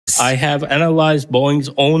I have analyzed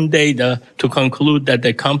Boeing's own data to conclude that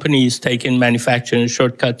the company is taking manufacturing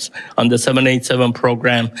shortcuts on the 787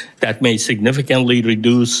 program that may significantly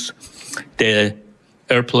reduce the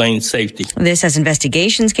airplane safety. This as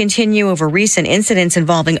investigations continue over recent incidents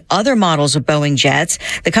involving other models of Boeing jets.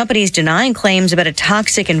 The company is denying claims about a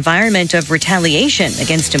toxic environment of retaliation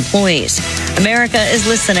against employees. America is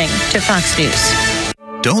listening to Fox News.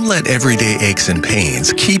 Don't let everyday aches and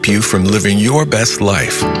pains keep you from living your best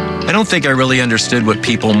life. I don't think I really understood what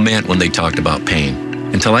people meant when they talked about pain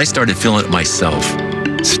until I started feeling it myself.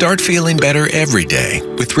 Start feeling better every day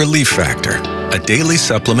with Relief Factor, a daily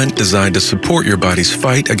supplement designed to support your body's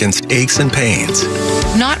fight against aches and pains.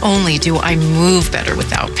 Not only do I move better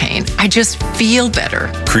without pain, I just feel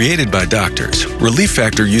better. Created by doctors, Relief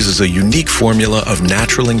Factor uses a unique formula of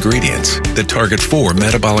natural ingredients that target 4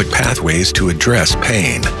 metabolic pathways to address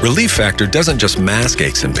pain. Relief Factor doesn't just mask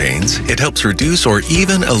aches and pains, it helps reduce or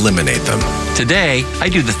even eliminate them. Today, I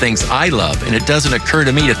do the things I love, and it doesn't occur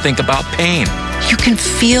to me to think about pain. You can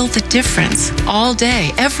feel the difference all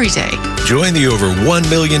day, every day. Join the over 1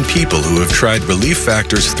 million people who have tried Relief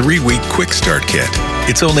Factor's 3-week Quick Start Kit.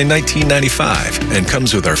 It's only $19.95 and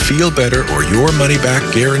comes with our Feel Better or Your Money Back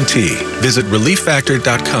guarantee. Visit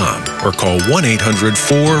ReliefFactor.com or call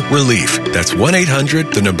 1-800-4-RELIEF. That's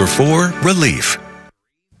 1-800-4-RELIEF.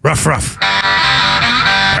 Rough.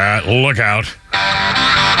 Look out.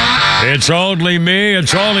 It's only me.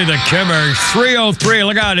 It's only the Kimmer. 303.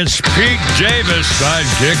 Look out. It's Pete Davis,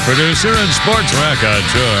 sidekick, producer, and sports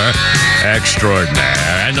raconteur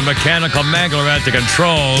extraordinaire. And the mechanical mangler at the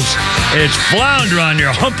controls. It's Flounder on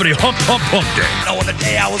your hump day. Know the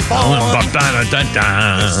day I was born.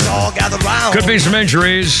 Could be some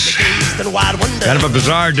injuries. Kind of a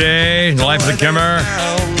bizarre day in the life of the Kimmer.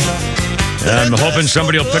 I'm hoping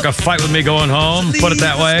somebody will pick a fight with me going home. Put it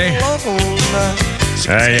that way.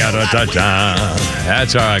 Hey,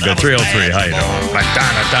 that's all right. Good. 303. How you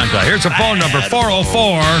doing? Here's the phone number: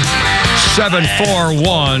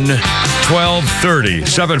 404-741-1230.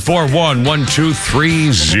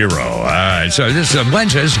 741-1230. All right. So this is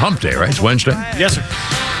Wednesday. This is Hump Day, right? It's Wednesday. Yes, sir.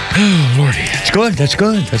 Oh, Lordy. That's good. That's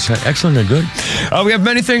good. That's excellent and good. We have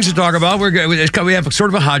many things to talk about. We have sort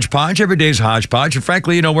of a hodgepodge. Every day is a hodgepodge. And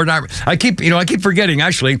frankly, we're not. I keep forgetting.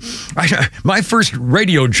 Actually, my first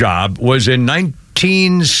radio job was in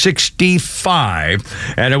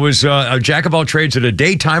 1965, and it was a jack of all trades at a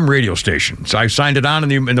daytime radio station. So I signed it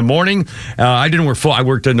on in the morning. I didn't work full. I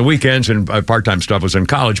worked in the weekends, and part-time stuff was in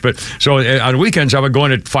college. But so on the weekends, I would go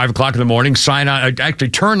in at 5 o'clock in the morning, sign on. I'd actually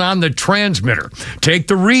turn on the transmitter, take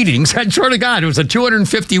the readings. I swear to God, it was a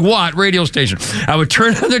 250-watt radio station. I would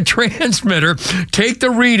turn on the transmitter, take the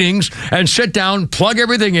readings, and sit down, plug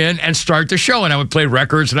everything in, and start the show. And I would play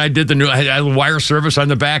records, and I did I had a wire service on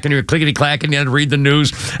the back, and you would clickety-clack, and you had to read the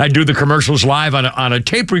news. I'd do the commercials live on a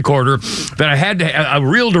tape recorder that I had a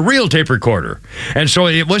reel-to-reel tape recorder, and so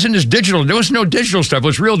it wasn't as digital. There was no digital stuff. It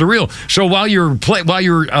was reel-to-reel. So while you're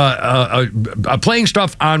playing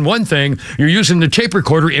stuff on one thing, you're using the tape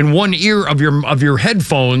recorder in one ear of your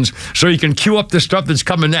headphones, so you can cue up the stuff that's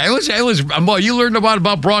coming. It was. Well, you learned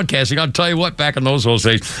about broadcasting. I'll tell you what, back in those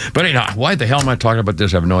days. But why the hell am I talking about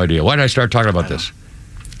this? I have no idea. Why did I start talking about this?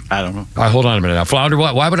 I don't know. All right, hold on a minute now. Flounder,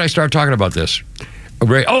 why would I start talking about this?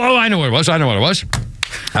 Oh, I know what it was.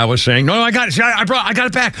 I was saying, no, I got it. I got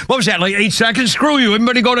it back. What was that, like 8 seconds? Screw you.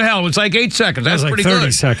 Everybody go to hell. It's like 8 seconds. That's pretty good.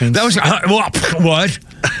 30 seconds. That was, what?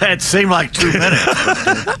 It seemed like 2 minutes.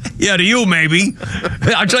 Yeah, to you, maybe.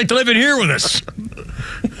 I'd like to live in here with us.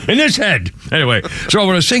 In this head. Anyway, so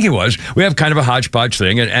what I was thinking was, we have kind of a hodgepodge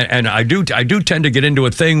thing, and I do tend to get into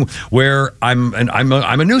a thing where I'm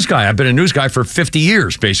a news guy. I've been a news guy for 50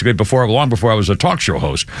 years, basically, long before I was a talk show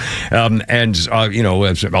host, and all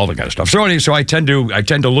the kind of stuff. So anyway, I tend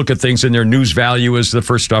to look at things in their news value as the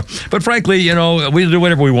first stuff. But frankly, we do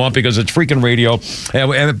whatever we want because it's freaking radio.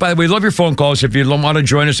 And by the way, we love your phone calls if you want to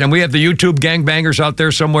join us. And we have the YouTube gangbangers out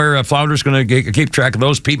there somewhere. Flounder's going to keep track of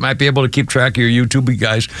those. Pete might be able to keep track of your YouTube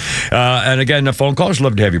guys. And again, the phone calls,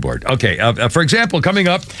 love to have you aboard. Okay, for example, coming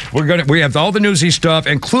up, we have all the newsy stuff,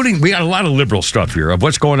 including, we got a lot of liberal stuff here of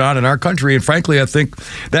what's going on in our country. And frankly, I think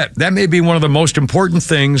that may be one of the most important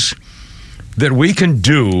things that we can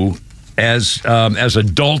do as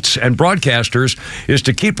adults and broadcasters, is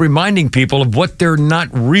to keep reminding people of what they're not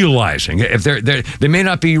realizing. If they may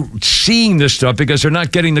not be seeing this stuff because they're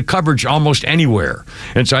not getting the coverage almost anywhere.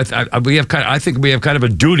 And so I think we have kind of a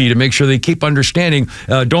duty to make sure they keep understanding.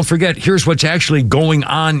 Don't forget, here's what's actually going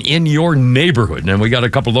on in your neighborhood. And we got a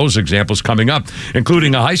couple of those examples coming up,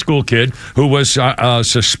 including a high school kid who was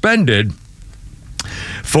suspended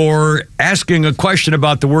for asking a question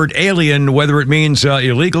about the word alien, whether it means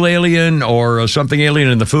illegal alien or something alien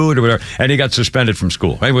in the food or whatever, and he got suspended from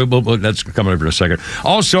school. Anyway, that's coming up in a second.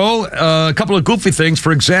 Also, a couple of goofy things.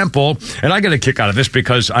 For example, and I get a kick out of this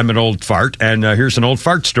because I'm an old fart, and here's an old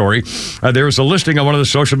fart story. There was a listing on one of the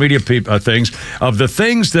social media things of the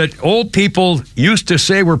things that old people used to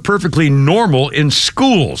say were perfectly normal in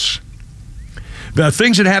schools. The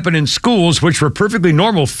things that happen in schools, which were perfectly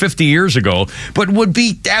normal 50 years ago, but would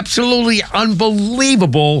be absolutely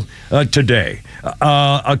unbelievable today.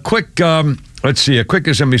 A quick, let's see,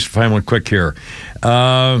 let me find one quick here.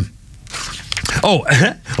 Oh,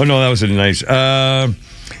 no, that was a nice.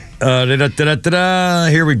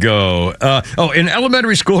 Here we go. In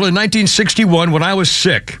elementary school in 1961, when I was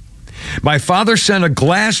sick, my father sent a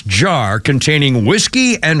glass jar containing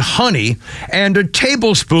whiskey and honey and a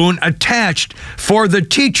tablespoon attached for the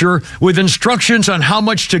teacher with instructions on how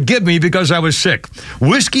much to give me because I was sick.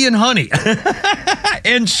 Whiskey and honey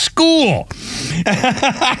in school.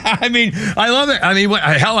 I mean, I love it. I mean,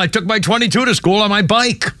 hell, I took my 22 to school on my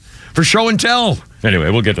bike for show and tell. Anyway,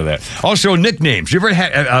 we'll get to that. Also, nicknames. You ever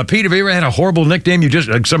had, Pete, have you ever had a horrible nickname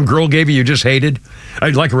some girl gave you just hated?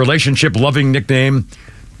 Like a relationship-loving nickname?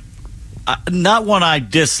 Not one I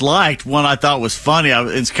disliked, one I thought was funny.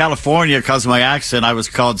 In California, because of my accent, I was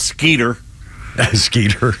called Skeeter.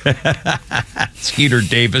 Skeeter. Skeeter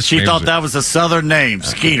Davis. She thought that was a Southern name,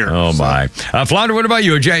 Skeeter. Oh, my. Flounder, what about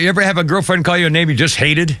you? Did you ever have a girlfriend call you a name you just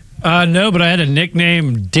hated? No, but I had a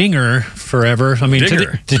nickname Dinger forever. I mean,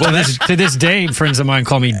 to this day, friends of mine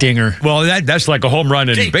call me Dinger. Well, that's like a home run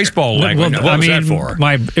in baseball language. What was that for?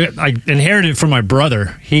 I inherited it from my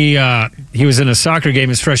brother. He was in a soccer game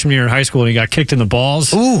his freshman year in high school, and he got kicked in the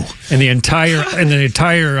balls. Ooh! And the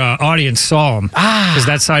entire audience saw him because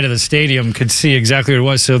that side of the stadium could see exactly what it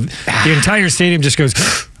was. So the entire stadium just goes.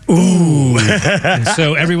 Ooh. And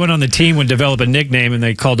so everyone on the team would develop a nickname, and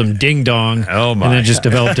they called him Ding Dong. Oh, my. And then just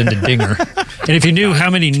developed into Dinger. And if you knew how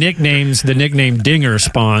many nicknames the nickname Dinger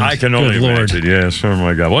spawned, I can only imagine, yes. Oh,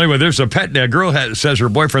 my God. Well, anyway, there's a girl says her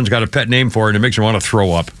boyfriend's got a pet name for her, and it makes her want to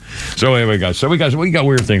throw up. So, anyway, guys, we got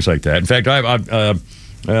weird things like that. In fact,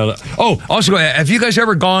 also, have you guys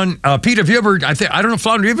ever gone, Pete, have you ever, I don't know,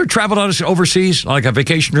 Flounder, have you ever traveled out overseas, like a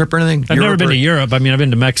vacation trip or anything? I've never been to Europe. I mean, I've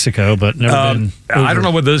been to Mexico, but never been over. I don't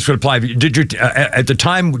know whether this would apply. Did you, at the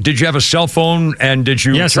time, did you have a cell phone, and did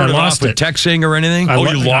you turn it off with texting or anything?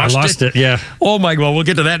 You lost it? Yeah. Oh, my God, we'll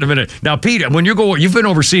get to that in a minute. Now, Pete, when you've been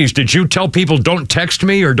overseas, did you tell people don't text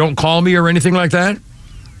me or don't call me or anything like that?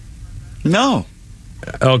 No.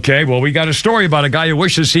 Okay, well, we got a story about a guy who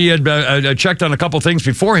wishes he had checked on a couple things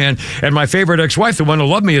beforehand, and my favorite ex-wife, the one who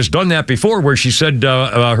loved me, has done that before, where she said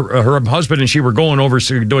her husband and she were going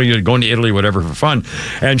to Italy, whatever, for fun,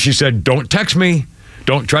 and she said, don't text me.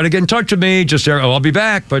 Don't try to get in touch with me. Just I'll be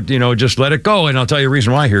back, but, just let it go. And I'll tell you the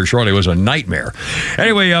reason why here shortly. It was a nightmare.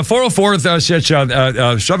 Anyway,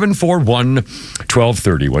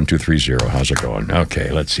 404-741-1230, 1230. How's it going? Okay,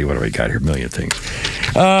 let's see. What do we got here? A million things.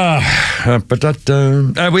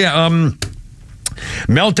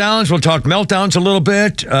 Meltdowns. We'll talk meltdowns a little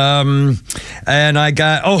bit. And I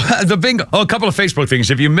got, the bingo. A couple of Facebook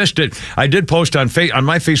things. If you missed it, I did post on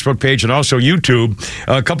my Facebook page and also YouTube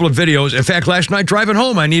a couple of videos. In fact, last night driving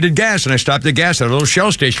home, I needed gas, and I stopped at gas at a little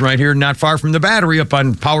Shell station right here, not far from the Battery, up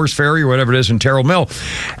on Powers Ferry or whatever it is in Terrell Mill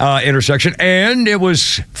intersection. And it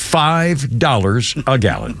was $5 a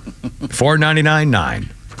gallon. $4.99.9.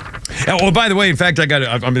 Oh, by the way, in fact, I'm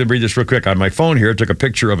going to read this real quick on my phone here. I took a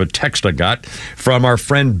picture of a text I got from our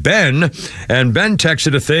friend Ben, and Ben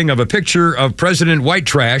texted a thing of a picture of President White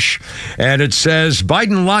Trash, and it says,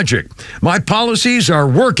 Biden logic, my policies are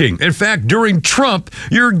working. In fact, during Trump,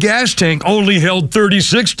 your gas tank only held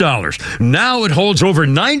 $36. Now it holds over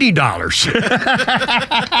 $90.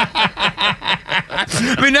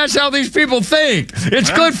 I mean, that's how these people think.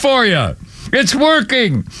 It's good for you. It's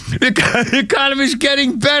working. The economy's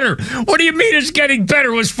getting better. What do you mean it's getting better?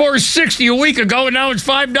 It was $4.60 a week ago, and now it's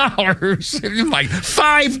 $5. Like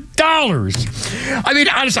 $5. I mean,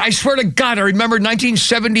 honestly, I swear to God, I remember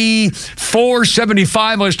 1974,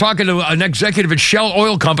 75. I was talking to an executive at Shell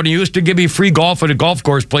Oil Company who used to give me free golf at a golf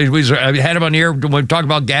course place. I had him on the air when we talked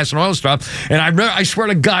about gas and oil stuff. And I swear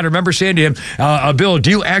to God, I remember saying to him, Bill, do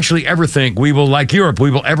you actually ever think we will, like Europe,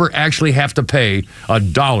 we will ever actually have to pay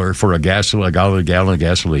 $1 for a gallon of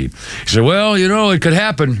gasoline? He said, well, it could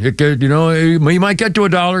happen. It could, you might get to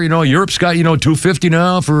 $1. Europe's got, $2.50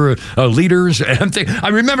 now for liters. And I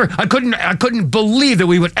remember I couldn't believe that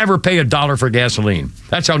we would ever pay $1 for gasoline.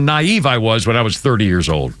 That's how naive I was when I was 30 years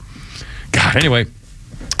old. God, anyway.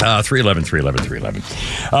 311.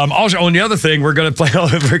 Also, on the other thing, we're going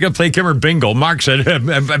to play Kimmer Bingo. Mark said,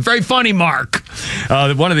 very funny, Mark.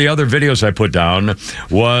 One of the other videos I put down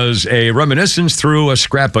was a reminiscence through a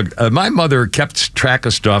scrapbook. My mother kept track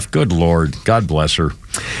of stuff. Good Lord. God bless her.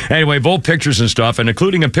 Anyway, both pictures and stuff, and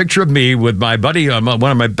including a picture of me with my buddy, one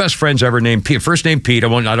of my best friends ever, named Pete. First name Pete. I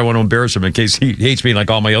don't want to embarrass him in case he hates me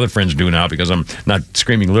like all my other friends do now because I'm not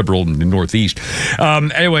screaming liberal in the Northeast.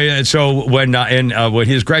 Anyway, and so when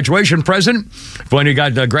his graduation present, when he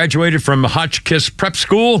got graduated from Hotchkiss Prep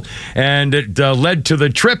School, and it led to the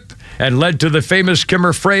trip and led to the famous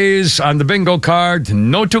Kimmer phrase on the bingo card,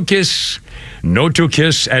 no to kiss,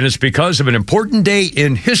 and it's because of an important day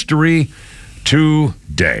in history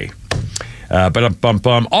today.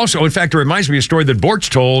 Also, in fact, it reminds me of a story that Bortz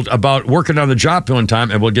told about working on the job one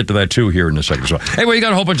time, and we'll get to that too here in a second. So, anyway, you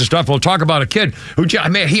got a whole bunch of stuff. We'll talk about a kid who,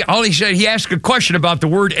 he asked a question about the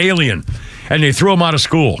word alien, and they threw him out of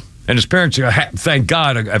school. And his parents, thank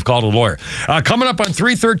God, I've called a lawyer. Coming up on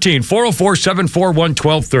 313,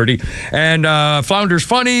 404-741-1230. And Flounders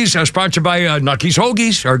Funnies, sponsored by Nucky's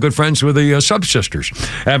Hoagies, our good friends with the Sub-Sisters.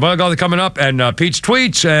 And all that coming up, and Pete's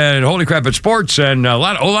Tweets, and Holy Crap at Sports, and a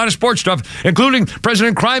lot of sports stuff, including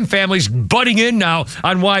President Crime Families butting in now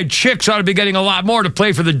on why chicks ought to be getting a lot more to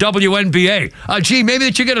play for the WNBA. Gee, maybe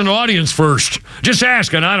they should get an audience first. Just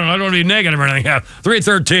asking. I don't know. I don't want to be negative or anything.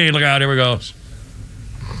 313, look out, here we go.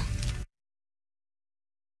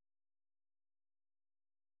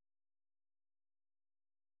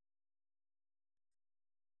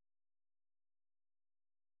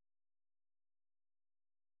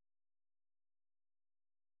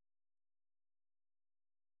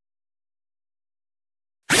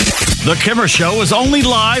 The Kimmer Show is only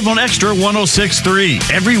live on XTRA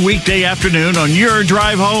 106.3 every weekday afternoon on your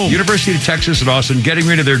drive home. University of Texas at Austin getting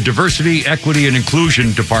rid of their diversity, equity, and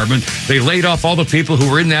inclusion department. They laid off all the people who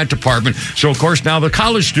were in that department. So, of course, now the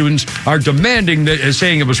college students are demanding that,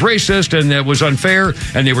 saying it was racist and it was unfair,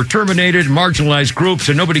 and they were terminated, marginalized groups,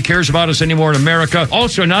 and nobody cares about us anymore in America.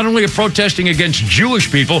 Also, not only protesting against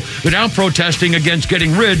Jewish people, but now protesting against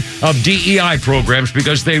getting rid of DEI programs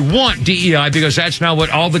because they want DEI because that's now what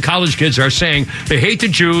all the college kids are saying. They hate the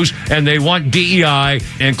Jews and they want DEI,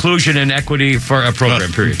 inclusion and equity for a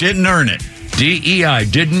program, period. Didn't earn it. DEI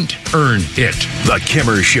didn't earn it. The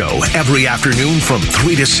Kimmer Show, every afternoon from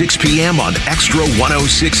 3 to 6 p.m. on XTRA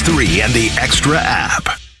 106.3 and the XTRA app.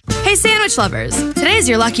 Hey sandwich lovers, today's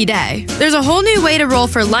your lucky day. There's a whole new way to roll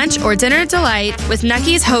for lunch or dinner delight with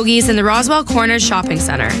Nucky's Hoagies in the Roswell Corners Shopping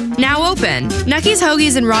Center. Now open. Nucky's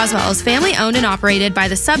Hoagies in Roswell is family owned and operated by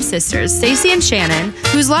the Sub-Sisters, Stacy and Shannon,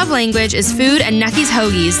 whose love language is food and Nucky's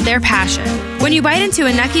Hoagies, their passion. When you bite into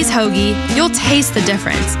a Nucky's Hoagie, you'll taste the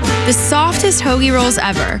difference. The softest hoagie rolls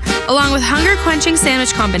ever, along with hunger-quenching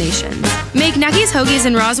sandwich combinations. Make Nucky's Hoagies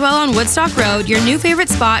in Roswell on Woodstock Road your new favorite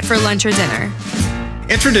spot for lunch or dinner.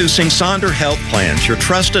 Introducing Sonder Health Plans, your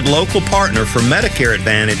trusted local partner for Medicare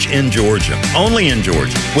Advantage in Georgia. Only in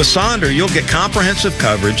Georgia. With Sonder, you'll get comprehensive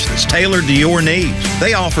coverage that's tailored to your needs.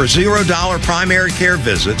 They offer $0 primary care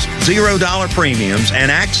visits, $0 premiums,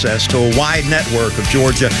 and access to a wide network of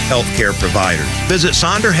Georgia healthcare providers. Visit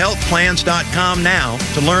SonderHealthPlans.com now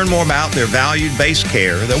to learn more about their valued-based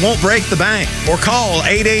care that won't break the bank. Or call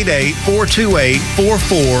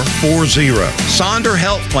 888-428-4440. Sonder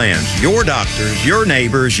Health Plans, your doctors, your neighbors,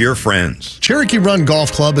 your friends. Cherokee Run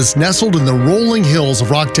Golf Club is nestled in the rolling hills of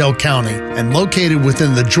Rockdale County and located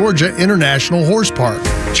within the Georgia International Horse Park.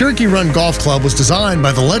 Cherokee Run Golf Club was designed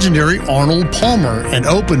by the legendary Arnold Palmer and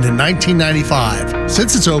opened in 1995.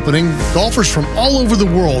 Since its opening, golfers from all over the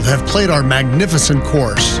world have played our magnificent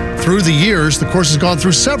course. Through the years, the course has gone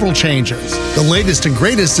through several changes. The latest and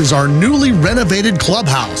greatest is our newly renovated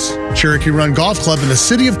clubhouse. Cherokee Run Golf Club and the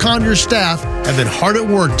City of Conyers staff have been hard at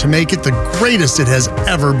work to make it the greatest it has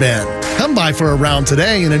ever been. Come by for a round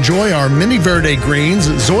today and enjoy our Mini Verde greens,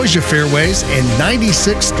 Zoysia fairways, and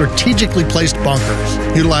 96 strategically placed bunkers.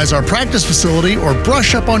 Utilize our practice facility or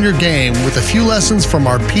brush up on your game with a few lessons from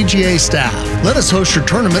our PGA staff. Let us host your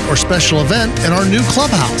tournament or special event in our new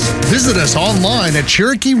clubhouse. Visit us online at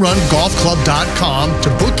CherokeeRunGolfClub.com to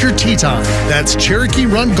book your tee time. That's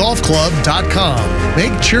CherokeeRunGolfClub.com.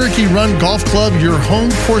 Make Cherokee Run Golf Club your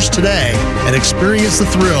home course today and experience the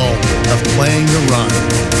thrill of playing the run.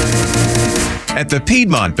 At the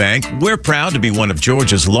Piedmont Bank, we're proud to be one of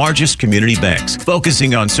Georgia's largest community banks,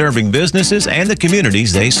 focusing on serving businesses and the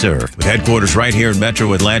communities they serve. With headquarters right here in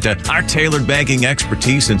Metro Atlanta, our tailored banking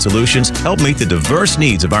expertise and solutions help meet the diverse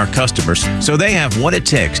needs of our customers so they have what it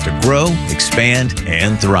takes to grow, expand,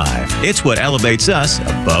 and thrive. It's what elevates us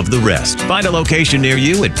above the rest. Find a location near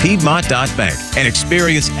you at Piedmont.bank and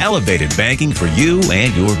experience elevated banking for you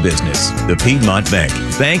and your business. The Piedmont Bank.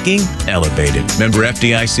 Banking elevated. Member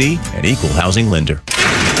FDIC and equal housing lender.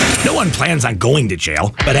 No one plans on going to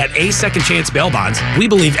jail, but at A Second Chance Bail Bonds, we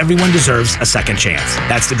believe everyone deserves a second chance.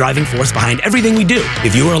 That's the driving force behind everything we do.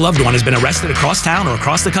 If you or a loved one has been arrested across town or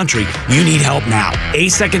across the country, you need help now. A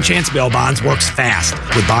Second Chance Bail Bonds works fast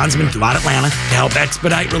with bondsmen throughout Atlanta to help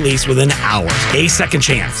expedite release within hours. A Second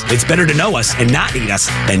Chance. It's better to know us and not need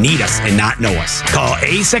us than need us and not know us. Call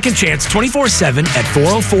A Second Chance 24/7 at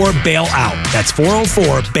 404-BAIL-OUT. That's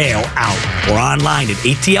 404-BAIL-OUT or online at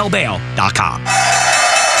atlbail.com.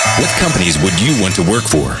 What companies would you want to work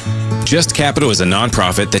for? Just Capital is a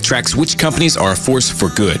nonprofit that tracks which companies are a force for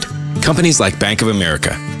good. Companies like Bank of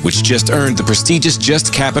America, which just earned the prestigious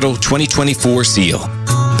Just Capital 2024 seal.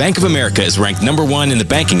 Bank of America is ranked #1 in the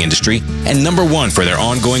banking industry and #1 for their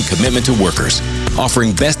ongoing commitment to workers,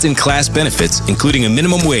 offering best-in-class benefits, including a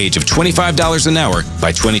minimum wage of $25 an hour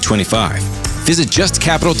by 2025. Visit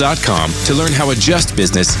justcapital.com to learn how a just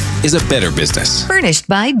business is a better business. Furnished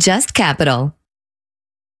by Just Capital.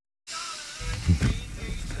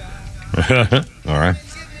 All right.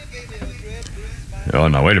 Oh,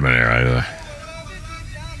 no, wait a minute here.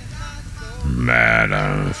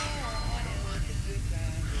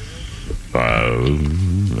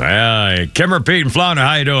 Kimmer, Pete, and Flounder,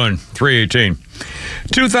 how you doing? 318.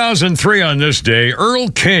 2003 on this day, Earl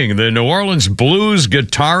King, the New Orleans blues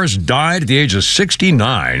guitarist, died at the age of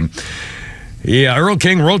 69. Yeah, Earl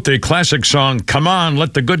King wrote the classic song, Come On,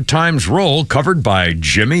 Let the Good Times Roll, covered by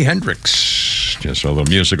Jimi Hendrix. Just a little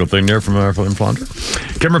musical thing there from Flounder.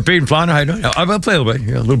 Kimmer, Pete, and Flounder, how you doing? I'll play a little bit.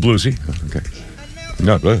 Yeah, a little bluesy. Okay.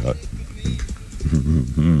 No,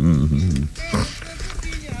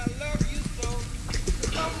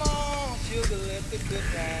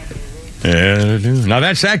 now,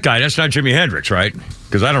 that's that guy. That's not Jimi Hendrix, right?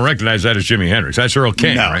 Because I don't recognize that as Jimi Hendrix. That's Earl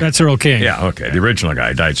King, right? That's Earl King. Yeah, okay. The original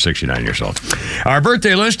guy died 69 years old. Our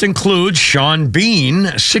birthday list includes Sean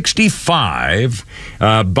Bean, 65.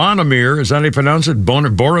 Boromir, is that how you pronounce it?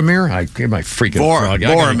 Boromir? I gave my freaking frog.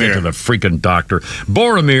 I gotta get to the freaking doctor.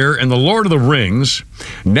 Boromir in The Lord of the Rings.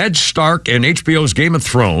 Ned Stark in HBO's Game of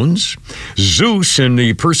Thrones. Zeus in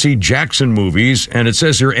the Percy Jackson movies. And it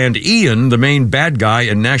says here, and Ian, the main bad guy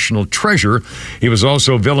in National Treasure. He was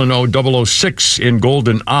also villain 006 in Golden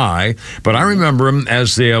Eye. But I remember him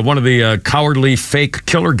as one of the cowardly fake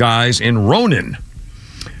killer guys in Ronin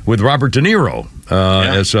with Robert De Niro.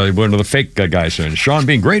 As one of the fake guys. And Sean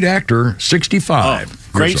Bean, great actor, 65.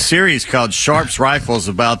 Great series called Sharp's Rifles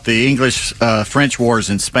about the English-French wars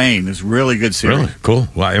in Spain. It's a really good series. Really? Cool.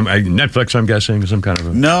 Well, Netflix, I'm guessing, some kind of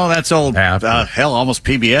a... No, that's old. Hell, almost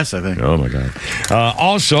PBS, I think. Oh, my God.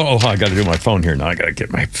 Also, I got to do my phone here now. I got to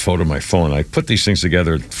get my photo of my phone. I put these things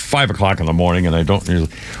together at 5 o'clock in the morning, and I don't really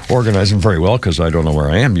organize them very well because I don't know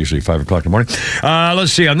where I am usually 5 o'clock in the morning.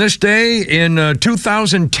 Let's see. On this day in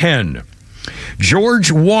 2010...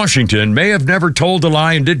 George Washington may have never told a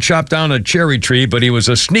lie and did chop down a cherry tree, but he was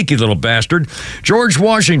a sneaky little bastard. George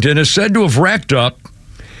Washington is said to have racked up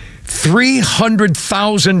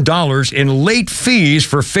 $300,000 in late fees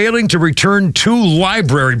for failing to return 2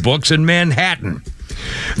 library books in Manhattan.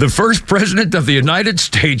 The first president of the United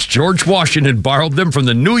States, George Washington, borrowed them from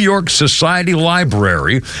the New York Society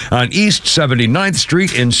Library on East 79th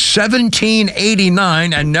Street in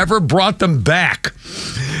 1789 and never brought them back.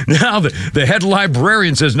 Now, the head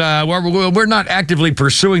librarian says, we're not actively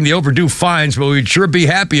pursuing the overdue fines, but we'd sure be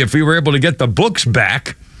happy if we were able to get the books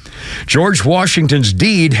back. George Washington's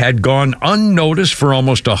deed had gone unnoticed for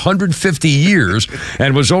almost 150 years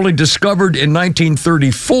and was only discovered in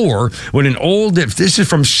 1934 when this is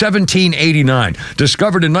from 1789,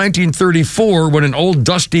 discovered in 1934 when an old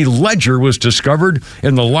dusty ledger was discovered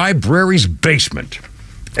in the library's basement.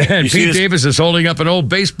 And Pete Davis is holding up an old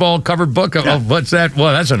baseball covered book. What's that?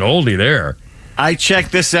 Well, that's an oldie there. I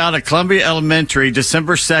checked this out at Columbia Elementary,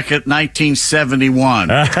 December 2nd, 1971.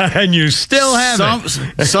 And you still have it.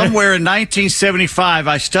 Somewhere in 1975,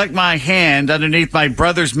 I stuck my hand underneath my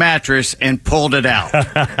brother's mattress and pulled it out.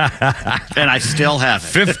 And I still have it.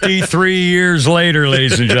 53 years later,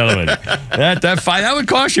 ladies and gentlemen. That would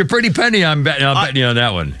cost you a pretty penny, I'm betting you on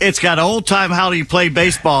that one. It's got old-time how do you play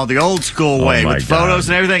baseball, the old-school way, with photos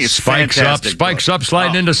and everything. It's fantastic. Spikes up,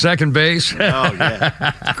 sliding into second base. Oh,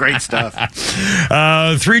 yeah. Great stuff.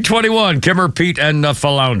 321, Kimmer, Pete, and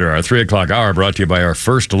Flounder. Our 3 o'clock hour brought to you by our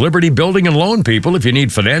First Liberty Building and Loan people. If you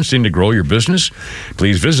need financing to grow your business,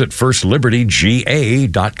 please visit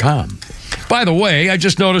firstlibertyga.com. By the way, I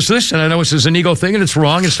just noticed this, and I know this is an ego thing, and it's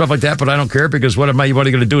wrong and stuff like that, but I don't care because what are you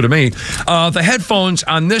going to do to me? The headphones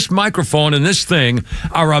on this microphone and this thing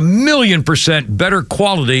are 1,000,000% better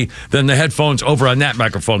quality than the headphones over on that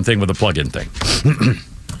microphone thing with the plug-in thing.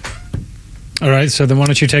 All right, so then why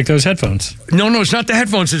don't you take those headphones? No, it's not the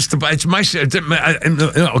headphones.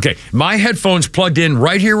 Okay, my headphones plugged in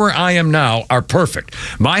right here where I am now are perfect.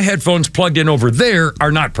 My headphones plugged in over there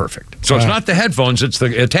are not perfect. So it's not the headphones, it's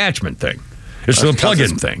the attachment thing. It's the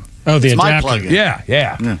plug-in thing. Oh, the adapter. My plug-in. Yeah.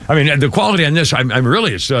 I mean, the quality on this, I'm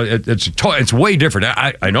really, it's way different.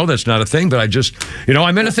 I know that's not a thing, but I just,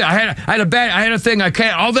 I'm in a thing. I had a thing. I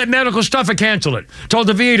can't. All that medical stuff, I canceled it. Told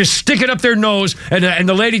the VA to stick it up their nose, and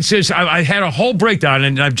the lady says I had a whole breakdown,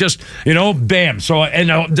 and I've just, bam. So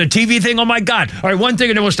the TV thing. Oh my God! All right, one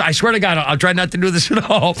thing, and it was. I swear to God, I'll try not to do this at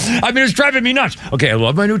all. I mean, it's driving me nuts. Okay, I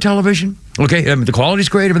love my new television. Okay, the quality's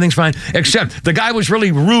great, everything's fine, except the guy was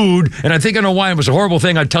really rude, and I think I know why. It was a horrible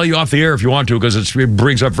thing. I'd tell you off the air if you want to, because it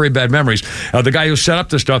brings up very bad memories. The guy who set up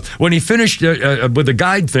the stuff, when he finished with the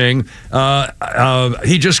guide thing,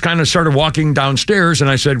 he just kind of started walking downstairs, and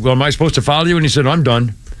I said, well, am I supposed to follow you? And he said, I'm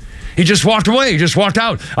done. He just walked away. He just walked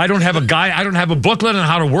out. I don't have a guide. I don't have a booklet on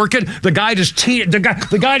how to work it. The guide is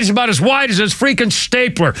the guide is about as wide as this freaking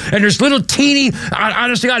stapler. And there's little teeny,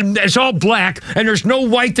 honestly, it's all black. And there's no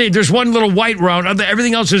white thing. There's one little white round.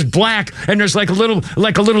 Everything else is black. And there's like a little V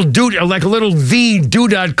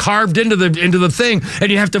doodad carved into the thing. And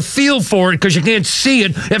you have to feel for it because you can't see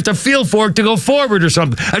it. You have to feel for it to go forward or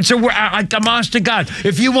something. And so, honest to God,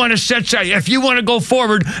 if you want to go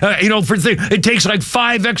forward, it takes like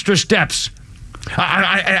 5 extra steps.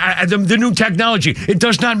 The new technology, it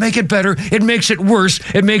does not make it better. It makes it worse.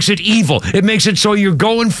 It makes it evil. It makes it so you're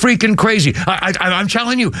going freaking crazy. I'm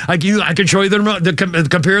telling you, I can show you the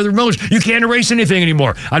compare the remotes. You can't erase anything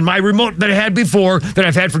anymore. On my remote that I had before, that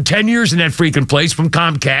I've had for 10 years in that freaking place from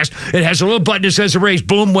Comcast, it has a little button that says erase,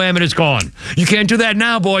 boom, wham, and it's gone. You can't do that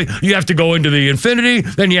now, boy. You have to go into the infinity,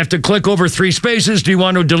 then you have to click over 3 spaces. Do you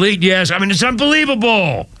want to delete? Yes. I mean, it's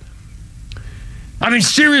unbelievable. I mean,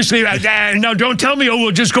 seriously, now don't tell me,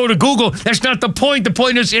 we'll just go to Google. That's not the point. The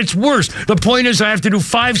point is it's worse. The point is I have to do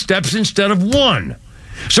 5 steps instead of 1.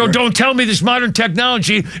 So don't tell me this modern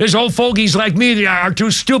technology is old fogies like me that are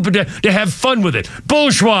too stupid to have fun with it.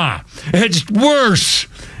 Bourgeois. It's worse.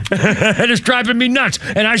 And it's driving me nuts.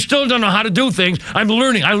 And I still don't know how to do things. I'm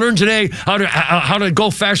learning. I learned today how to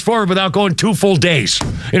go fast forward without going 2 full days.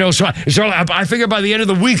 So I figure by the end of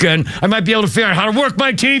the weekend, I might be able to figure out how to work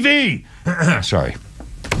my TV. Sorry.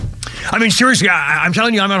 I mean, seriously, I'm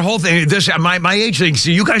telling you, I'm on a whole thing. My age thing.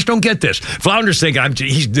 See, you guys don't get this. Flounders think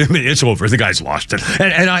it's over. The guy's lost it.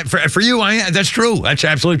 And for you, that's true. That's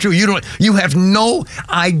absolutely true. You have no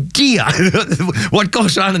idea what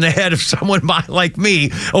goes on in the head of someone like me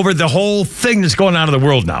over the whole thing that's going on in the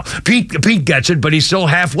world now. Pete gets it, but he's still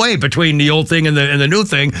halfway between the old thing and the new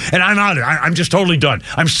thing. And I'm out. I'm just totally done.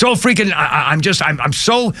 I'm so freaking. I'm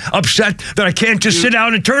so upset that I can't just sit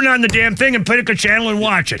down and turn on the damn thing and pick a channel and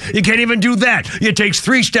watch it. You can't even do that. It takes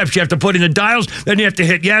 3 steps. You have to put in the dials, then you have to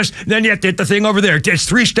hit yes, then you have to hit the thing over there. It's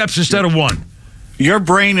 3 steps instead of 1. Your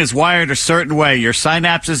brain is wired a certain way. Your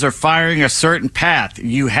synapses are firing a certain path.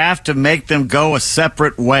 You have to make them go a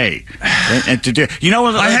separate way. And to do, you know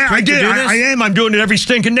what? I did. I am. I'm doing it every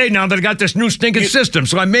stinking day now that I got this new stinking system.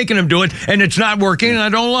 So I'm making them do it, and it's not working, and I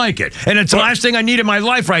don't like it. And it's the last thing I need in my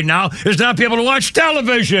life right now is not be able to watch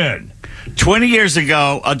television. 20 years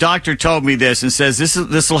ago, a doctor told me this and says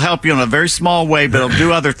this will help you in a very small way, but it'll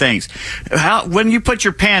do other things. When you put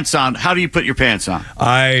your pants on, how do you put your pants on?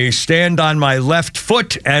 I stand on my left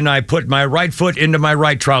foot and I put my right foot into my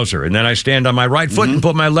right trouser, and then I stand on my right foot and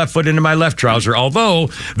put my left foot into my left trouser. Although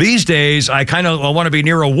these days I kind of want to be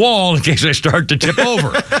near a wall in case I start to tip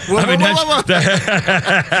over.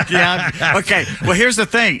 Yeah. Okay. Well, here's the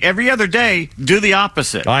thing. Every other day, do the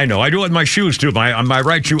opposite. I know. I do it with my shoes too. My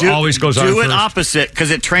right shoe always goes on. Do it opposite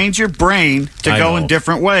because it trains your brain to go in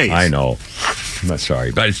different ways. I know. I'm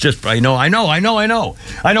sorry, but it's just I know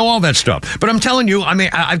all that stuff. But I'm telling you, I mean,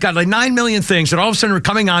 I've got like 9 million things that all of a sudden are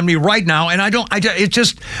coming on me right now, and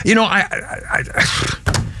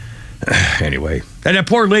anyway. And that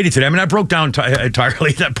poor lady today. I mean, I broke down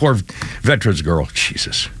entirely. That poor veterans girl.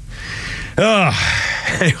 Jesus.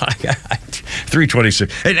 Anyway,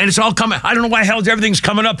 326, and it's all coming. I don't know why hell everything's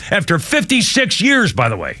coming up after 56 years, by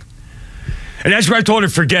the way. And that's where I told her,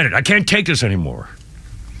 forget it. I can't take this anymore.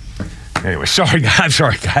 Anyway, sorry, guys. I'm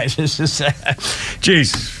sorry, guys. This is,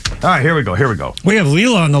 jeez. All right, here we go. We have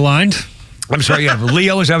Leela on the line. I'm sorry, you have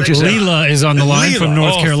Leo, is that what you said? Leela is on the line from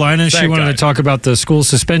North Carolina. She wanted to talk about the school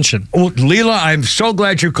suspension. Well, Leela, I'm so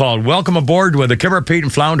glad you called. Welcome aboard with the Kimmer, Pete,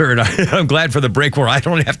 and Flounder, and I'm glad for the break where I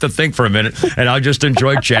don't have to think for a minute, and I'll just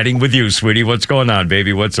enjoy chatting with you, sweetie. What's going on,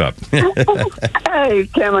 baby? What's up? Hey,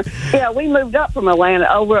 Kimmer. Yeah, we moved up from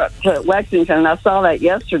Atlanta over to Lexington, and I saw that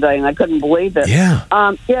yesterday, and I couldn't believe it. Yeah.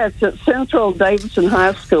 Yeah, it's at Central Davidson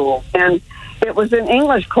High School, and it was in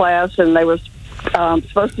English class, and they were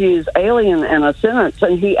supposed to use alien in a sentence,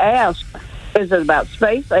 and he asked, is it about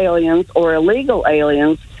space aliens or illegal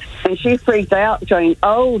aliens? And she freaked out, saying,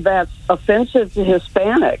 oh, that's offensive to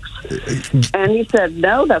Hispanics. And he said,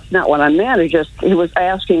 no, that's not what I meant. He was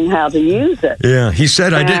asking how to use it. Yeah, he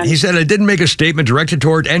said I didn't make a statement directed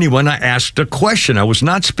toward anyone. I asked a question. I was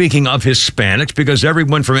not speaking of Hispanics because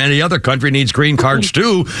everyone from any other country needs green cards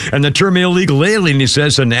too. And the term illegal alien, he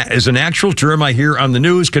says, is an actual term I hear on the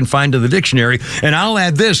news, confined to the dictionary. And I'll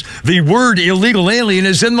add this: the word illegal alien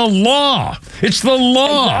is in the law. It's the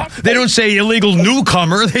law. Exactly. They don't say illegal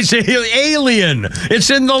newcomer. They say alien.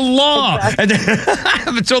 It's in the law.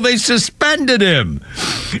 Exactly. And so they suspended him.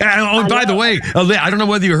 And, by the way, I don't know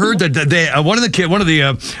whether you heard that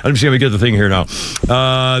let me see if we get the thing here now.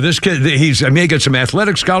 This kid, he may get some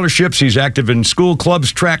athletic scholarships. He's active in school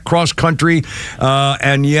clubs, track, cross country,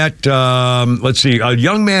 and yet, let's see, a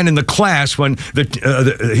young man in the class, when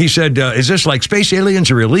he said, is this like space aliens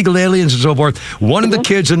or illegal aliens and so forth? One of the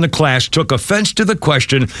kids in the class took offense to the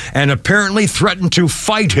question and apparently threatened to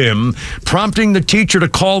fight him, prompting the teacher to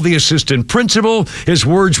call the assistant principal. His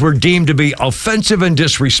words were deemed to be offensive and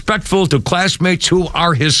disrespectful to classmates who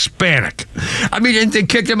are Hispanic. I mean, and they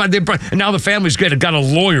kicked him out. And now the family's got a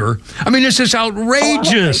lawyer. I mean, this is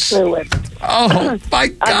outrageous. Oh, my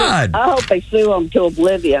God. I hope they sue him to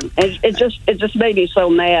oblivion. It just made me so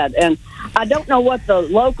mad. And I don't know what the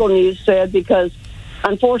local news said, because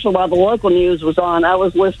unfortunately, while the local news was on, I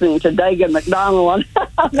was listening to Dagan McDonald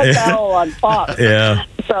on Fox. Yeah.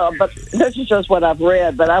 So, but this is just what I've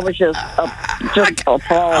read. But I was just appalled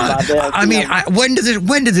by this. I mean, when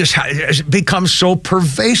did this become so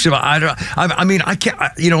pervasive? I mean, I can't.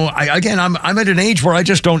 I'm at an age where I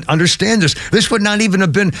just don't understand this. This would not even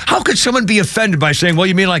have been. How could someone be offended by saying, "Well,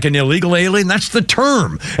 you mean like an illegal alien?" That's the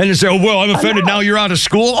term. And they say, "Oh, well, I'm offended. Now you're out of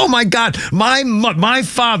school." Oh my God, my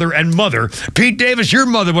father and mother, Pete Davis, your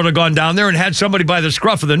mother would have gone down there and had somebody by the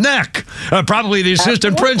scruff of the neck, probably the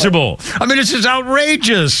assistant principal. I mean, this is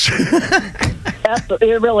outrageous.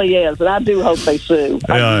 It really is, and I do hope they sue.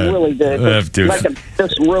 I really do. They can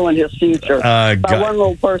just ruin his future. One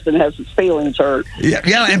little person has his feelings hurt.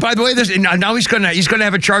 Yeah. And by the way, now he's going to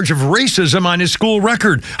have a charge of racism on his school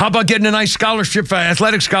record. How about getting a nice scholarship,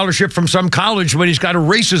 athletic scholarship from some college when he's got a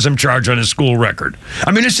racism charge on his school record?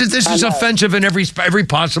 I mean, this is offensive in every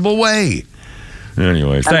possible way.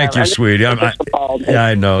 Anyway, thank you, sweetie.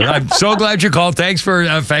 I know. I'm so glad you called. Thanks for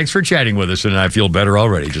chatting with us, and I feel better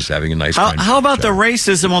already just having a nice time. How about the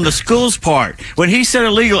racism on the school's part? When he said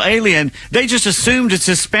illegal alien, they just assumed it's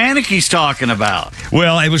Hispanic he's talking about.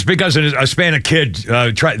 Well, it was because a Hispanic kid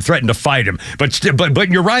threatened to fight him. But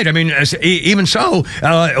you're right. I mean, even so,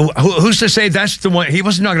 who's to say that's the one? He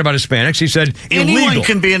wasn't talking about Hispanics. He said illegal. Anyone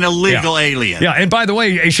can be an illegal alien. Yeah, and by the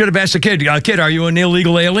way, he should have asked the kid, "Kid, are you an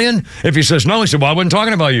illegal alien?" If he says no, he said, "Well, I wasn't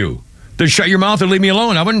talking about you. Then shut your mouth and leave me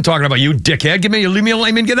alone. I wasn't talking about you, dickhead. Leave me alone.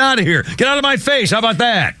 I mean, get out of here. Get out of my face. How about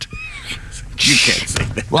that?" You can't say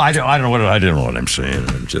that. Well, I don't know what I'm saying.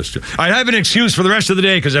 I have an excuse for the rest of the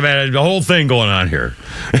day because I've had a whole thing going on here.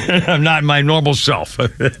 I'm not my normal self.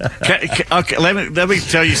 Okay, let me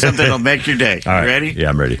tell you something that'll make your day. All right. You ready? Yeah,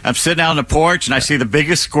 I'm ready. I'm sitting out on the porch and I see the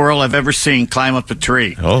biggest squirrel I've ever seen climb up a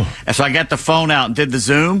tree. Oh. And so I got the phone out and did the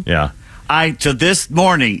Zoom. Yeah. To this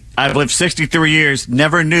morning, I've lived 63 years,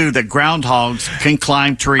 never knew that groundhogs can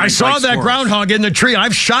climb trees. I saw that groundhog in the tree.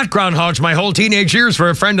 I've shot groundhogs my whole teenage years for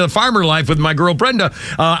a friend of the farmer life with my girl Brenda.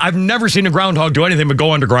 I've never seen a groundhog do anything but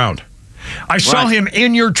go underground. I saw him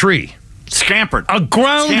in your tree. Scampered. A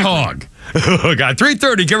groundhog. Oh, God.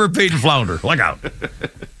 3:30, give her Pete and Flounder. Look out.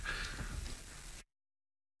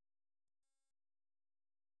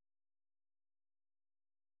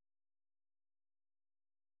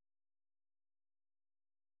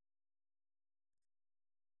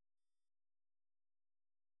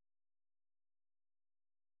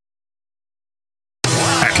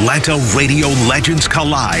 Atlanta radio legends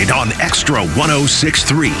collide on XTRA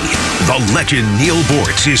 106.3. The legend Neil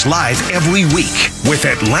Bortz is live every week with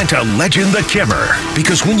Atlanta legend The Kimmer.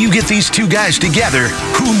 Because when you get these two guys together,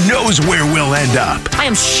 who knows where we'll end up? I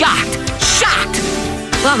am shocked.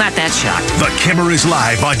 Well, not that shocked. The Kimmer is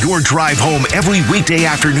live on your drive home every weekday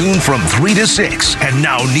afternoon from 3 to 6. And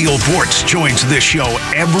now Neil Bortz joins this show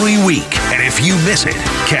every week. And if you miss it,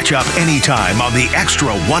 catch up anytime on the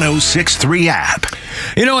XTRA 106.3 app.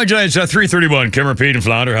 You know, it's 3:31. Kimmer, Pete, and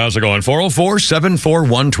Flounder. How's it going?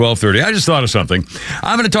 404-741-1230. I just thought of something.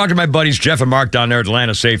 I'm going to talk to my buddies Jeff and Mark down there at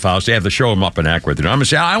Atlanta Safe House. They have the showroom up in Ackworth. I'm going to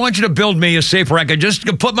say, I want you to build me a safe where I can just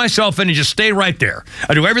put myself in and just stay right there.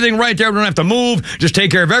 I do everything right there. We don't have to move. Just take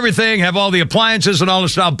care of everything, have all the appliances and all the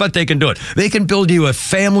stuff, but they can do it. They can build you a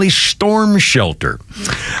family storm shelter.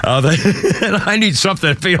 I need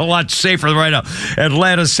something to feel a lot safer right now.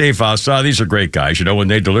 Atlanta Safe House. These are great guys. You know, when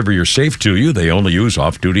they deliver your safe to you, they only use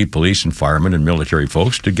off-duty police and firemen and military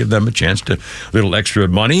folks to give them a chance to little extra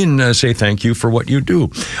money and say thank you for what you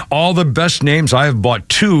do. All the best names. I have bought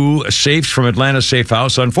 2 safes from Atlanta Safe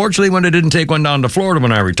House. Unfortunately, when I didn't take one down to Florida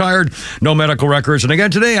when I retired, no medical records. And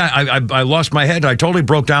again, today, I lost my head. I totally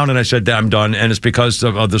broke down and I said, I'm done. And it's because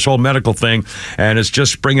of this whole medical thing. And it's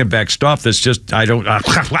just bringing back stuff that's just, I don't,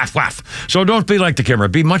 laugh. So don't be like the Kimmer.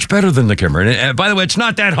 Be much better than the Kimmer. And by the way, it's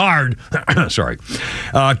not that hard. Sorry.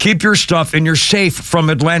 Keep your stuff in your safe from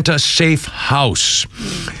Atlanta Safe House.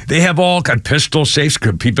 They have all kind of pistol safes,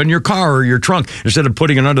 could keep in your car or your trunk. Instead of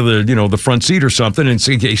putting it under the front seat or something, in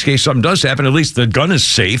case something does happen, at least the gun is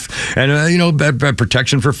safe. And,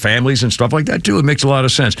 protection for families and stuff like that, too. It makes a lot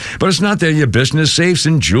of sense. But it's not that your business safes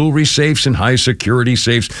and jewelry safes and high security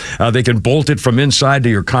safes. They can bolt it from inside to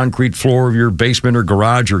your concrete floor of your basement or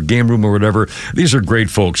garage or game room or whatever. These are great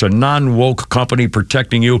folks. A non-woke company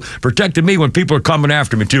protecting you. Protected me when people are coming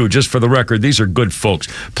after me, too. Just for the record, these are good folks.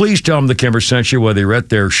 Please tell them the Kimber sent you, whether you're at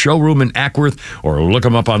their showroom in Ackworth or look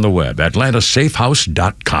them up on the web,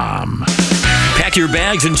 atlantasafehouse.com. Pack your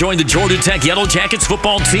bags and join the Georgia Tech Yellow Jackets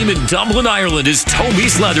football team in Dublin, Ireland as Toby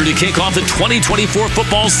Slether to kick off the 2024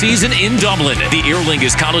 football season in Dublin. The Aer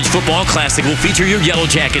Lingus College Football Classic will feature your Yellow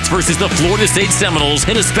Jackets versus the Florida State Seminoles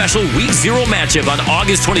in a special Week 0 matchup on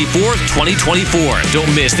August 24th, 2024.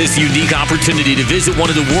 Don't miss this unique opportunity to visit one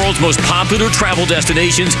of the world's most popular travel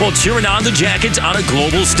destinations while cheering on the Jackets on a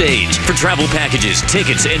global stage. For travel packages,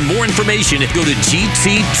 tickets, and more information, go to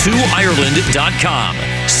gt2ireland.com.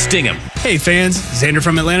 Sting 'em. Hey fans, Xander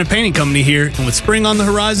from Atlanta Painting Company here, and with spring on the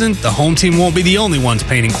horizon, the home team won't be the only ones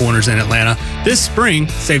painting corners in Atlanta. This spring,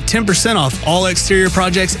 save 10% off all exterior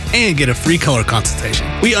projects and get a free color consultation.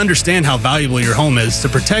 We understand how valuable your home is, so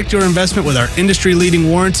protect your investment with our industry-leading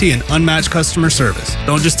warranty and unmatched customer service.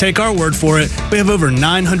 Don't just take our word for it. We have over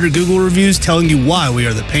 900 Google reviews telling you why we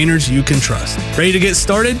are the painters you can trust. Ready to get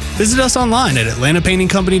started? Visit us online at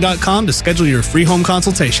atlantapaintingcompany.com to schedule your free home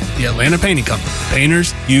consultation. The Atlanta Painting Company.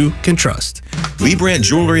 Painters you can trust. Lee Brandt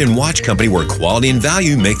Jewelry and Watch Company, where quality and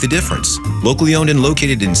value make the difference. Locally owned and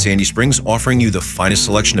located in Sandy Springs, offering you the finest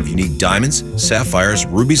selection of unique diamonds, sapphires,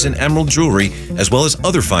 rubies, and emerald jewelry, as well as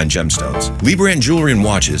other fine gemstones. Lee Brandt Jewelry and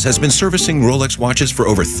Watches has been servicing Rolex watches for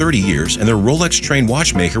over 30 years, and their Rolex-trained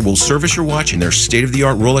watchmaker will service your watch in their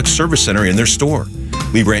state-of-the-art Rolex service center in their store.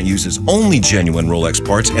 Lee Brandt uses only genuine Rolex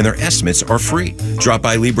parts, and their estimates are free. Drop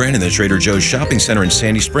by Lee Brandt in the Trader Joe's Shopping Center in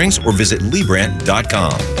Sandy Springs or visit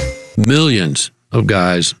LeeBrandt.com. Millions of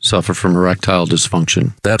guys suffer from erectile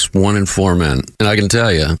dysfunction. That's 1 in 4 men. And I can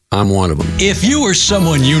tell you, I'm one of them. If you or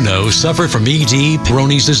someone you know suffer from ED,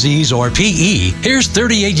 Peyronie's disease, or PE, here's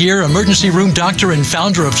 38-year emergency room doctor and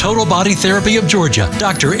founder of Total Body Therapy of Georgia,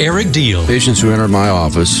 Dr. Eric Deal. Patients who enter my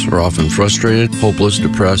office are often frustrated, hopeless,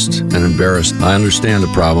 depressed, and embarrassed. I understand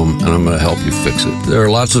the problem, and I'm going to help you fix it. There are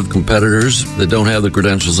lots of competitors that don't have the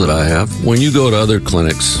credentials that I have. When you go to other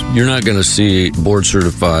clinics, you're not going to see a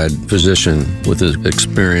board-certified physician with the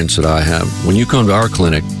experience that I have. When you come to our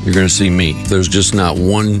clinic, you're going to see me. There's just not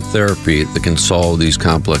one therapy that can solve these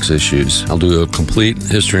complex issues. I'll do a complete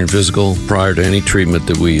history and physical prior to any treatment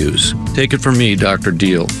that we use. Take it from me, Dr.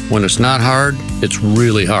 Deal. When it's not hard, it's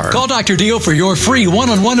really hard. Call Dr. Deal for your free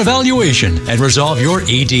one-on-one evaluation and resolve your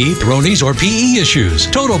ED, Peyronie's, or PE issues.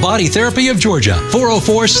 Total Body Therapy of Georgia,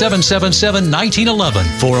 404-777-1911,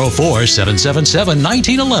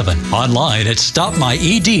 404-777-1911, online at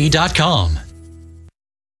stopmyed.com.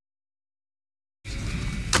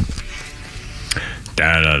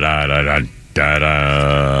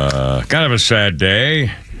 Kind of a sad day.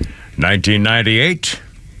 1998.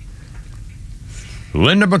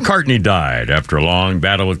 Linda McCartney died after a long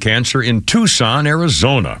battle with cancer in Tucson,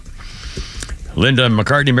 Arizona. Linda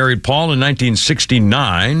McCartney married Paul in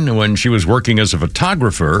 1969 when she was working as a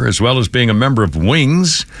photographer, as well as being a member of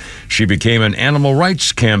Wings. She became an animal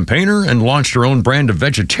rights campaigner and launched her own brand of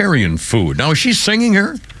vegetarian food. Now, is she singing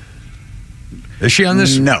here? Is she on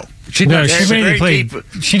this? No. She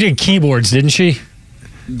did keyboards, didn't she?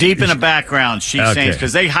 Deep in the background, she sings,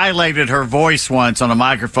 because they highlighted her voice once on a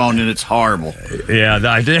microphone, and it's horrible. Yeah,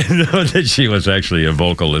 I didn't know that she was actually a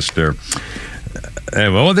vocalist there.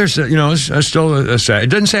 Well, there's, it's still a sad. It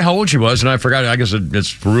didn't say how old she was, and I forgot. I guess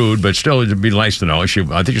it's rude, but still, it'd be nice to know. I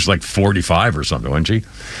think she's like 45 or something, wasn't she?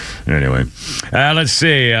 Anyway, let's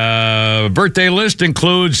see. Birthday list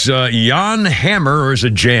includes Jan Hammer, or is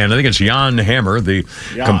it Jan? I think it's Jan Hammer, the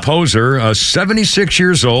composer, 76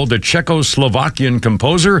 years old, the Czechoslovakian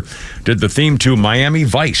composer, did the theme to Miami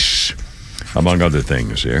Vice, among other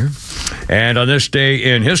things here. And on this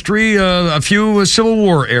day in history, a few Civil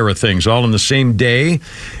War era things, all on the same day.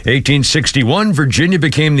 1861, Virginia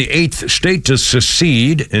became the 8th state to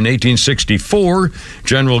secede. In 1864,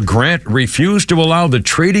 General Grant refused to allow the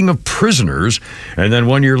trading of prisoners. And then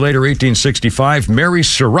 1 year later, 1865, Mary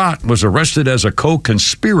Surratt was arrested as a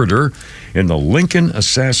co-conspirator in the Lincoln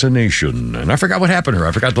assassination. And I forgot what happened to her.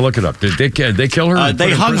 I forgot to look it up. Did they kill her? They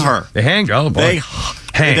hung her. They hanged? Oh, boy.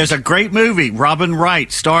 There's a great movie. Robin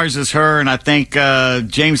Wright stars as her, and I think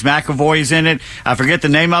James McAvoy's in it. I forget the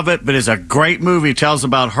name of it, but it's a great movie. It tells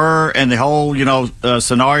about her and the whole,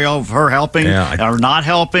 scenario of her helping or not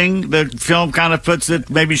helping. The film kind of puts it,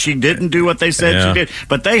 maybe she didn't do what they said she did,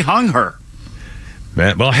 but they hung her.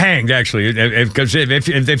 Well, hanged, actually, because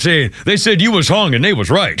if they said you was hung and they was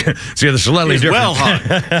right. See, there's slightly different. Well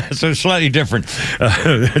hung. So slightly different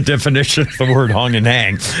definition of the word hung and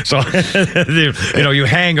hang. So, you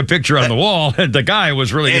hang a picture on the wall, and the guy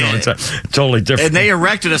was really, it's a totally different. And they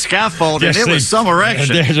erected a scaffold, and it was some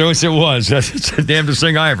erection. Yes, it was. That's the damnedest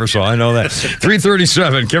thing I ever saw. I know that.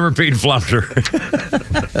 337, Kimmer, Pete, and Flounder.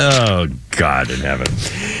 Oh, God in heaven.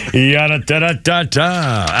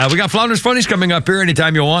 Yada-da-da-da-da. We got Flounder's Funnies coming up here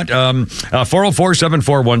anytime you want.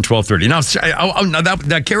 404-741-1230. Now,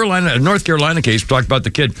 that North Carolina case talked about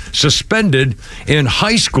the kid suspended in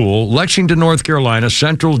high school, Lexington, North Carolina,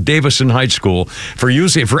 Central Davison High School, for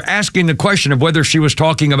asking the question of whether she was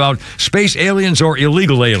talking about space aliens or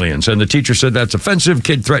illegal aliens. And the teacher said that's offensive.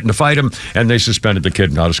 Kid threatened to fight him, and they suspended the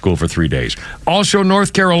kid out of school for 3 days. Also,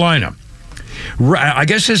 North Carolina. I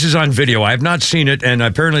guess this is on video. I have not seen it, and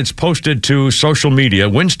apparently it's posted to social media.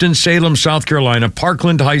 Winston-Salem, South Carolina,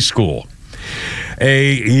 Parkland High School.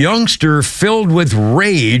 A youngster filled with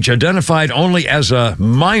rage, identified only as a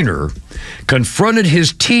minor, confronted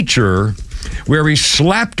his teacher, where he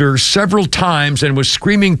slapped her several times and was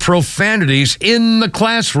screaming profanities in the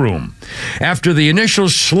classroom. After the initial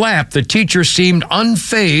slap, the teacher seemed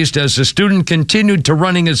unfazed as the student continued to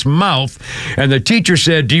running his mouth, and the teacher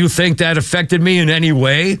said, "Do you think that affected me in any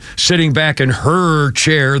way?" Sitting back in her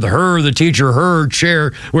chair, the teacher, her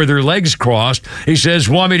chair, with her legs crossed, he says,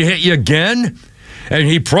 "Want me to hit you again?" And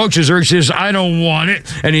he approaches her and says, "I don't want it."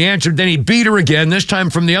 And he answered, then he beat her again, this time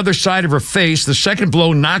from the other side of her face. The second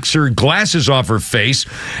blow knocks her glasses off her face.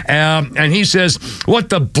 And he says, what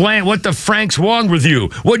the Frank's wrong with you?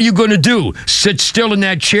 What are you going to do? Sit still in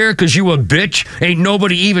that chair because you a bitch? Ain't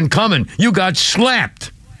nobody even coming. You got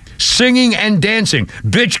slapped. Singing and dancing.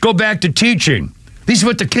 Bitch, go back to teaching. That's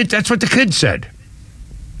what the kid said.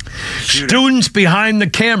 Students behind the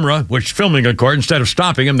camera, which filming, of course, instead of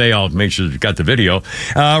stopping him, they all made sure they got the video,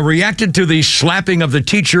 reacted to the slapping of the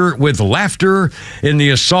teacher with laughter in the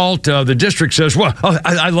assault. The district says, well,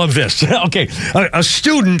 I love this. Okay, a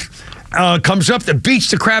student comes up that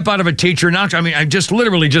beats the crap out of a teacher, and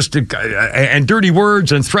dirty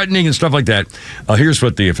words and threatening and stuff like that. Here's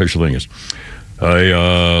what the official thing is.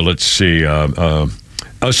 Let's see.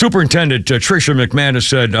 Superintendent Tricia McManus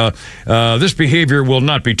said, this behavior will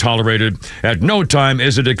not be tolerated. At no time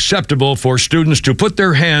is it acceptable for students to put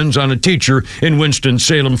their hands on a teacher in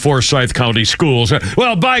Winston-Salem, Forsyth County schools.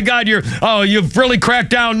 Well, by God, you've really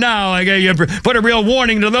cracked down now. You put a real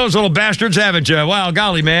warning to those little bastards, haven't you? Wow,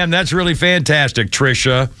 golly, man, that's really fantastic,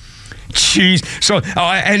 Tricia. Jeez. So,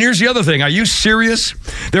 and here's the other thing. Are you serious?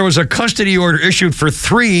 There was a custody order issued for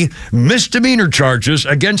 3 misdemeanor charges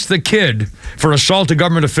against the kid for assault to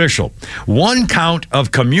government official. 1 count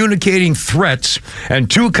of communicating threats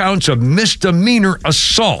and 2 counts of misdemeanor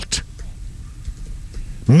assault.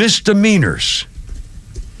 Misdemeanors.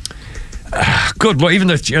 Good. Well, even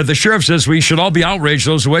the sheriff says we should all be outraged.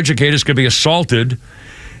 Those who educate us could be assaulted.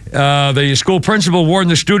 The school principal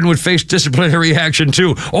warned the student would face disciplinary action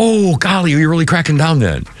too. Oh, golly, you're really cracking down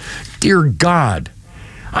then. Dear God.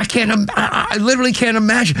 I literally can't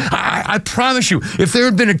imagine. I promise you, if there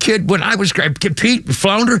had been a kid when I was Pete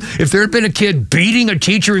Flounder, if there had been a kid beating a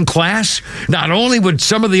teacher in class, not only would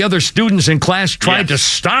some of the other students in class try to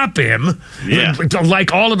stop him,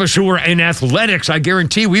 like all of us who were in athletics, I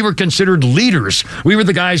guarantee we were considered leaders. We were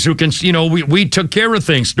the guys who we took care of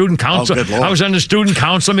things. Student council. Oh, good Lord. I was on the student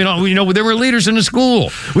council. There were leaders in the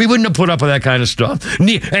school. We wouldn't have put up with that kind of stuff.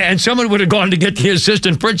 And someone would have gone to get the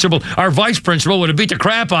assistant principal. Our vice principal would have beat the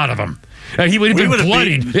crap out of him. He would have been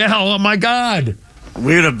bloodied. Oh my God.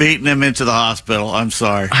 We would have beaten him into the hospital. I'm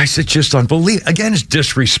sorry. I said, just unbelievable. Again, it's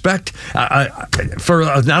disrespect for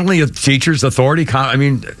not only teachers, authority.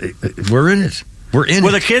 We're in it. We're in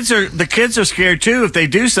it. The kids are scared too if they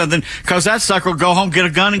do something, because that sucker will go home, get a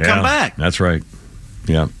gun, and come back. That's right.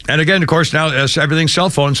 Yeah. And again, of course, now everything's cell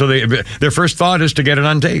phone, so their first thought is to get it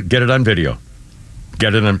on tape, get it on video.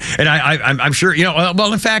 Get it on, and I'm sure,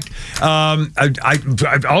 well, in fact, I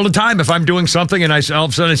all the time, if I'm doing something and all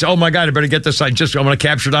of a sudden I say, oh my God, I better get this, I'm going to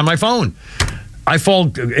capture it on my phone. I fall,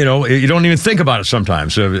 you don't even think about it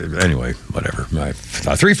sometimes. So anyway, whatever.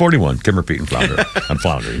 341, Kimmer, Pete, and Flounder. I'm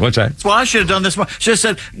floundering. What's that? Well, I should have done this one. Should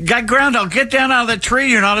have said, groundhog, get down out of that tree.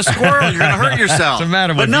 You're not a squirrel. You're going to hurt yourself. What's the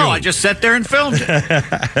matter with you? I just sat there and filmed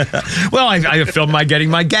it. Well, I filmed my getting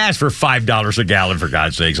my gas for $5 a gallon, for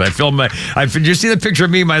God's sakes. Did you see the picture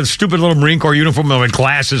of me in my stupid little Marine Corps uniform with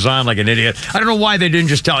glasses on like an idiot? I don't know why they didn't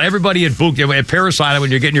just tell everybody at Parasite, when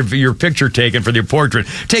you're getting your picture taken for your portrait,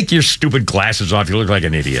 take your stupid glasses off. You look like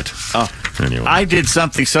an idiot. Oh, anyway. I did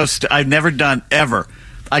something I've never done ever.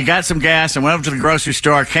 I got some gas and went up to the grocery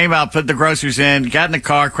store, came out, put the groceries in, got in the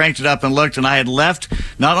car, cranked it up, and looked, and I had left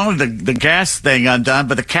not only the gas thing undone,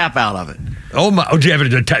 but the cap out of it. Oh, my. Oh, did you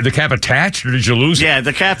have the cap attached, or did you lose it? Yeah,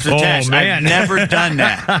 the cap's attached. Oh, man. I've never done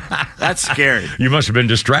that. That's scary. You must have been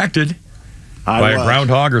distracted. By a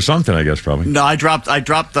groundhog or something, I guess, probably. No, I dropped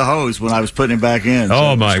the hose when I was putting it back in.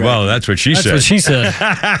 Oh, my. Well, that's what she said. That's what she said.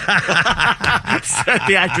 Said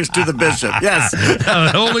the actress to the bishop. Yes.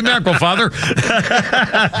 Holy mackerel, Father.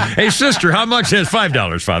 Hey, sister, how much is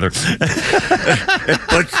 $5, Father? It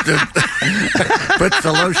puts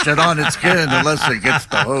the lotion on its skin unless it gets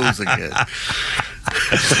the hose again.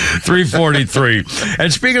 343.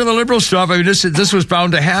 And speaking of the liberal stuff, this was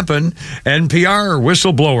bound to happen. NPR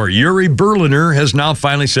whistleblower Yuri Berliner has now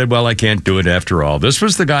finally said, well, I can't do it after all. This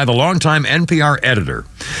was the guy, the longtime NPR editor,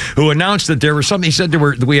 who announced that there were something. He said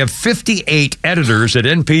we have 58 editors at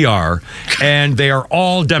NPR, and they are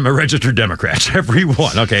all registered Democrats, every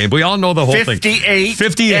one. Okay, we all know the whole 58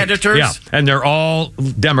 58 editors? Yeah, and they're all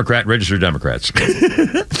registered Democrats.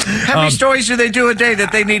 How many stories do they do a day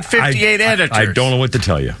that they need 58 editors? I don't know what to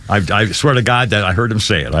tell you. I swear to God that I heard him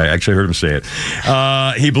say it. I actually heard him say it.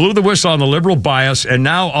 He blew the whistle on the liberal bias, and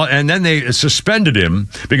then they suspended him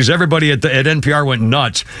because everybody at NPR went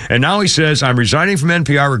nuts. And now he says, I'm resigning from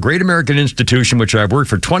NPR, a great American institution which I've worked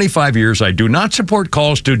for 25 years. I do not support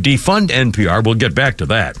calls to defund NPR. We'll get back to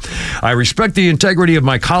that. I respect the integrity of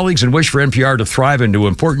my colleagues and wish for NPR to thrive and do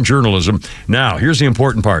important journalism. Now, here's the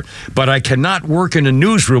important part. But I cannot work in a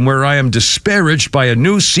newsroom where I am disparaged by a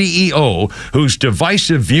new CEO whose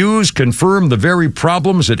divisive views confirm the very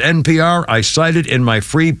problems at NPR I cited in my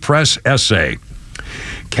free press essay.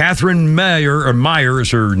 Catherine Meyer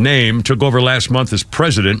is her name, took over last month as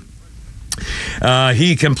president.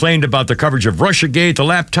 He complained about the coverage of Russiagate, the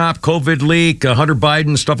laptop, COVID leak, Hunter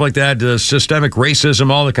Biden, stuff like that, systemic racism,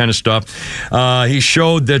 all that kind of stuff. He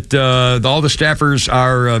showed that all the staffers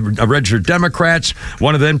are registered Democrats.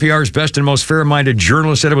 One of the NPR's best and most fair-minded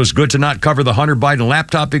journalists said it was good to not cover the Hunter Biden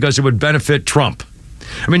laptop because it would benefit Trump.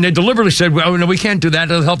 I mean, they deliberately said, well, no, we can't do that.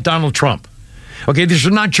 It'll help Donald Trump. Okay, these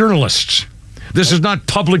are not journalists. This is not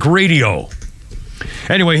public radio.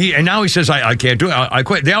 Anyway, now he says, I can't do it. I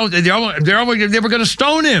quit. They were going to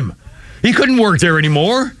stone him. He couldn't work there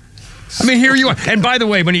anymore. I mean, here you are. And by the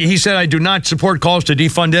way, when he said, I do not support calls to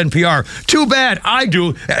defund NPR, too bad. I do.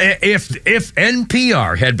 If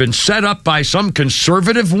NPR had been set up by some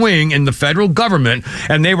conservative wing in the federal government,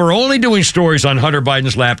 and they were only doing stories on Hunter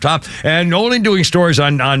Biden's laptop and only doing stories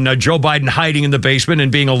on Joe Biden hiding in the basement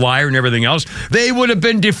and being a liar and everything else, they would have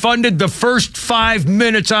been defunded the first 5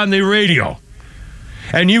 minutes on the radio.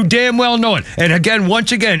 And you damn well know it. And again,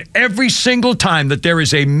 once again, every single time that there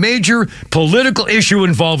is a major political issue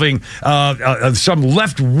involving some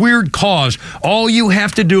left weird cause, all you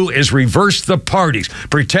have to do is reverse the parties.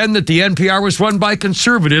 Pretend that the NPR was run by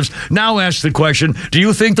conservatives. Now ask the question, do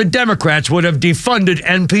you think the Democrats would have defunded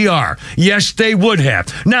NPR? Yes, they would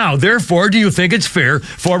have. Now, therefore, do you think it's fair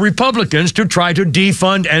for Republicans to try to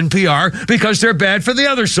defund NPR because they're bad for the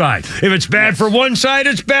other side? If it's bad for one side,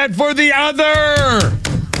 it's bad for the other.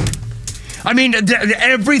 I mean,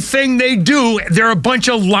 everything they do, they're a bunch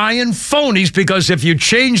of lying phonies, because if you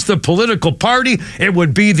change the political party, it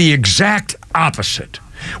would be the exact opposite,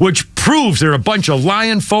 which proves they're a bunch of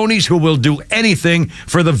lying phonies who will do anything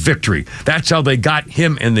for the victory. That's how they got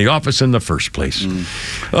him in the office in the first place.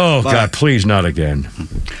 Oh, God, please, not again.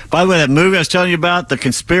 By the way, that movie I was telling you about, The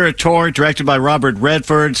Conspirator, directed by Robert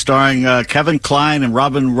Redford, starring Kevin Kline and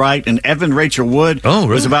Robin Wright and Evan Rachel Wood. Oh,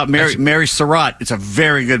 really? It was about Mary Surratt. It's a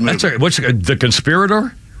very good movie. What's The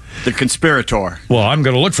Conspirator? The Conspirator. Well, I'm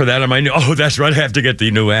going to look for that on my new... Oh, that's right. I have to get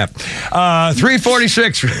the new app.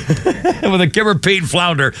 346 with a Kimmer Pete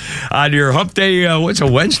Flounder on your hump day. What's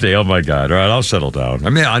a Wednesday? Oh, my God. All right, I'll settle down. I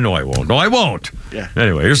mean, I know I won't. No, I won't. Yeah.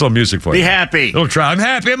 Anyway, here's a little music for you. Be happy. Don't try. I'm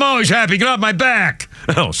happy. I'm always happy. Get off my back.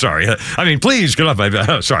 Oh, sorry. I mean, please get off my back.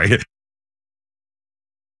 Oh, sorry.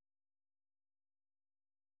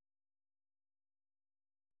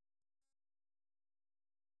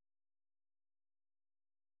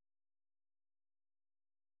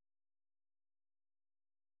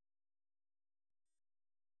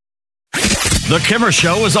 The Kimmer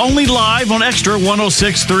Show is only live on XTRA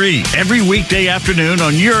 106.3 every weekday afternoon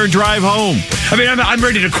on your drive home. I mean, I'm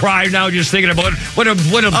ready to cry now just thinking about what a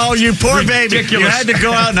oh, you poor baby. ridiculous... You had to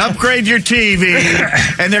go out and upgrade your TV,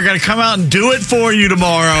 and they're going to come out and do it for you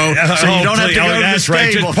tomorrow, so you don't have to go to the stable.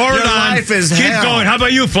 Right. Just pour it on. Life is Keep hell. going. How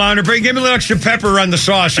about you, Flounder? Give me a little extra pepper on the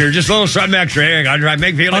sauce here. Just a little something extra. Hang on.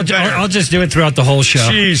 Make me feel better. I'll just do it throughout the whole show.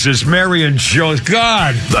 Jesus, Mary and Joe.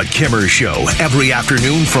 God. The Kimmer Show, every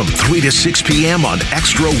afternoon from 3 to 6 p.m. on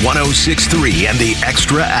XTRA 106.3 and the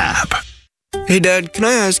XTRA app. Hey, Dad, can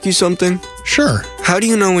I ask you something? Sure. How do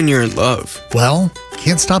you know when you're in love? Well,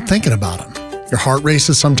 can't stop thinking about him. Your heart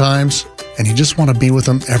races sometimes, and you just want to be with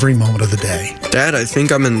him every moment of the day. Dad, I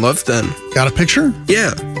think I'm in love then. Got a picture?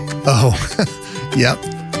 Yeah. Oh, yep.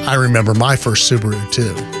 I remember my first Subaru,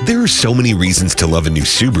 too. There are so many reasons to love a new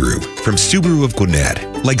Subaru. From Subaru of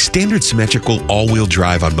Gwinnett, like standard symmetrical all-wheel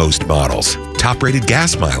drive on most models, top-rated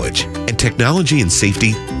gas mileage, and technology and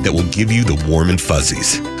safety that will give you the warm and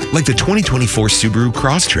fuzzies. Like the 2024 Subaru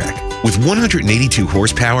Crosstrek, with 182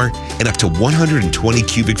 horsepower and up to 120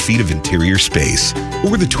 cubic feet of interior space.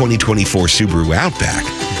 Or the 2024 Subaru Outback,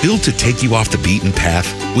 built to take you off the beaten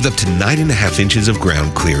path with up to 9.5 inches of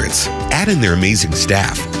ground clearance. Add in their amazing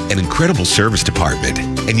staff and incredible service department,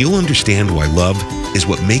 and you'll understand why love is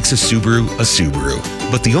what makes a Subaru a Subaru.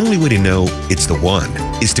 But the only way to know it's the one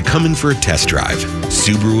is to come in for a test drive.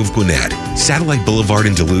 Subaru of Gwinnett, Satellite Boulevard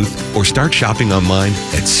in Duluth, or start shopping online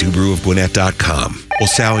at SubaruofGwinnett.com. Well,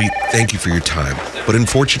 Sally, thank you for your time, but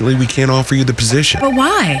unfortunately we can't offer you the position. But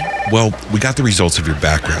why? Well, we got the results of your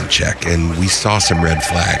background check, and we saw some red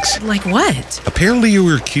flags. Like what? Apparently you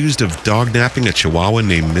were accused of dog-napping a Chihuahua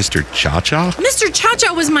named Mr. Cha-Cha? Mr.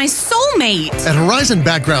 Cha-Cha was my soulmate. At Horizon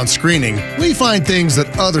Background Screening, we find things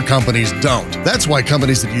that other companies don't. That's why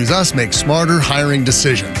companies that use us make smarter hiring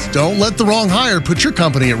decisions. Don't let the wrong hire put your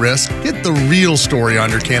company at risk. Get the real story on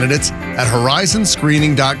your candidates at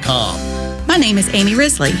horizonscreening.com. My name is Amy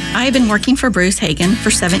Risley. I have been working for Bruce Hagen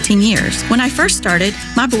for 17 years. When I first started,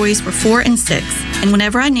 my boys were 4 and 6, and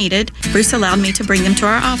whenever I needed, Bruce allowed me to bring them to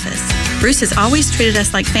our office. Bruce has always treated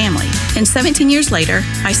us like family. And 17 years later,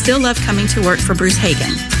 I still love coming to work for Bruce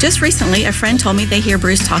Hagen. Just recently, a friend told me they hear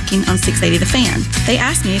Bruce talking on 680 The Fan. They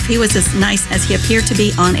asked me if he was as nice as he appeared to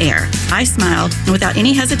be on air. I smiled and without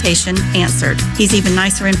any hesitation answered, he's even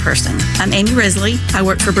nicer in person. I'm Amy Risley. I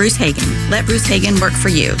work for Bruce Hagen. Let Bruce Hagen work for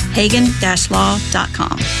you.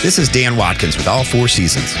 Hagen-law.com. This is Dan Watkins with All Four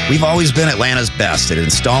Seasons. We've always been Atlanta's best at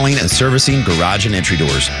installing and servicing garage and entry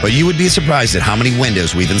doors, but you would be surprised at how many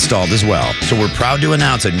windows we've installed as well. So we're proud to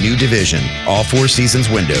announce a new division, All Four Seasons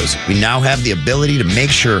Windows. We now have the ability to make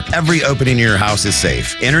sure every opening in your house is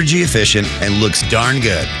safe, energy efficient, and looks darn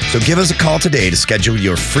good. So give us a call today to schedule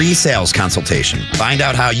your free sales consultation. Find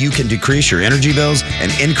out how you can decrease your energy bills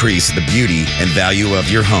and increase the beauty and value of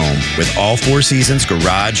your home with All Four Seasons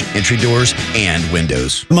garage, entry doors, and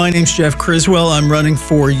windows. My name's Jeff Criswell. I'm running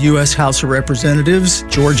for U.S. House of Representatives,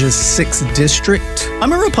 Georgia's 6th District.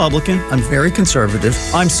 I'm a Republican. I'm very conservative.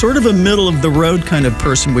 I'm sort of a middle-of-the-road kind of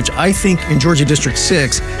person, which I think in Georgia District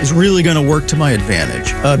 6 is really going to work to my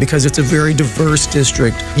advantage because it's a very diverse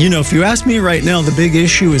district. You know, if you ask me right now, the big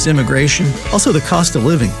issue is immigration. Also, the cost of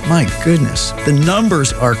living. My goodness. The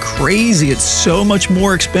numbers are crazy. It's so much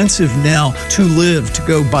more expensive now to live, to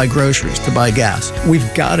go buy groceries, to buy gas.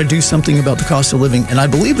 We've got to do something about the cost of living, and I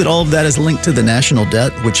believe that all of that is linked to the national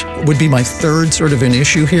debt, which would be my third sort of an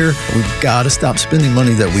issue here. We've got to stop spending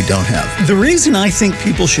money that we don't have. The reason I think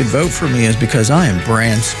people should vote for me is because I am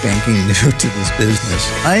brand spanking new to this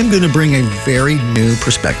business. I am going to bring a very new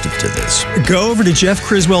perspective to this. Go over to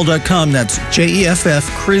jeffcriswell.com. That's JEFF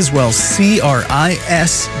Criswell,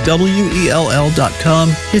 CRISWELL.com.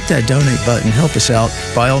 Hit that donate button. Help us out.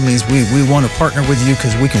 By all means, we want to partner with you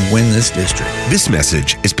because we can win this district. This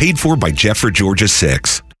message is paid for by Jeff for Georgia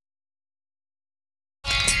 6.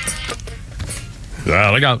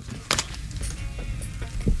 Look out.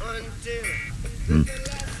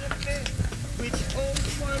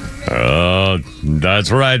 Oh,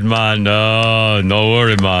 that's right, man. No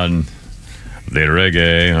worry, man. The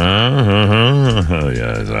reggae,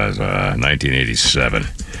 yes, 1987.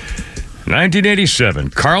 1987,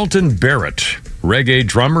 Carlton Barrett, reggae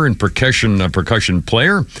drummer and percussion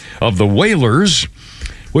player of the Wailers,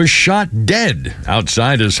 was shot dead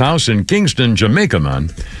outside his house in Kingston, Jamaica,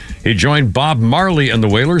 man. He joined Bob Marley and the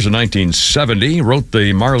Wailers in 1970, wrote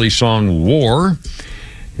the Marley song War.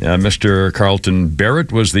 Mr. Carlton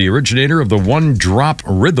Barrett was the originator of the one-drop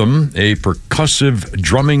rhythm, a percussive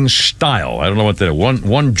drumming style. I don't know what that is.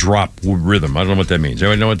 One-drop rhythm. I don't know what that means.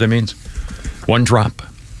 Anybody know what that means? One drop.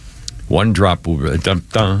 One drop. Dun,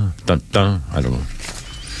 dun, dun, dun. I don't know.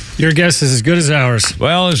 Your guess is as good as ours.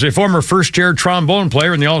 Well, as a former first-chair trombone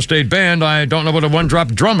player in the All-State Band, I don't know what a one-drop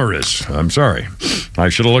drummer is. I'm sorry. I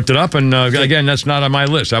should have looked it up, and again, that's not on my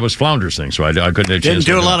list. That was Flounder's thing, so I couldn't have Didn't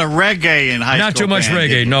do a lot of reggae in high school. Not too much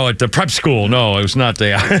reggae, no. At the prep school, no. It was not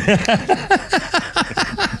the...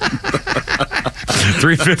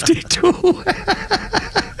 352.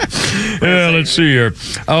 Let's see here.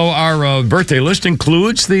 Oh, our birthday list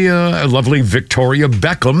includes the lovely Victoria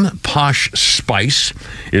Beckham. Posh Spice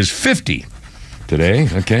is 50 today.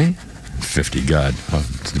 Okay. 50, God. Oh,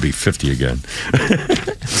 to be 50 again.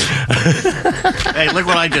 Hey, look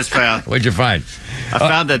what I just found. What'd you find? I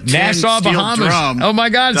found a Nassau, steel Bahamas. drum. Oh, my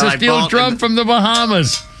God. It's a steel drum from the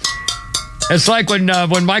Bahamas. It's like when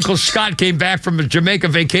Michael Scott came back from a Jamaica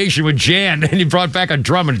vacation with Jan, and he brought back a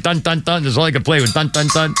drum, and dun, dun, dun. That's all I could play with, dun, dun,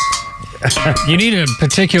 dun. You need a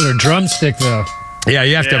particular drumstick, though. Yeah,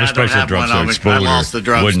 you have to have a special drumstick. I lost the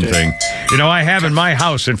drumstick. Wooden thing. You know, I have in my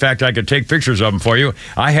house, in fact, I could take pictures of them for you.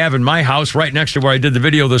 I have in my house, right next to where I did the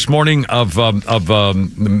video this morning of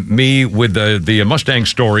me with the Mustang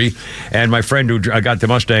story, and my friend who got the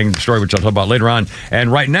Mustang story, which I'll talk about later on.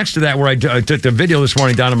 And right next to that, where I took the video this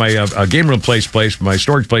morning down to my game room place, my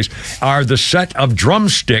storage place, are the set of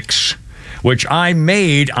drumsticks, which I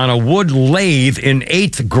made on a wood lathe in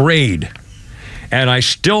 8th grade. And I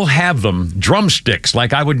still have them, drumsticks,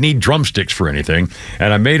 like I would need drumsticks for anything.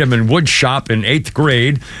 And I made them in wood shop in 8th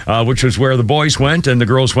grade, which was where the boys went, and the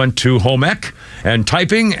girls went to home ec and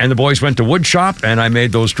typing, and the boys went to wood shop, and I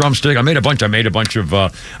made those drumsticks. I made a bunch of, I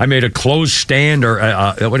made a clothes stand, or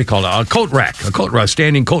what do you call it, a coat rack,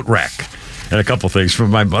 standing coat rack, and a couple things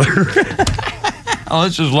from my mother. Oh,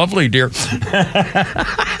 this is lovely, dear.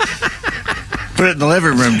 Put it in the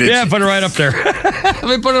living room, did you? Yeah, put it right up there. Let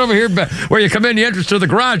me put it over here where you come in the entrance to the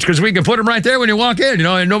garage, because we can put them right there when you walk in, you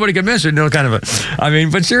know, and nobody can miss it. You know, kind of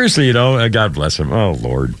but seriously, you know, God bless him. Oh,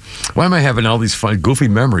 Lord. Why am I having all these fun, goofy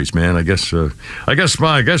memories, man? I guess we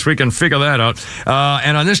can figure that out.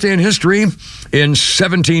 And on this day in history, in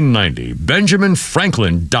 1790, Benjamin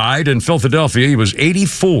Franklin died in Philadelphia. He was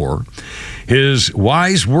 84. His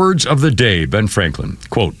wise words of the day, Ben Franklin,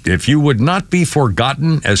 quote, "If you would not be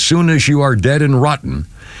forgotten as soon as you are dead and rotten,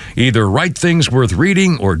 either write things worth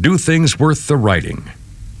reading or do things worth the writing."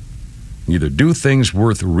 Either do things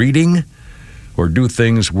worth reading or do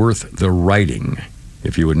things worth the writing,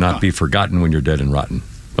 if you would not be forgotten when you're dead and rotten.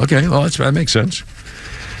 Okay, well, that makes sense.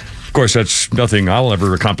 Of course, that's nothing I'll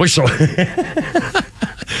ever accomplish, so...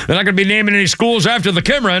 They're not going to be naming any schools after the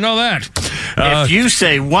camera, I know that. If you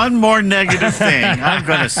say one more negative thing, I'm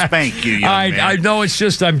going to spank you, young man. I know,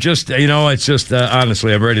 honestly,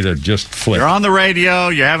 I'm ready to just flip. You're on the radio,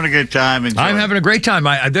 you're having a good time. Enjoy. I'm having a great time.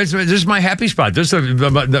 This is my happy spot. This is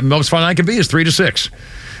the most fun I can be is 3 to 6.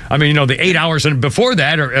 I mean, you know, the 8 hours and before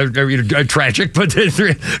that are tragic, but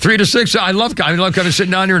 3 to 6, I love kind of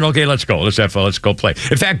sitting down here and, okay, let's go. Let's have fun. Let's go play.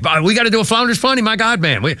 In fact, we got to do a Flounders Funny. My God,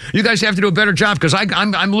 man. You guys have to do a better job, because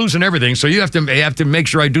I'm losing everything, so you have to make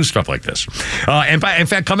sure I do stuff like this. And in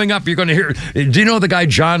fact, coming up, you're going to hear, do you know the guy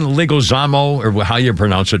John Leguizamo, or how you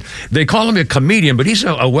pronounce it? They call him a comedian, but he's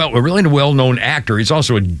a really well-known actor. He's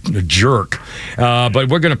also a jerk. But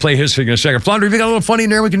we're going to play his thing in a second. Flounder, have you got a little funny in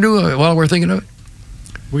there we can do while we're thinking of it?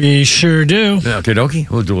 We sure do. Okay, dokie.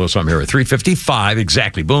 We'll do a little something here at 3:55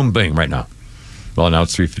 exactly. Boom, bing, right now. Well, now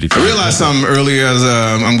it's 3:55. I realized something earlier as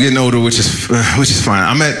I'm getting older, which is fine.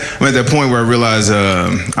 I'm at that point where I realize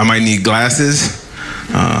I might need glasses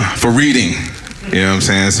for reading. You know what I'm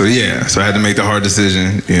saying? So yeah, so I had to make the hard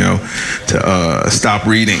decision, to stop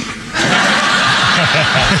reading.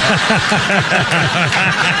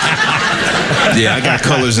 Yeah, I got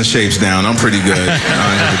colors and shapes down. I'm pretty good. I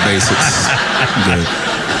have the basics. Good.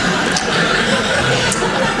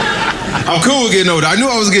 I'm cool with getting older. I knew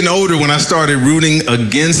I was getting older when I started rooting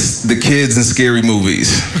against the kids in scary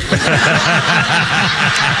movies.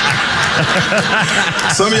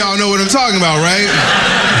 Some of y'all know what I'm talking about, right?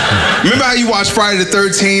 Remember how you watch Friday the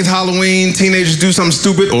 13th, Halloween, teenagers do something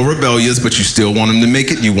stupid or rebellious, but you still want them to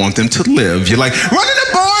make it, you want them to live. You're like, run in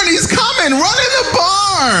the barn, he's coming, run in the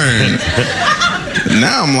barn.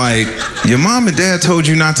 Now I'm like, your mom and dad told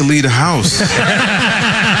you not to leave the house.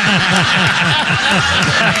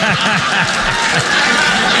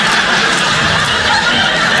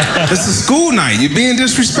 It's a school night. You're being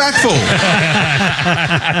disrespectful.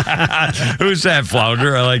 Who's that,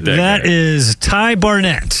 Flounder? I like that. That is Ty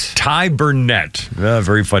Barnett. Ty Burnett.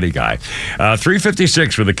 Very funny guy.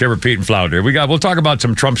 3:56 with the Kimmer, Pete, and Flounder. We'll talk about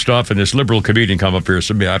some Trump stuff and this liberal comedian come up here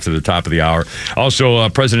after the top of the hour. Also,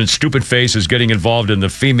 President Stupid Face is getting involved in the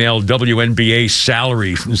female WNBA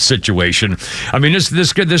salary situation. I mean, this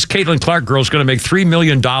Caitlin Clark girl is going to make $3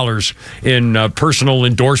 million in personal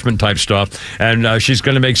endorsement type stuff, and she's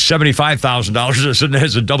going to make $75,000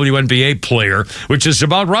 as a WNBA player, which is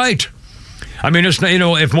about right. I mean, it's,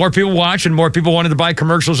 if more people watch and more people wanted to buy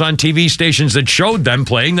commercials on TV stations that showed them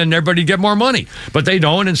playing, then everybody'd get more money. But they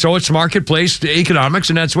don't, and so it's marketplace economics,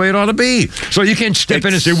 and that's the way it ought to be. So you can't step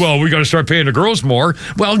in and say, well, we got to start paying the girls more.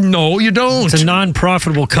 Well, no, you don't. It's a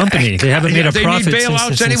non-profitable company. They haven't made a profit they need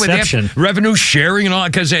bailouts since anyway. inception. They have revenue sharing and all,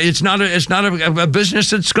 because it's not a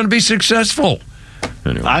business that's going to be successful.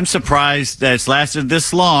 Anyway. I'm surprised that it's lasted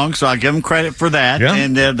this long, so I give them credit for that. Yeah.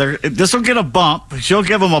 And this will get a bump. She'll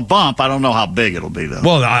give them a bump. I don't know how big it'll be, though.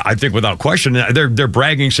 Well, I think without question, they're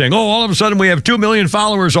bragging, saying, "Oh, all of a sudden we have 2 million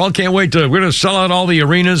followers. All can't wait we're going to sell out all the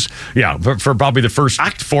arenas." Yeah, for probably the first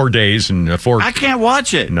 4 days and 4. I can't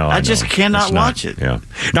watch it. No, I just cannot watch it. Yeah.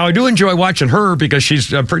 Now I do enjoy watching her because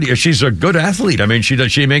she's a good athlete. I mean,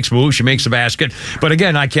 she makes moves, she makes the basket. But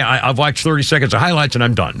again, I can't. I've watched 30 seconds of highlights and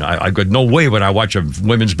I'm done. I could no way would I watch a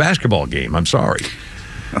women's basketball game. I'm sorry.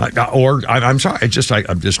 I'm sorry. I'm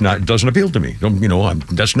just not. It doesn't appeal to me.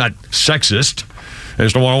 That's not sexist. I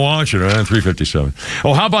just don't want to watch it. 3:57.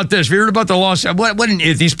 Oh, how about this? Have you heard about the Los? What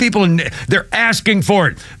these people? They're asking for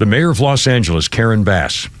it. The mayor of Los Angeles, Karen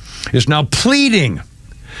Bass, is now pleading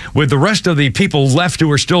with the rest of the people left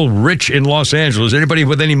who are still rich in Los Angeles, anybody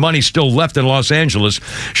with any money still left in Los Angeles,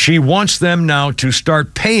 she wants them now to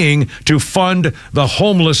start paying to fund the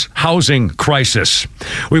homeless housing crisis.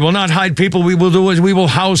 We will not hide people. We will do is we will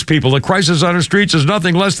house people. The crisis on our streets is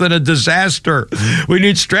nothing less than a disaster. We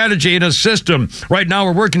need strategy and a system. Right now,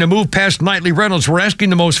 we're working to move past nightly rentals. We're asking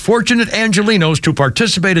the most fortunate Angelinos to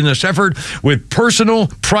participate in this effort with personal,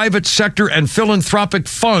 private sector, and philanthropic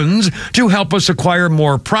funds to help us acquire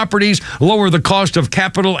more properties, lower the cost of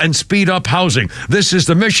capital, and speed up housing. This is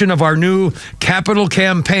the mission of our new capital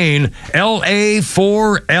campaign, LA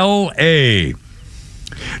for LA.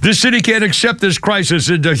 The city can't accept this crisis.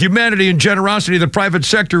 The humanity and generosity of the private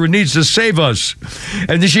sector needs to save us.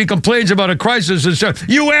 And she complains about a crisis and says,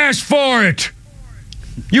 you asked for it.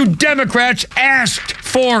 You Democrats asked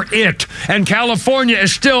for it. And California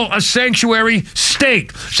is still a sanctuary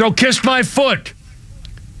state. So kiss my foot.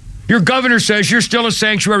 Your governor says you're still a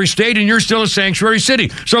sanctuary state and you're still a sanctuary city.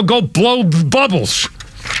 So go blow bubbles.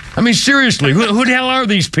 I mean, seriously, who the hell are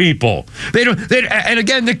these people? And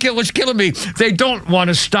again, what's killing me, they don't want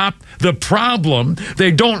to stop the problem.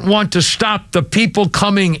 They don't want to stop the people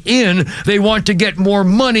coming in. They want to get more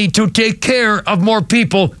money to take care of more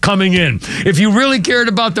people coming in. If you really cared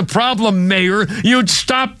about the problem, Mayor, you'd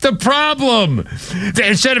stop the problem.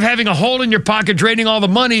 Instead of having a hole in your pocket, draining all the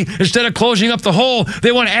money, instead of closing up the hole,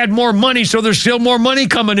 they want to add more money so there's still more money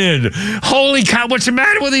coming in. Holy cow, what's the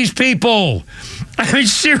matter with these people? I mean,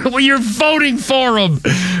 seriously, you're voting for them.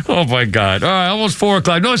 Oh, my God. All right, almost 4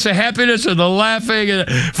 o'clock. Notice the happiness and the laughing. And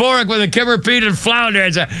 4 o'clock with the Kimmer, Pete, and Flounder.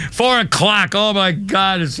 It's 4 o'clock. Oh, my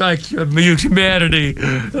God. It's like humanity.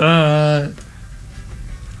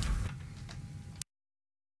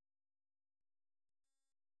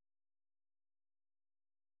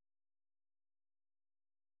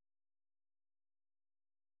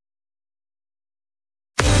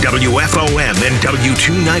 WFOM and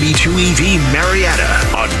W292EV Marietta,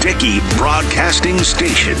 a Dickey Broadcasting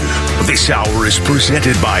Station. This hour is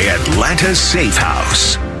presented by Atlanta Safe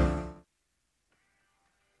House.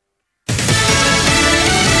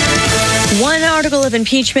 One hour article of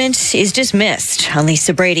impeachment is dismissed.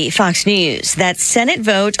 Lisa Brady, Fox News. That Senate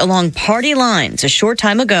vote along party lines a short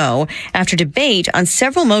time ago after debate on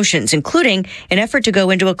several motions, including an effort to go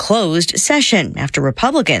into a closed session after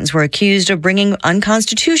Republicans were accused of bringing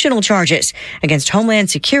unconstitutional charges against Homeland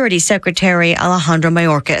Security Secretary Alejandro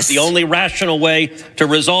Mayorkas. The only rational way to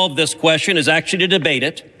resolve this question is actually to debate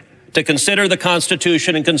it, to consider the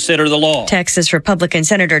Constitution and consider the law. Texas Republican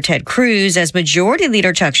Senator Ted Cruz, as Majority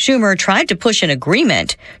Leader Chuck Schumer tried to push an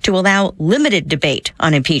agreement to allow limited debate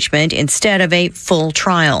on impeachment instead of a full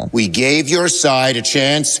trial. We gave your side a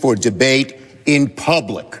chance for debate in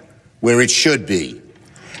public, where it should be,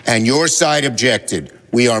 and your side objected.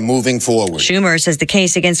 We are moving forward. Schumer says the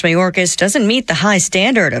case against Mayorkas doesn't meet the high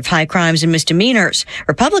standard of high crimes and misdemeanors.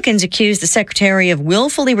 Republicans accuse the secretary of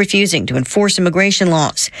willfully refusing to enforce immigration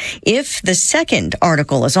laws. If the second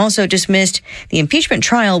article is also dismissed, the impeachment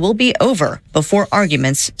trial will be over before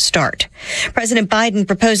arguments start. President Biden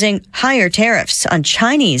proposing higher tariffs on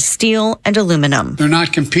Chinese steel and aluminum. They're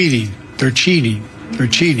not competing. They're cheating. They're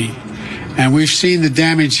cheating. And we've seen the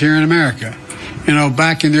damage here in America. You know,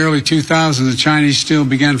 back in the early 2000s, the Chinese steel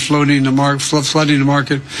began flooding the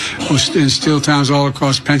market in steel towns all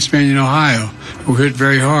across Pennsylvania and Ohio. Were hit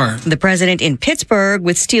very hard. The president in Pittsburgh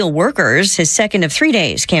with steel workers, his second of 3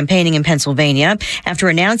 days campaigning in Pennsylvania, after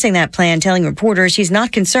announcing that plan, telling reporters he's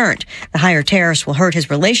not concerned the higher tariffs will hurt his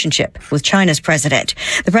relationship with China's president.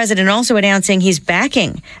 The president also announcing he's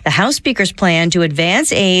backing the House Speaker's plan to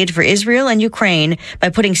advance aid for Israel and Ukraine by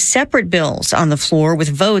putting separate bills on the floor with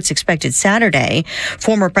votes expected Saturday.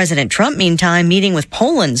 Former President Trump, meantime, meeting with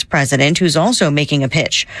Poland's president, who's also making a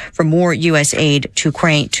pitch for more U.S. aid to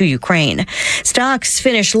Ukraine. Stocks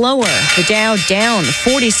finish lower. The Dow down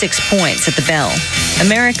 46 points at the bell.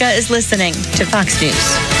 America is listening to Fox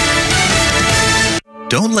News.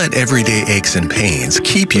 Don't let everyday aches and pains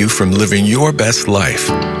keep you from living your best life.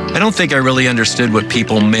 I don't think I really understood what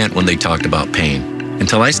people meant when they talked about pain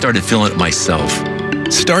until I started feeling it myself.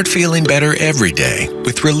 Start feeling better every day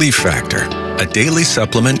with Relief Factor, a daily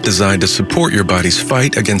supplement designed to support your body's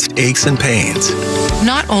fight against aches and pains.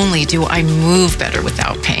 Not only do I move better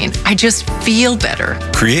without pain, I just feel better.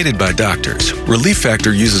 Created by doctors, Relief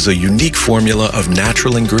Factor uses a unique formula of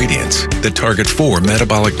natural ingredients that target 4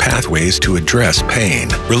 metabolic pathways to address pain.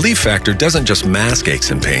 Relief Factor doesn't just mask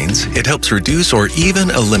aches and pains, it helps reduce or even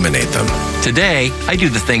eliminate them. Today, I do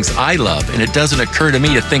the things I love, and it doesn't occur to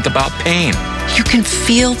me to think about pain. You can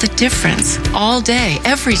feel the difference all day,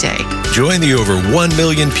 every day. Join the over 1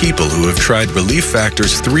 million people who have tried Relief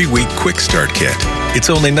Factor's 3-week Quick Start Kit. It's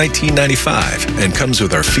only $19.95 and comes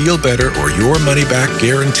with our Feel Better or Your Money Back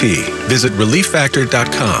guarantee. Visit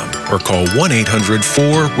ReliefFactor.com or call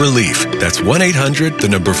 1-800-4-RELIEF. That's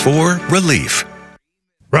 1-800-4-RELIEF.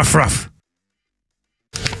 Rough.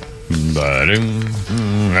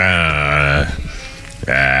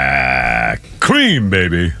 Cream,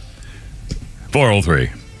 baby. 403.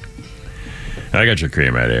 I got your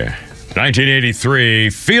cream right here. 1983,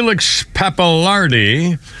 Felix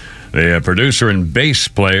Pappalardi, the producer and bass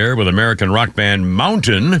player with American rock band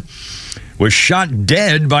Mountain, was shot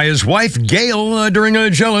dead by his wife Gail during a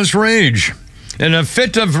jealous rage. In a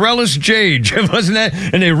fit of relis jage, wasn't that?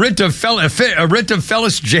 In a writ of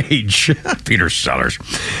fellis jage. Peter Sellers.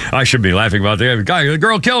 I should be laughing about the guy. The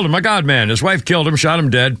girl killed him. My God, man. His wife killed him, shot him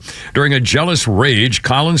dead. During a jealous rage,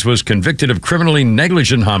 Collins was convicted of criminally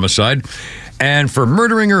negligent homicide. And for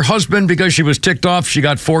murdering her husband because she was ticked off, she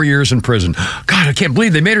got 4 years in prison. God, I can't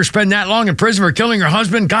believe they made her spend that long in prison for killing her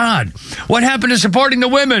husband. God, what happened to supporting the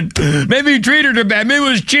women? Maybe he treated her bad. Maybe he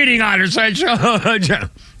was cheating on her.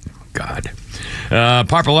 God.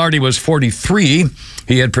 Pappalardi was 43.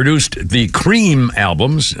 He had produced the Cream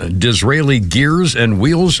albums, Disraeli Gears and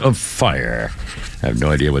Wheels of Fire. I have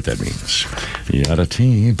no idea what that means. Yada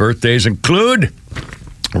tea. Birthdays include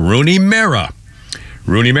Rooney Mara.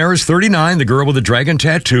 Rooney Mara's 39, the girl with the dragon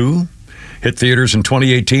tattoo. Hit theaters in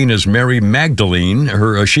 2018 as Mary Magdalene.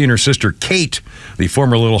 She and her sister Kate, the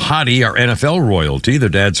former little hottie, are NFL royalty. Their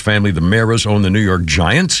dad's family, the Maras, own the New York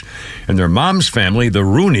Giants. And their mom's family, the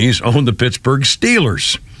Rooneys, own the Pittsburgh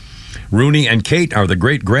Steelers. Rooney and Kate are the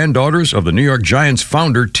great-granddaughters of the New York Giants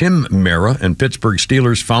founder Tim Mara and Pittsburgh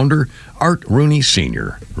Steelers founder Art Rooney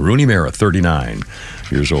Sr. Rooney Mara, 39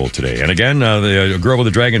 years old today. And again, the Girl with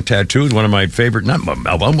the Dragon Tattoo, one of my favorite, not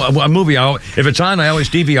a movie. If it's on, I always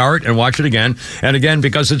DVR it and watch it again. And again,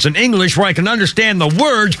 because it's in English where I can understand the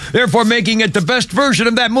words, therefore making it the best version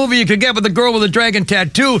of that movie you could get with the Girl with the Dragon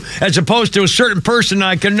Tattoo, as opposed to a certain person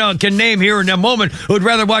I can name here in a moment who'd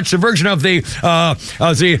rather watch the version of the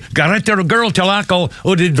Garretero Girl Talaco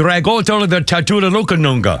or the Drago the Tattoo de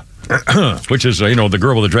Lucanunga. which is, the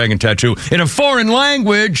girl with the dragon tattoo in a foreign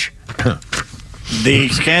language. The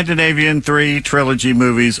Scandinavian 3 trilogy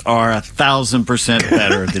movies are 1,000%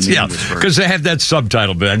 better than the English version. Because they have that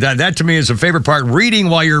subtitle. That to me is a favorite part, reading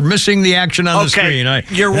while you're missing the action on the screen.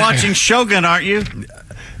 You're watching Shogun, aren't you?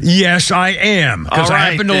 Yes, I am. Because I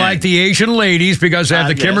happen to like the Asian ladies because I have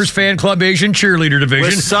the Kimmers Fan Club Asian Cheerleader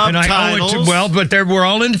Division. With subtitles. And I owe it to, we're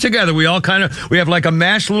all in it together. We all we have like a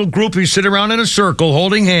mass little group who sit around in a circle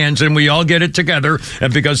holding hands and we all get it together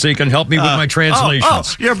and because they can help me with my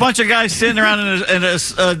translations. You're a bunch of guys sitting around in a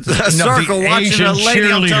circle watching a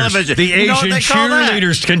lady on television. The Asian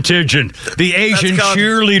Cheerleaders contingent. The Asian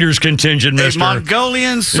Cheerleaders contingent, mister. The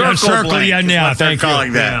Mongolian circle blank. Yeah, thank you.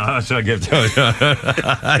 Calling that. Yeah, that's what I give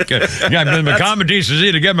the common decency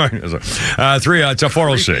to get my it's a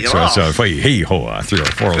 406. So it's a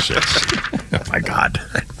 406. Oh my God.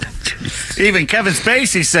 Even Kevin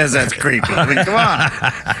Spacey says that's creepy. I mean, come on.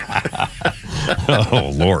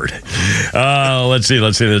 Oh, Lord. Let's see.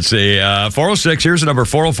 406, here's the number,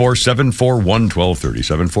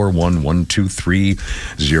 404-741-1230,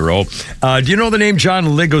 741-1230. Do you know the name John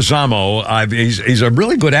Leguizamo? He's a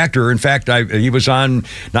really good actor. In fact, he was on,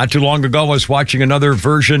 not too long ago, I was watching another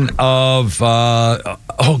version of, I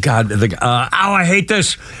hate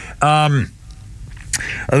this. I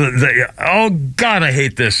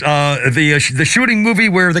hate this. The shooting movie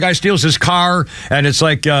where the guy steals his car and it's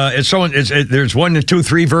like there's 1, 2,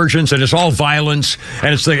 3 versions and it's all violence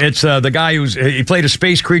and it's the guy he played a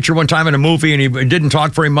space creature one time in a movie and he didn't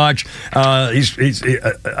talk very much. I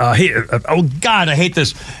hate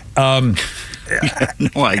this. No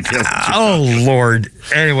idea. Oh Lord!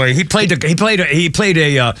 Anyway, he played a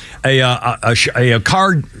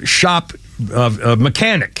car shop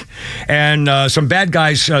mechanic, and some bad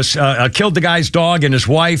guys killed the guy's dog and his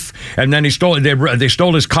wife, and then they stole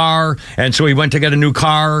his car, and so he went to get a new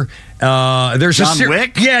car. There's John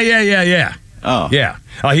Wick? Yeah. Oh. Yeah.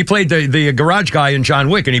 He played the garage guy in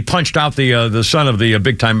John Wick, and he punched out the son of the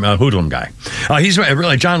big-time hoodlum guy. He's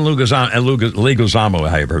really John Leguizamo,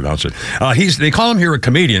 how you pronounce it. They call him here a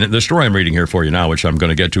comedian. The story I'm reading here for you now, which I'm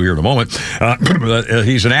going to get to here in a moment.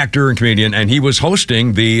 He's an actor and comedian, and he was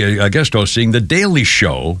hosting guest hosting The Daily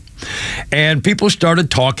Show, and people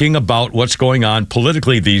started talking about what's going on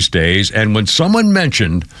politically these days, and when someone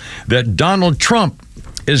mentioned that Donald Trump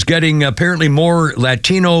is getting apparently more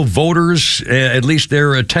Latino voters, at least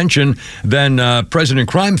their attention, than President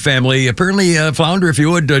Crime Family. Apparently, flounder, if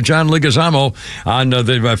you would, John Leguizamo, on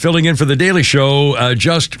filling in for The Daily Show,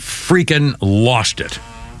 just freaking lost it.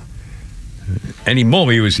 Any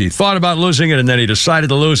moment he thought about losing it, and then he decided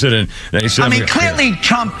to lose it, and then he said, clearly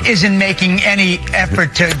Trump isn't making any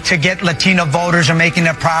effort to get Latino voters or making it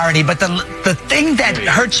a priority, but the thing that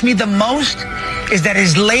hurts me the most is that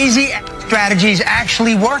his lazy strategy is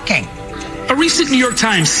actually working. A recent New York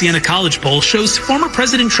Times Siena College poll shows former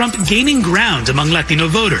President Trump gaining ground among Latino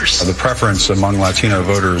voters. The preference among Latino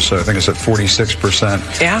voters, I think it's at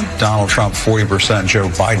 46%. Yeah. Donald Trump, 40%. Joe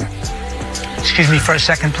Biden. Excuse me for a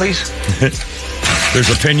second, please. There's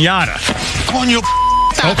a piñata. Coño,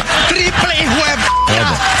 triple web.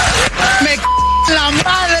 Me la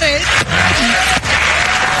madre.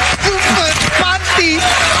 Super party.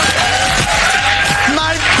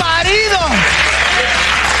 Mal parido.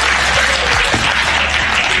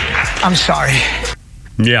 I'm sorry.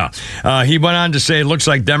 Yeah. He went on to say, it looks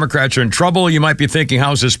like Democrats are in trouble. You might be thinking,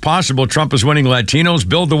 how's this possible? Trump is winning Latinos.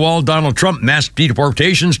 Build the wall, Donald Trump. Mass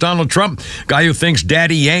deportations, Donald Trump. Guy who thinks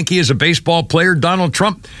Daddy Yankee is a baseball player, Donald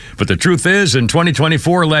Trump. But the truth is, in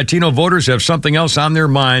 2024, Latino voters have something else on their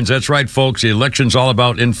minds. That's right, folks. The election's all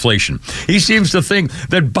about inflation. He seems to think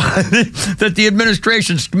that that the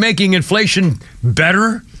administration's making inflation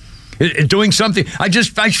better. Doing something. I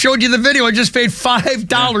showed you the video. I just paid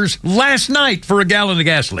 $5 last night for a gallon of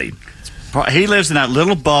gasoline. He lives in that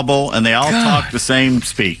little bubble, and they all talk the same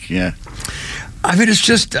speak. Yeah. I mean, it's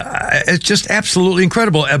just absolutely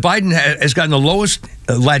incredible. Biden has gotten the lowest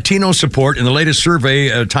Latino support in the latest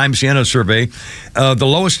survey, Times Siena survey, the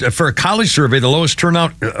lowest for a college survey, the lowest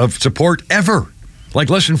turnout of support ever, like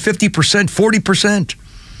less than 50%, 40%.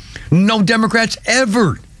 No Democrats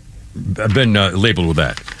ever been labeled with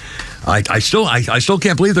that. I still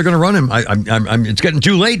can't believe they're going to run him. It's getting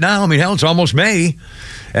too late now. I mean, hell, it's almost May.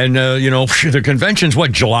 And, the convention's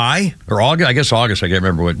what, July or August? I guess August. I can't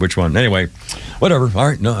remember which one. Anyway, whatever. All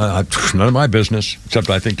right. No, none of my business, except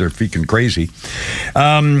I think they're freaking crazy.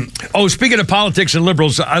 Speaking of politics and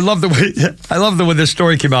liberals, I love the way this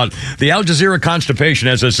story came out. The Al Jazeera Constipation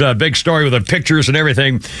has this big story with the pictures and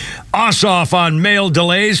everything. Ossoff on mail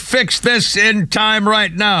delays. Fix this in time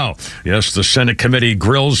right now. Yes, the Senate committee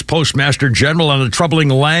grills Postmaster General on a troubling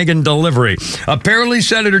lag in delivery. Apparently,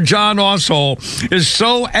 Senator John Ossoff is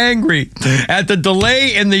so angry at the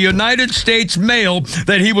delay in the United States mail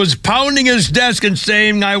that he was pounding his desk and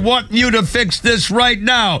saying, I want you to fix this right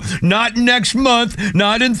now. Not next month,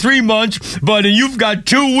 not in 3 months, but you've got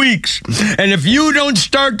 2 weeks. And if you don't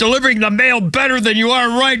start delivering the mail better than you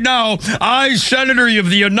are right now, I, Senator of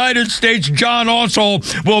the United States, John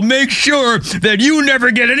Ossoff, will make sure that you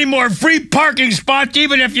never get any more free parking spots,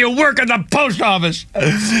 even if you work at the post office.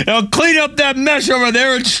 Now clean up that mess over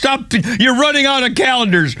there and stop. You're running out of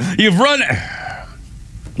calendars.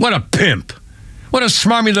 What a pimp. What a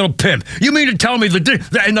smarmy little pimp. You mean to tell me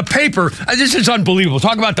that in the paper, this is unbelievable.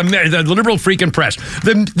 Talk about the liberal freaking press.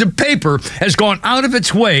 The paper has gone out of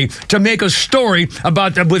its way to make a story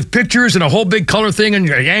about with pictures and a whole big color thing and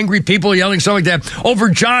angry people yelling stuff like that over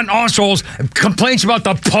John Ossoff's complaints about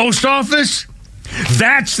the post office?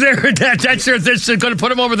 That's going to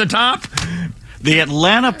put him over the top? The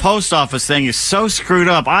Atlanta post office thing is so screwed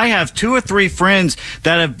up. I have 2 or 3 friends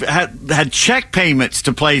that have had check payments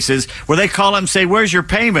to places where they call up and say, where's your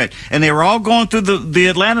payment? And they were all going through the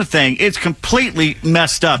Atlanta thing. It's completely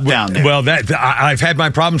messed up down there. Well, I've had my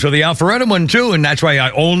problems with the Alpharetta one, too, and that's why I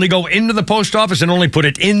only go into the post office and only put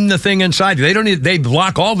it in the thing inside. They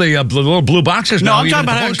block all the little blue boxes now. No, I'm talking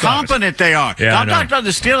about how incompetent they are. Yeah, I'm not talking about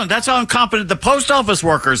the stealing. That's how incompetent the post office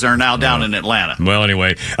workers are now down in Atlanta. Well,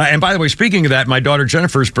 anyway, and by the way, speaking of that, my daughter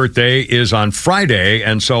Jennifer's birthday is on Friday,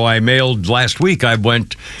 and so I mailed last week. I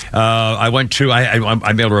mailed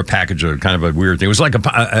her a package of kind of a weird thing. It was like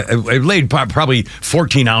it weighed probably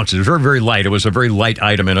 14 ounces. It was very, very light. It was a very light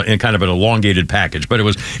item in kind of an elongated package, but it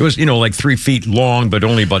was like 3 feet long, but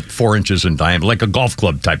only about 4 inches in diameter, like a golf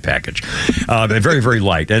club type package. Very, very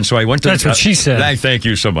light. And so I went to. That's what she said. Thank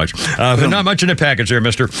you so much. Not much in the package there,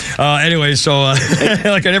 Mister. Anyway, so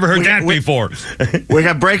like I never heard that before. We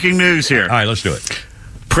got breaking news here. All right, let's do it.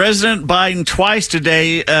 President Biden twice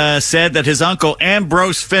today said that his uncle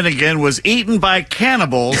Ambrose Finnegan was eaten by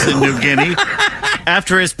cannibals in New Guinea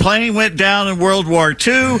after his plane went down in World War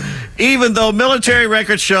II, even though military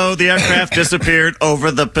records show the aircraft disappeared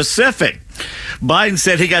over the Pacific. Biden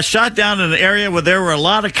said he got shot down in an area where there were a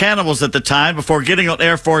lot of cannibals at the time before getting on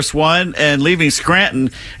Air Force One and leaving Scranton.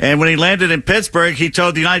 And when he landed in Pittsburgh, he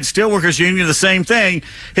told the United Steelworkers Union the same thing.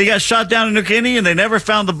 He got shot down in New Guinea, and they never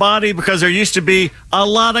found the body because there used to be a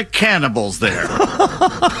lot of cannibals there.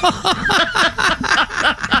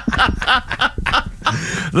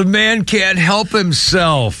 The man can't help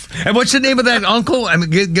himself. And what's the name of that uncle? I mean,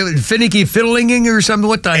 Finicky Fiddlinging or something?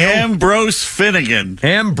 What the hell? Ambrose Finnegan.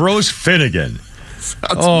 Ambrose Finnegan.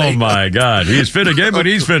 Oh, my God. He's Finnegan, but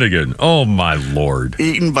he's Finnegan. Oh, my Lord.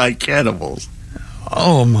 Eaten by cannibals.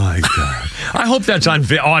 Oh, my God. I hope that's on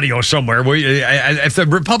audio somewhere. If the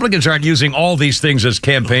Republicans aren't using all these things as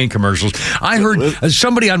campaign commercials. I heard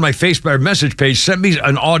somebody on my Facebook message page sent me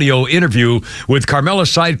an audio interview with Carmela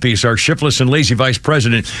Sidepiece, our shiftless and lazy vice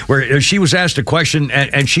president, where she was asked a question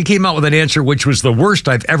and she came out with an answer which was the worst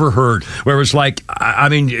I've ever heard, where it was like, I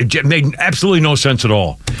mean, it made absolutely no sense at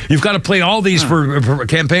all. You've got to play all these for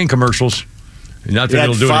campaign commercials. Not that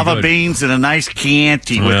it'll do fava any good. Beans and a nice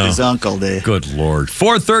Chianti with his uncle there. Good Lord.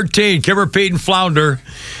 4:13, Kimmer, Pete, and Flounder.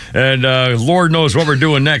 And Lord knows what we're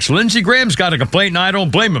doing next. Lindsey Graham's got a complaint, and I don't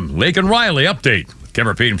blame him. Lake and Riley, update.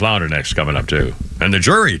 Kimmer, Pete, and Flounder next, coming up, too. And the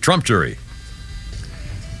jury, Trump jury.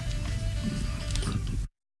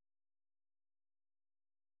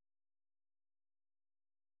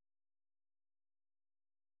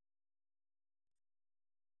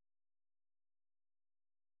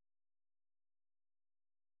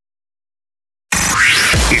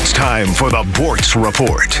 It's time for the Bortz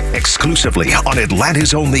Report, exclusively on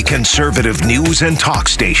Atlanta's only conservative news and talk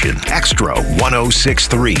station, XTRA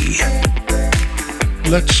 106.3.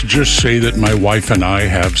 Let's just say that my wife and I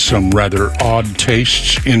have some rather odd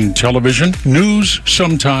tastes in television. News,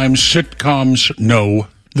 sometimes. Sitcoms, no.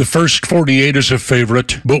 The First 48 is a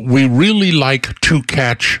favorite, but we really like To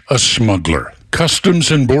Catch a Smuggler.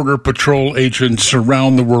 Customs and Border Patrol agents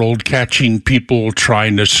around the world catching people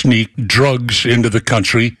trying to sneak drugs into the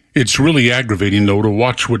country. It's really aggravating, though, to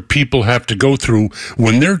watch what people have to go through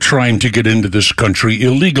when they're trying to get into this country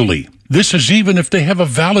illegally. This is even if they have a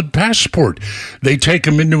valid passport. They take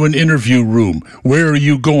them into an interview room. Where are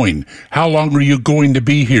you going? How long are you going to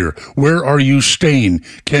be here? Where are you staying?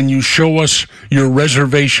 Can you show us your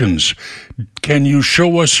reservations? Can you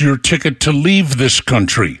show us your ticket to leave this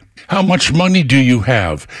country? How much money do you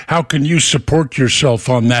have? How can you support yourself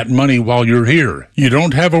on that money while you're here? You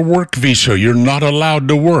don't have a work visa. You're not allowed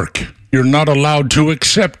to work. You're not allowed to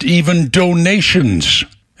accept even donations.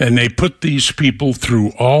 And they put these people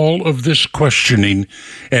through all of this questioning,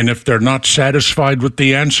 and if they're not satisfied with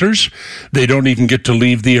the answers, they don't even get to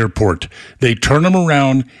leave the airport. They turn them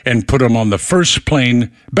around and put them on the first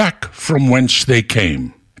plane back from whence they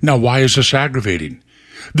came. Now, why is this aggravating?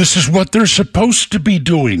 This is what they're supposed to be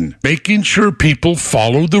doing, making sure people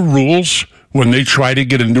follow the rules when they try to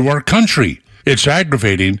get into our country. It's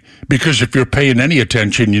aggravating because if you're paying any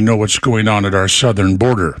attention, you know what's going on at our southern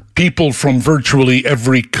border. People from virtually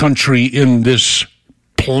every country in this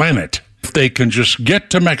planet, if they can just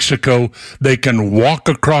get to Mexico, they can walk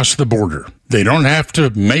across the border. They don't have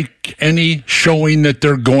to make any showing that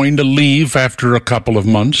they're going to leave after a couple of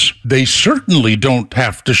months. They certainly don't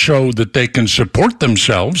have to show that they can support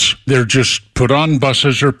themselves. They're just put on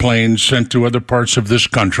buses or planes, sent to other parts of this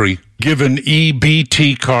country, given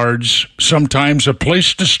EBT cards, sometimes a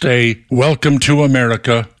place to stay. Welcome to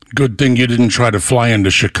America. Good thing you didn't try to fly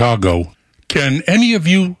into Chicago. Can any of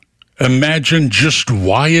you imagine just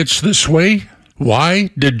why it's this way? Why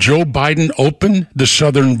did Joe Biden open the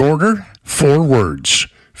southern border? 4 words: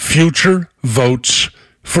 future votes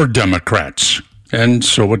for Democrats. And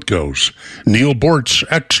so it goes. Neil Bortz,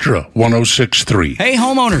 XTRA 106.3. Hey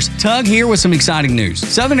homeowners, Tug here with some exciting news.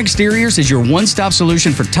 Southern Exteriors is your one-stop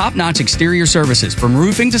solution for top-notch exterior services, from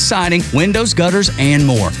roofing to siding, windows, gutters, and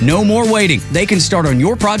more. No more waiting. They can start on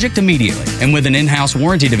your project immediately. And with an in-house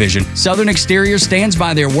warranty division, Southern Exteriors stands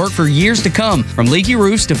by their work for years to come. From leaky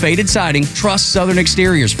roofs to faded siding, trust Southern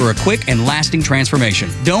Exteriors for a quick and lasting transformation.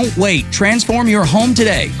 Don't wait. Transform your home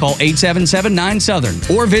today. Call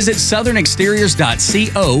 877-9-SOUTHERN or visit southernexteriors.co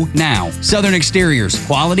now. Southern Exteriors,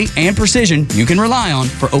 quality and precision you can rely on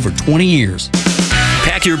for over 20 years.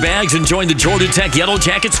 Pack your bags and join the Georgia Tech Yellow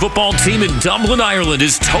Jackets football team in Dublin, Ireland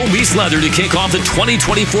as Toe meets leather to kick off the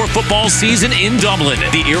 2024 football season in Dublin.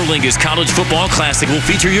 The Aer Lingus College Football Classic will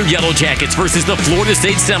feature your Yellow Jackets versus the Florida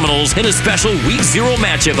State Seminoles in a special Week 0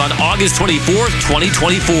 matchup on August 24th,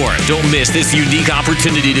 2024. Don't miss this unique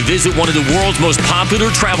opportunity to visit one of the world's most popular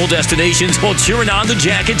travel destinations while cheering on the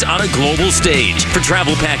Jackets on a global stage. For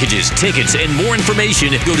travel packages, tickets, and more information,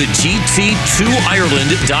 go to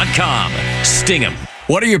gt2ireland.com. Sting 'em.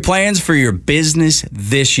 What are your plans for your business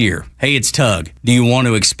this year? Hey, it's Tug. Do you want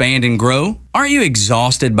to expand and grow? Aren't you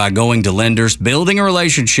exhausted by going to lenders, building a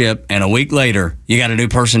relationship, and a week later, you got a new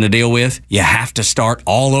person to deal with? You have to start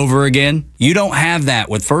all over again? You don't have that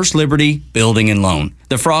with First Liberty Building and Loan.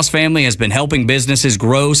 The Frost family has been helping businesses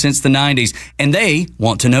grow since the 90s, and they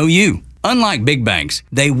want to know you. Unlike big banks,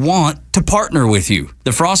 they want to partner with you.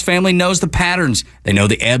 The Frost family knows the patterns. They know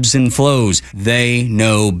the ebbs and flows. They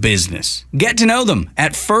know business. Get to know them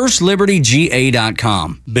at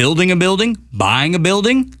firstlibertyga.com. Building a building, buying a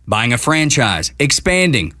franchise,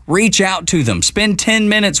 expanding. Reach out to them. Spend 10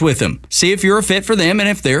 minutes with them. See if you're a fit for them and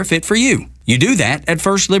if they're a fit for you. You do that at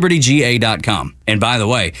firstlibertyga.com. And by the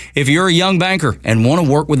way, if you're a young banker and want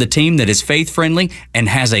to work with a team that is faith-friendly and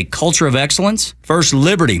has a culture of excellence, First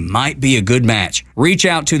Liberty might be a good match. Reach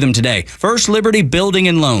out to them today. First Liberty Building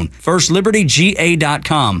and Loan.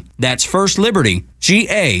 firstlibertyga.com. That's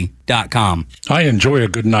firstlibertyga.com. I enjoy a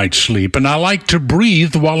good night's sleep, and I like to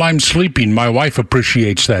breathe while I'm sleeping. My wife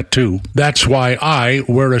appreciates that, too. That's why I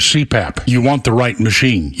wear a CPAP. You want the right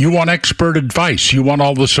machine. You want expert advice. You want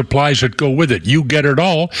all the supplies that go with it. You get it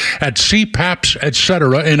all at CPAPs,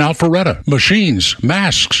 etc. in Alpharetta. Machines,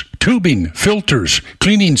 masks, tubing, filters,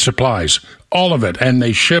 cleaning supplies, all of it, and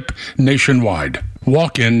they ship nationwide.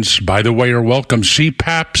 Walk-ins, by the way, are welcome.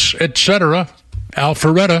 CPAPs, etc.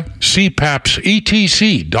 Alpharetta,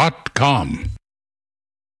 CPAPSETC.com.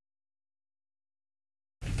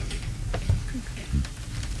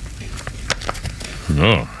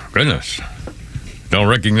 Oh, goodness. Don't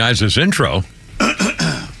recognize this intro.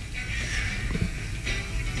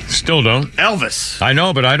 Still don't. Elvis. I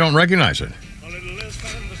know, but I don't recognize it.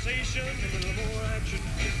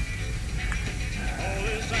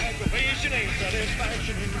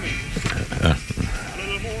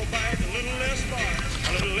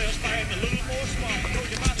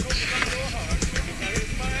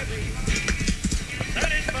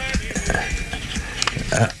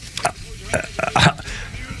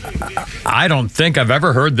 I don't think I've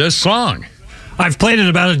ever heard this song. I've played it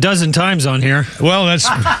about a dozen times on here. Well, that's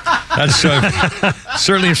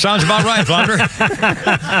certainly sounds about right, Flounder.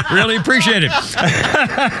 Really appreciate it.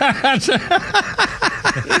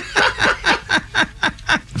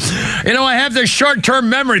 You know, I have this short-term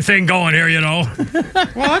memory thing going here, you know.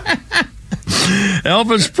 What?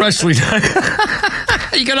 Elvis Presley.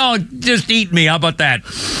 You can all just eat me. How about that?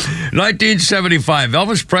 1975,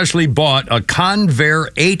 Elvis Presley bought a Convair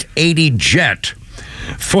 880 jet,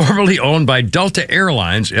 formerly owned by Delta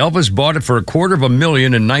Airlines. Elvis bought it for $250,000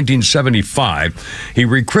 in 1975. He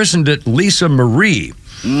rechristened it Lisa Marie.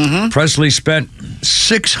 Mm-hmm. Presley spent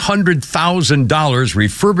 $600,000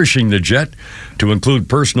 refurbishing the jet to include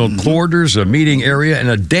personal quarters, a meeting area, and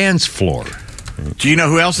a dance floor. Do you know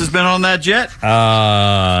who else has been on that jet?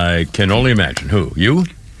 I can only imagine. Who? You?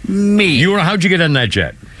 Me. How'd you get in that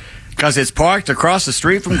jet? Because it's parked across the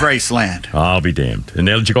street from Graceland. I'll be damned. And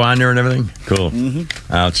they let you go on there and everything? Cool.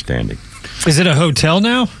 Mm-hmm. Outstanding. Is it a hotel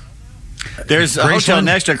now? There's a hotel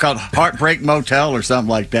next to it called Heartbreak Motel or something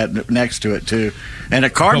like that next to it, too. And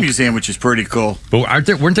a car museum, which is pretty cool. But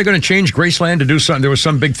weren't they going to change Graceland to do something? There was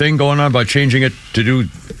some big thing going on about changing it to do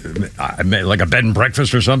like a bed and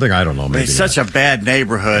breakfast or something. I don't know. Maybe it's such a bad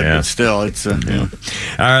neighborhood, but still, it's... All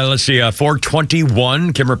right, let's see.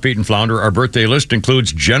 421, Kimmer, Pete, and Flounder. Our birthday list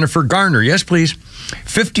includes Jennifer Garner. Yes, please.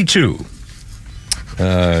 52.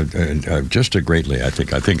 Just a great lady. I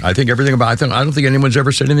think everything about. I don't think anyone's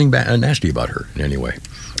ever said anything nasty about her in any way.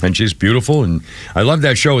 And she's beautiful, and I love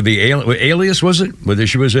that show. The Alias, was it? Where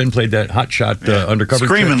she was in, played that hotshot undercover.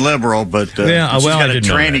 Screaming chick. Liberal, but she's got a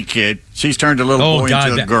tranny kid. She's turned a little boy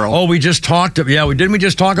into a girl. Oh, we just talked. Yeah, didn't we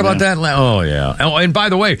just talk about that? Oh, yeah. Oh, and by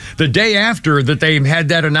the way, the day after that they had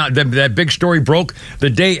that big story broke, the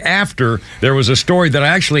day after there was a story that I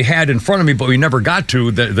actually had in front of me, but we never got to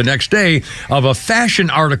the next day, of a fashion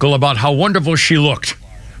article about how wonderful she looked.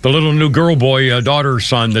 The little new girl boy, daughter,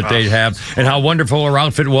 son that they have, and how wonderful her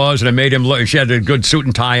outfit was, and it made him look. She had a good suit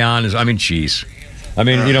and tie on. I mean, jeez. I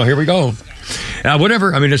mean, here we go.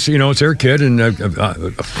 Whatever. I mean, it's their kid, and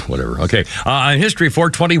whatever. Okay. In history,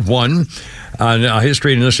 421.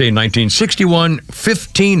 History in this day, 1961,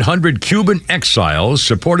 1,500 Cuban exiles,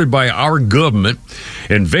 supported by our government,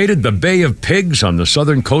 invaded the Bay of Pigs on the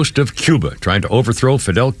southern coast of Cuba, trying to overthrow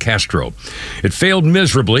Fidel Castro. It failed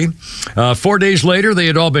miserably. 4 days later, they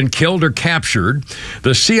had all been killed or captured.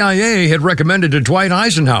 The CIA had recommended to Dwight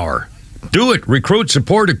Eisenhower, do it. Recruit,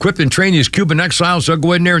 support, equip, and train these Cuban exiles. They'll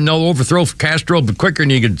go in there and they'll overthrow Castro quicker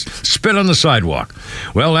than you can spit on the sidewalk.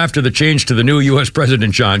 Well, after the change to the new U.S.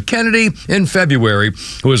 President John Kennedy in February,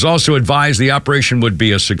 who was also advised the operation would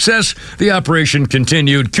be a success, the operation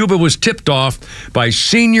continued. Cuba was tipped off by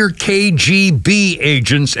senior KGB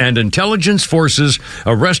agents, and intelligence forces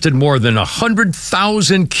arrested more than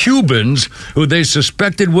 100,000 Cubans who they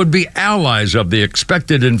suspected would be allies of the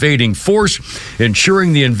expected invading force,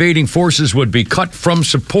 ensuring the invading forces would be cut from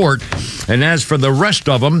support. And as for the rest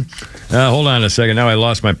of them, hold on a second. Now I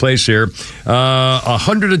lost my place here.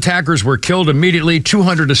 100 attackers were killed immediately.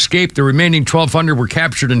 200 escaped. The remaining 1,200 were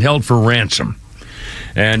captured and held for ransom.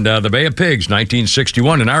 And the Bay of Pigs,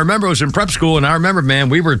 1961. And I remember I was in prep school, and I remember,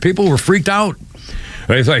 man, people were freaked out.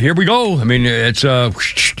 They thought, here we go. I mean, it's, and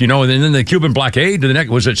then the Cuban blockade.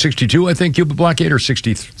 Was it 62, I think, Cuban blockade, or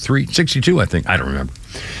 63? 62, I think. I don't remember.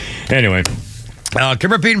 Anyway.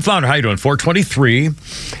 Kimber, Pete, and Flounder, how you doing? 423.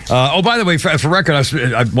 By the way, for record,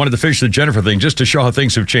 I wanted to finish the Jennifer thing just to show how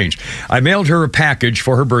things have changed. I mailed her a package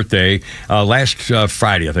for her birthday last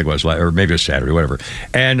Friday, I think it was, or maybe it was Saturday, whatever.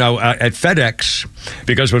 And at FedEx,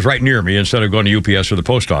 because it was right near me, instead of going to UPS or the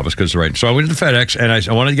post office, because it's right. So I went to FedEx, and I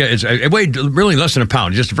wanted to get, it weighed really less than a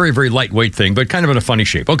pound, just a very, very lightweight thing, but kind of in a funny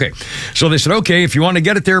shape. Okay. So they said, okay, if you want to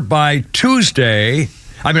get it there by Tuesday,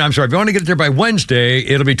 if you want to get it there by Wednesday,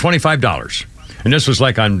 it'll be $25. And this was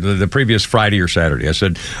like on the previous Friday or Saturday. I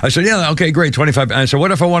said, yeah, okay, great, $25. And I said, what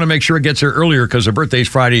if I want to make sure it gets there earlier because her birthday's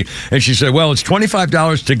Friday? And she said, well, it's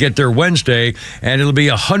 $25 to get there Wednesday, and it'll be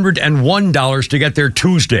 $101 to get there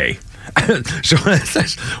Tuesday. So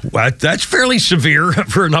that's fairly severe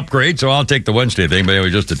for an upgrade, so I'll take the Wednesday thing. But anyway,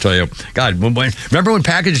 just to tell you, God, remember when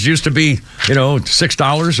packages used to be,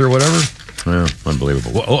 $6 or whatever? Yeah,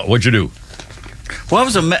 unbelievable. What'd you do? Well, it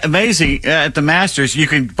was amazing at the Masters. You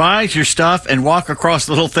can buy your stuff and walk across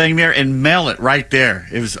the little thing there and mail it right there.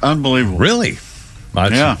 It was unbelievable. Really?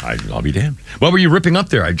 Yeah. I'll be damned. What were you ripping up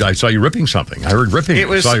there? I saw you ripping something. I heard ripping.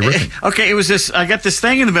 I saw you ripping. Okay, it was this. I got this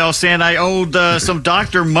thing in the mail saying I owed some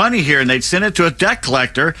doctor money here, and they'd sent it to a debt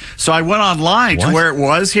collector. So I went online to where it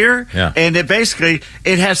was here, and it basically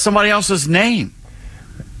had somebody else's name.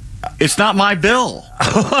 It's not my bill.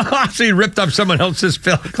 So he ripped up someone else's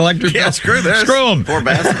collector's bill. Screw this. Screw him. Poor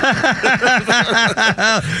bastard.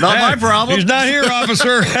 Not my problem. He's not here,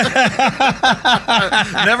 officer.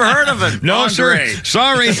 Never heard of it. No, Andre. sir.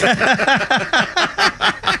 Sorry.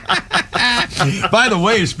 By the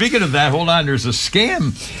way, speaking of that, hold on. There's a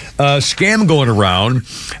scam going around.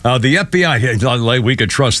 The FBI, like we could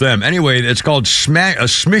trust them. Anyway, it's called a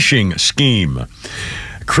smishing scheme.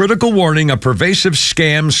 Critical warning, a pervasive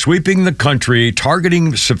scam sweeping the country,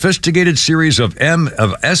 targeting sophisticated series of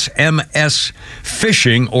SMS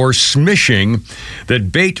phishing or smishing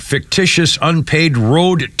that bait fictitious unpaid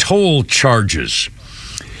road toll charges.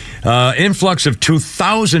 Influx of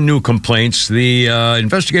 2,000 new complaints. The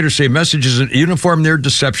investigators say messages that uniform their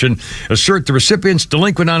deception assert the recipient's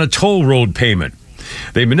delinquent on a toll road payment.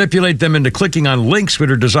 They manipulate them into clicking on links that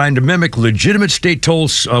are designed to mimic legitimate state toll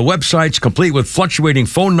websites, complete with fluctuating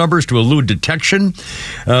phone numbers to elude detection.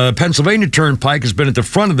 Pennsylvania Turnpike has been at the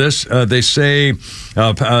front of this. They say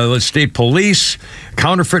state police,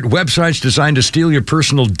 counterfeit websites designed to steal your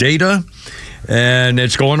personal data. And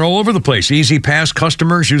it's going all over the place. Easy Pass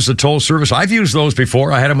customers use the toll service. I've used those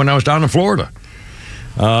before. I had them when I was down in Florida.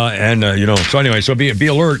 So anyway, so be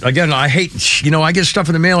alert. Again, I hate, I get stuff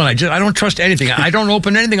in the mail and I don't trust anything. I don't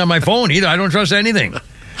open anything on my phone either. I don't trust anything.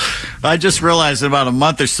 I just realized in about a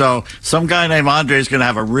month or so, some guy named Andre is going to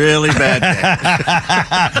have a really bad day.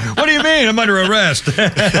 What do you mean? I'm under arrest.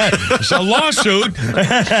 It's a lawsuit.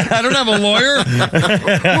 I don't have a lawyer.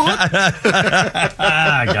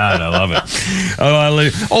 God, I love it.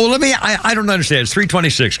 I don't understand. It's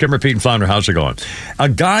 3:26. Kim, Pete, and Flounder. How's it going? A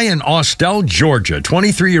guy in Austell, Georgia,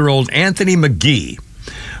 23-year-old Anthony McGee,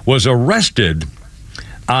 was arrested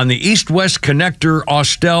on the east-west connector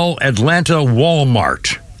Austell-Atlanta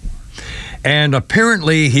Walmart. And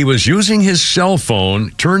apparently he was using his cell phone,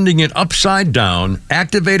 turning it upside down,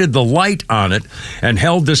 activated the light on it, and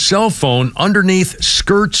held the cell phone underneath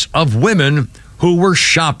skirts of women who were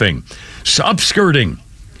shopping. Upskirting.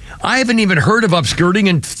 I haven't even heard of upskirting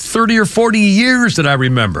in 30 or 40 years that I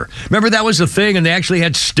remember. Remember that was the thing, and they actually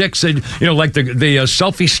had sticks, and like the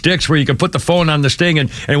selfie sticks where you could put the phone on the sting,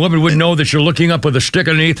 and women would know that you're looking up with a stick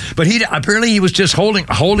underneath. But he was just holding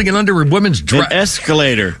it under a women's dress. An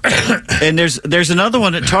escalator. And there's another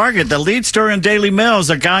one at Target. The lead story in Daily Mail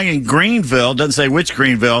is a guy in Greenville, doesn't say which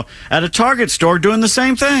Greenville, at a Target store doing the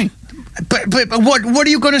same thing. But what are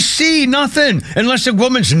you going to see? Nothing. Unless a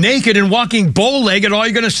woman's naked and walking bow-legged, all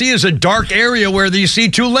you're going to see is a dark area where you see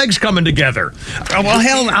two legs coming together. Well,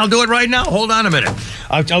 hell, I'll do it right now. Hold on a minute.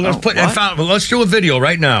 Let's do a video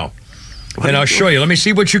right now. And I'll show you. Let me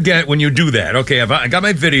see what you get when you do that. Okay, I got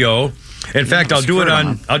my video. In fact, I'll do it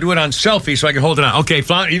on selfie so I can hold it on. Okay,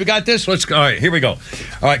 Flounder, you got this? Let's go. All right, here we go. All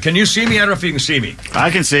right, can you see me? I don't know if you can see me.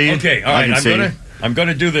 I can see you. Okay, all right. I'm going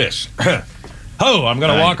to do this. I'm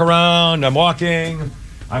going to walk around. I'm walking.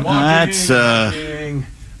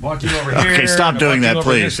 Walking over here. Okay, stop doing that,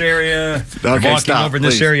 please. This area. Okay, walking stop, over in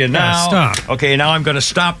this area now. Stop. Okay, now I'm going to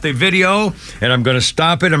stop the video, and I'm going to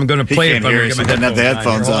stop it. I'm going to play it. He can't hear us. He doesn't have the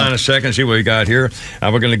headphones on. Hold on a second. See what we got here.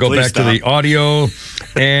 We're going to go back to the audio.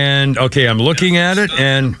 And, okay, I'm looking at it,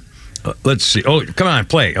 and let's see. Oh, come on,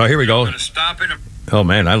 play. Oh, here we go. I'm going to stop it. Oh,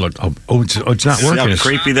 man, it's not working. See how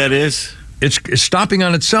creepy that is? It's stopping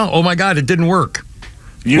on itself. Oh, my God, it didn't work.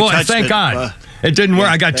 Thank God. It didn't work.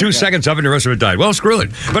 I got 2 seconds of it, and the rest of it died. Well, screw it.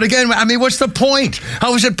 But again, I mean, what's the point?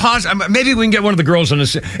 How is it possible? Maybe we can get one of the girls on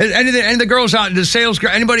this. Any of the girls out, the sales girl,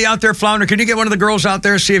 anybody out there, Flounder, can you get one of the girls out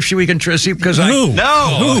there, see if we can see? Because Who? No.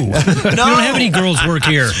 Who? We don't have any girls work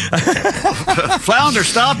here. Flounder,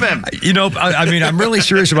 stop him. I'm really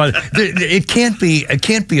serious about it. It can't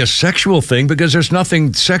be a sexual thing because there's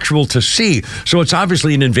nothing sexual to see. So it's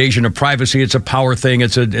obviously an invasion of privacy. It's a power thing.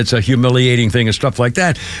 It's a humiliating thing and stuff like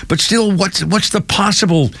that. But still, what's the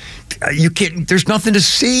possible? You can't. There's nothing to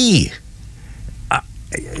see.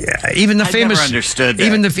 Even the famous, never understood that.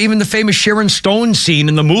 Even the famous Sharon Stone scene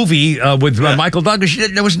in the movie with Michael Douglas.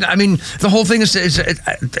 The whole thing is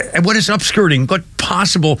what is upskirting? What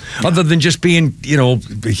possible other than just being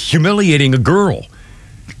humiliating a girl?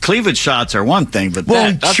 Cleavage shots are one thing, but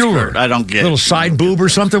that's sure. I don't get a little side boob or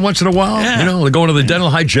something once in a while. Yeah. They go to the dental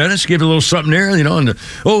hygienist, give it a little something there, and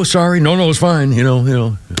sorry, no, it's fine,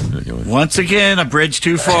 Once again, a bridge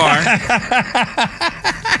too far.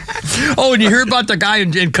 Oh, and you hear about the guy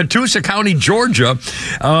in Catoosa County, Georgia.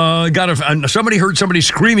 Somebody heard somebody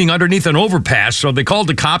screaming underneath an overpass, so they called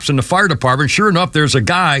the cops and the fire department. Sure enough, there's a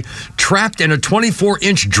guy trapped in a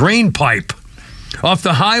 24-inch drain pipe. off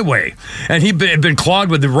the highway, and he'd been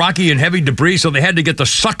clogged with the rocky and heavy debris, so they had to get the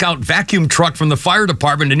suck-out vacuum truck from the fire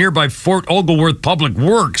department to nearby Fort Ogleworth Public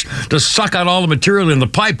Works to suck out all the material in the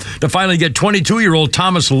pipe to finally get 22-year-old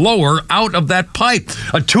Thomas Lower out of that pipe.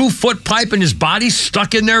 A 2-foot pipe in his body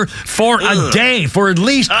stuck in there for a day, for at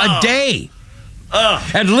least a day.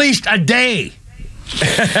 At least a day.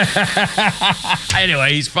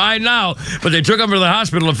 Anyway, he's fine now, but they took him to the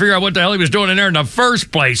hospital to figure out what the hell he was doing in there in the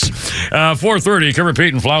first place. 4:30, Kimmer,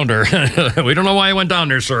 Pete, and Flounder. We don't know why he went down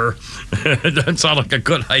there, sir. It doesn't sound like a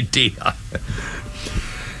good idea.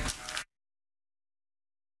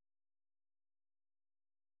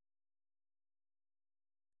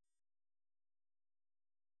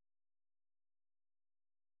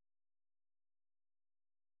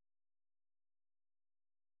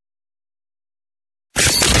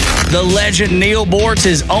 The legend Neil Bortz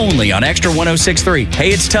is only on Extra 106.3.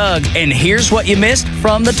 Hey, it's Tug, and here's what you missed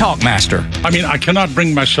from the Talkmaster. I mean, I cannot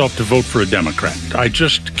bring myself to vote for a Democrat. I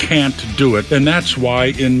just can't do it. And that's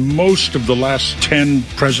why in most of the last 10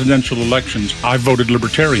 presidential elections, I voted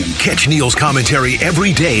Libertarian. Catch Neil's commentary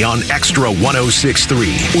every day on Extra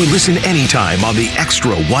 106.3 or listen anytime on the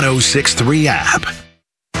Extra 106.3 app.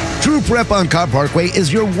 True Prep on Cobb Parkway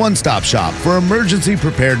is your one-stop shop for emergency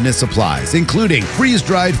preparedness supplies, including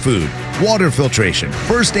freeze-dried food, water filtration,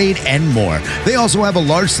 first aid, and more. They also have a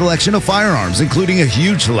large selection of firearms, including a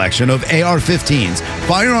huge selection of AR-15s,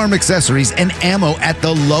 firearm accessories, and ammo at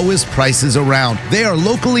the lowest prices around. They are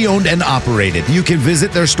locally owned and operated. You can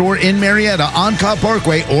visit their store in Marietta on Cobb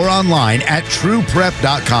Parkway or online at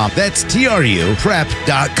trueprep.com. That's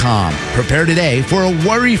TRUprep.com. Prepare today for a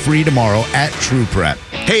worry-free tomorrow at True Prep.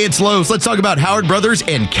 Hey, it's Lowe's. Let's talk about Howard Brothers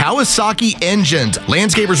and Kawasaki engines.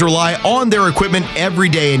 Landscapers rely on their equipment every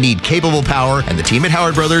day and need capable power, and the team at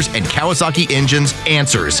Howard Brothers and Kawasaki Engines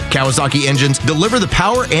answers. Kawasaki Engines deliver the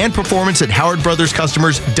power and performance that Howard Brothers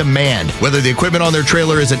customers demand. Whether the equipment on their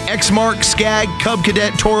trailer is an X-Mark, Skag, Cub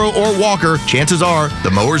Cadet, Toro, or Walker, chances are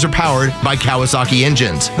the mowers are powered by Kawasaki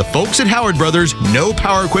Engines. The folks at Howard Brothers know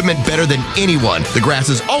power equipment better than anyone. The grass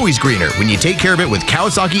is always greener when you take care of it with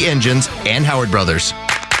Kawasaki Engines and Howard Brothers.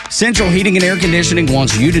 Central Heating and Air Conditioning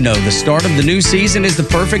wants you to know the start of the new season is the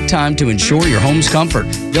perfect time to ensure your home's comfort.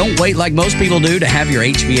 Don't wait like most people do to have your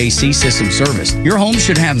HVAC system serviced. Your home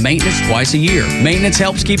should have maintenance twice a year. Maintenance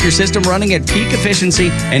helps keep your system running at peak efficiency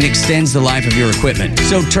and extends the life of your equipment.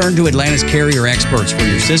 So turn to Atlanta's Carrier experts for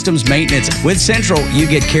your system's maintenance. With Central, you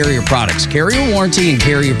get Carrier products, Carrier warranty, and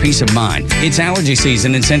Carrier peace of mind. It's allergy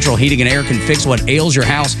season, and Central Heating and Air can fix what ails your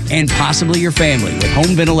house and possibly your family with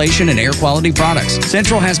home ventilation and air quality products.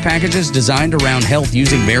 Central has packages designed around health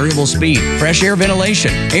using variable speed, fresh air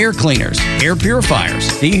ventilation, air cleaners, air purifiers,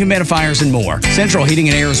 dehumidifiers, and more. Central Heating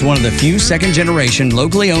and Air is one of the few second-generation,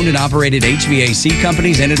 locally owned and operated HVAC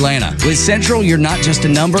companies in Atlanta. With Central, you're not just a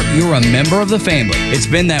number, you're a member of the family. It's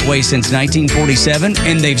been that way since 1947,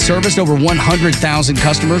 and they've serviced over 100,000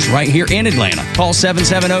 customers right here in Atlanta. Call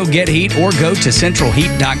 770-GET-HEAT or go to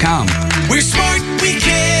centralheat.com. We're smart, we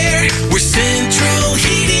care. We're Central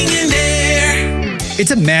Heating and Air. It's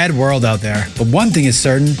a mad world out there, but one thing is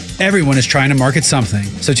certain, everyone is trying to market something.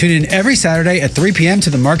 So tune in every Saturday at 3 p.m. to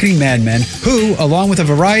the Marketing Madmen, who, along with a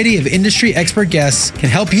variety of industry expert guests, can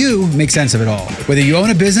help you make sense of it all. Whether you own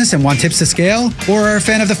a business and want tips to scale, or are a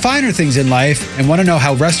fan of the finer things in life and want to know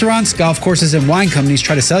how restaurants, golf courses, and wine companies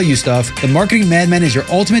try to sell you stuff, the Marketing Madmen is your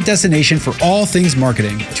ultimate destination for all things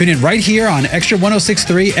marketing. Tune in right here on Extra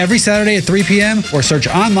 106.3 every Saturday at 3 p.m. or search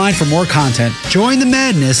online for more content. Join the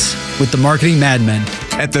madness with the Marketing Madmen.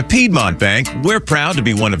 At the Piedmont Bank, we're proud to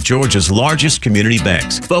be one of Georgia's largest community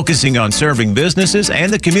banks, focusing on serving businesses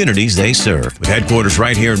and the communities they serve. With headquarters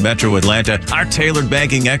right here in Metro Atlanta, our tailored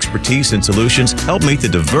banking expertise and solutions help meet the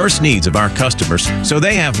diverse needs of our customers so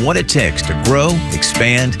they have what it takes to grow,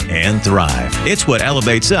 expand, and thrive. It's what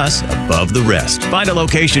elevates us above the rest. Find a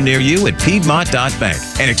location near you at Piedmont.bank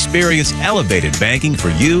and experience elevated banking for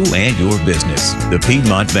you and your business. The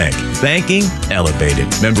Piedmont Bank. Banking elevated.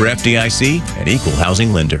 Member FDIC and Equal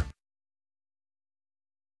Housing lender.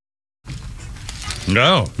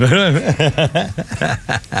 No. Even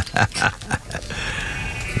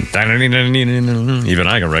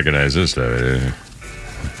I can recognize this stuff.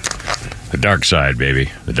 The dark side,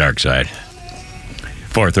 baby. The dark side.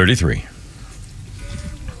 4:33.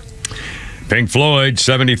 Pink Floyd,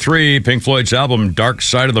 73. Pink Floyd's album, Dark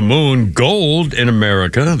Side of the Moon, gold in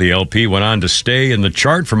America. The LP went on to stay in the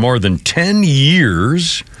chart for more than 10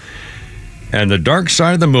 years. And The Dark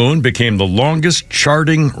Side of the Moon became the longest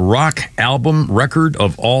charting rock album record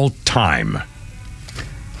of all time.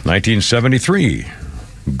 1973.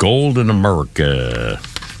 Gold in America.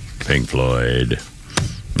 Pink Floyd.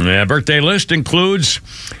 Yeah, birthday list includes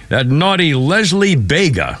that naughty Leslie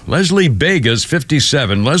Bega. Leslie Bega's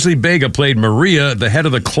 57. Leslie Bega played Maria, the head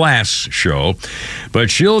of the class show. But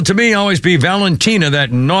she'll, to me, always be Valentina,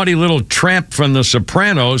 that naughty little tramp from The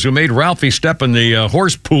Sopranos who made Ralphie step in the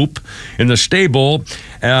horse poop in the stable.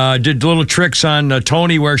 Did little tricks on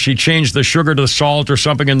Tony where she changed the sugar to salt or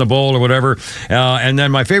something in the bowl or whatever. And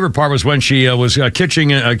then my favorite part was when she was cooking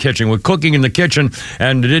in the kitchen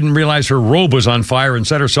and didn't realize her robe was on fire and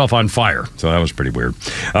set herself on fire. So that was pretty weird.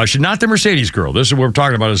 She's not the Mercedes girl. This is what we're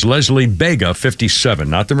talking about is Leslie Bega, 57.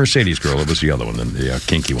 Not the Mercedes girl. It was the other one, the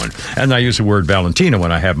kinky one. And I use the word Valentina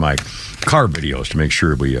when I have my car videos to make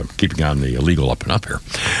sure we keeping on the legal up and up here.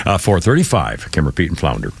 435, Kimmer, Pete, and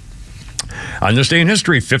Flounder. On this day in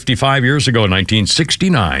history, 55 years ago,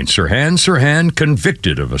 1969, Sirhan Sirhan,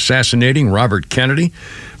 convicted of assassinating Robert Kennedy,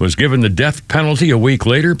 was given the death penalty a week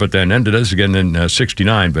later, but then ended up again in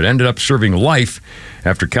 69, but ended up serving life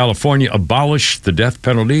after California abolished the death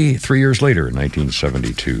penalty 3 years later in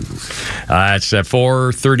 1972. It's at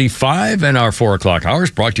 4:35, and our 4 o'clock hour is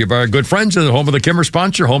brought to you by our good friends at the home of the Kimmer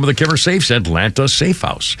sponsor, home of the Kimmer Safes, Atlanta Safe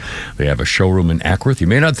House. They have a showroom in Ackworth. You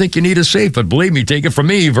may not think you need a safe, but believe me, take it from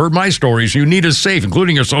me. You've heard my stories. You need a safe,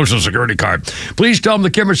 including your Social Security card. Please tell them the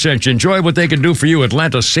Kimmer sent you. Enjoy what they can do for you.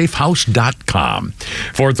 AtlantaSafeHouse.com.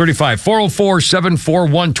 435 404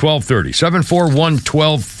 741 1230. 741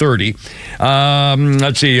 1230.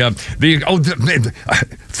 Let's see.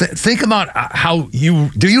 Think about how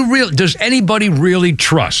does anybody really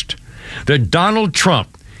trust that Donald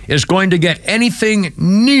Trump is going to get anything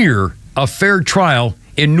near a fair trial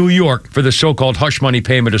in New York for the so-called hush money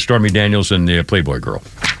payment to Stormy Daniels and the Playboy girl?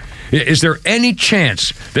 Is there any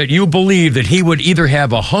chance that you believe that he would either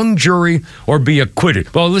have a hung jury or be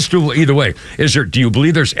acquitted? Well, let's do either way. Do you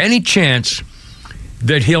believe there's any chance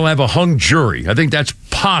that he'll have a hung jury? I think that's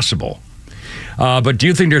possible. But do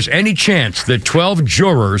you think there's any chance that 12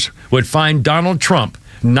 jurors would find Donald Trump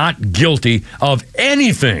not guilty of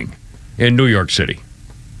anything in New York City?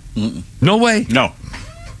 No way.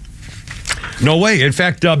 No way. In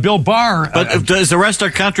fact, Bill Barr... But is the rest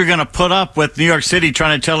of the country going to put up with New York City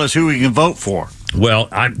trying to tell us who we can vote for? Well,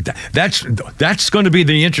 that's going to be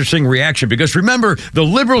the interesting reaction, because remember, the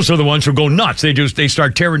liberals are the ones who go nuts. They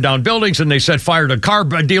start tearing down buildings and they set fire to car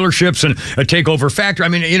dealerships and take over factories. I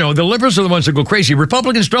mean, the liberals are the ones that go crazy.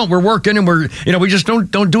 Republicans don't. We're working and we just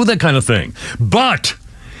don't do that kind of thing. But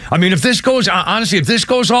I mean, if this goes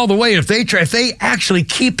all the way, if they actually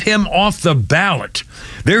keep him off the ballot,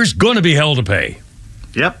 there's going to be hell to pay.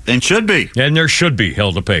 Yep, and should be. And there should be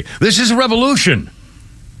hell to pay. This is a revolution.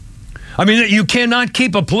 I mean, you cannot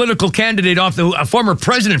keep a political candidate off a former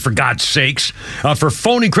president, for God's sakes, for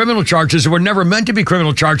phony criminal charges that were never meant to be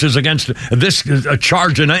criminal charges against this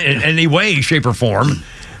charge in any way, shape, or form.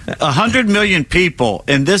 100 million people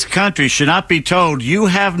in this country should not be told you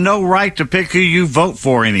have no right to pick who you vote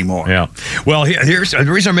for anymore. Yeah. Well, here's the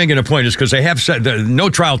reason I'm making a point is because they have said no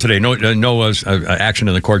trial today, no action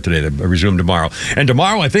in the court today. They resume tomorrow, and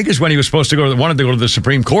tomorrow I think is when he was supposed to wanted to go to the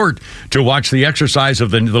Supreme Court to watch the exercise of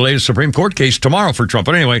the latest Supreme Court case tomorrow for Trump.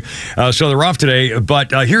 But anyway, so they're off today.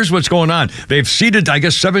 But here's what's going on: they've seated, I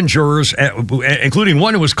guess, 7 jurors, including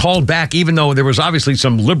one who was called back, even though there was obviously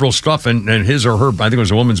some liberal stuff in his or her, I think it was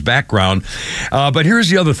a woman's background. But here's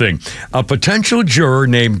the other thing. A potential juror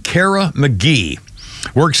named Kara McGee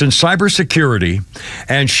works in cybersecurity,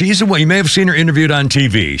 and you may have seen her interviewed on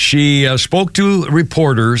TV. She spoke to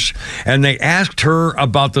reporters, and they asked her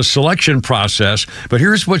about the selection process. But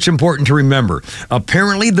here's what's important to remember.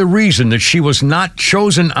 Apparently, the reason that she was not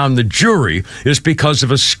chosen on the jury is because of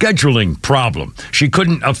a scheduling problem. She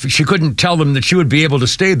couldn't tell them that she would be able to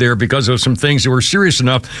stay there because of some things that were serious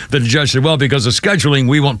enough that the judge said, well, because of scheduling,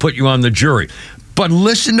 we won't put you on the jury. But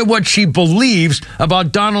listen to what she believes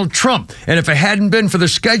about Donald Trump. And if it hadn't been for the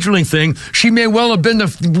scheduling thing, she may well have been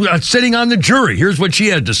sitting on the jury. Here's what she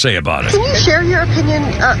had to say about it. Can you share your opinion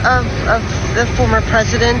of the former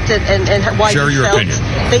president and why you felt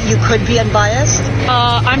that you could be unbiased?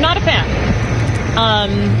 I'm not a fan.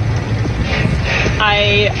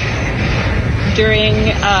 During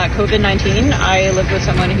COVID-19, I lived with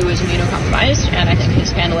someone who was immunocompromised, and I think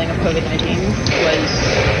his handling of COVID-19 was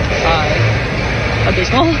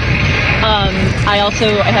abysmal. I also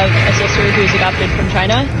have a sister who is adopted from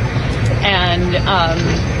China, and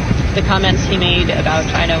the comments he made about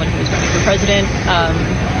China when he was running for president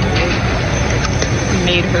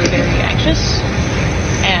made her very anxious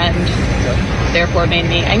and therefore made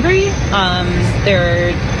me angry.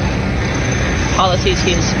 There are policies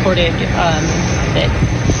he has supported that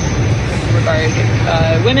regard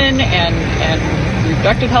women and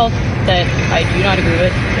reproductive health that I do not agree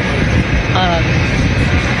with.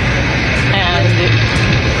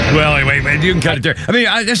 And well, anyway, you can cut it there. I mean,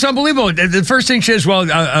 it's unbelievable. The first thing she says, well,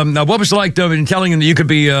 what was it like in telling him that you could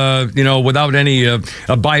be, without any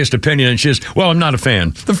biased opinion? And she says, well, I'm not a fan.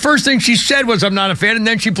 The first thing she said was, I'm not a fan, and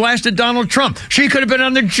then she blasted Donald Trump. She could have been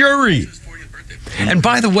on the jury. And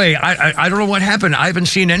by the way, I don't know what happened. I haven't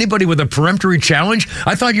seen anybody with a peremptory challenge.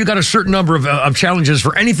 I thought you got a certain number of challenges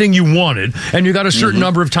for anything you wanted, and you got a certain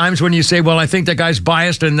number of times when you say, well, I think that guy's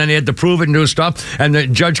biased, and then he had to prove it and do stuff, and the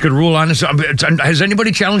judge could rule on it. Has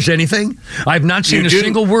anybody challenged anything? I've not seen a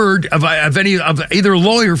single word of either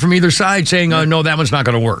lawyer from either side saying, no, that one's not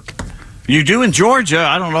going to work. You do in Georgia.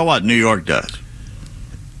 I don't know what New York does.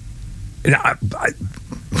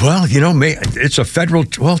 Well, it's a federal.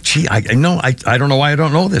 Well, gee, I don't know why I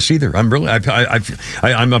don't know this either. I'm really,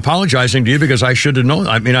 I'm apologizing to you because I should have known.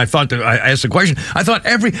 I mean, I thought that I asked the question. I thought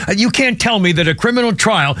you can't tell me that a criminal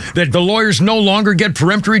trial that the lawyers no longer get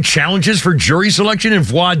peremptory challenges for jury selection in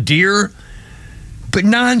voir dire. But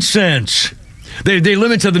nonsense. They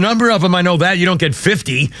limit to the number of them. I know that. You don't get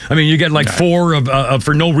 50. I mean, you get like 4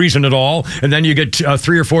 for no reason at all, and then you get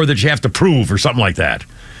 3 or 4 that you have to prove or something like that.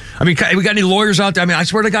 I mean, we got any lawyers out there? I mean, I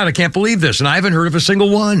swear to God, I can't believe this, and I haven't heard of a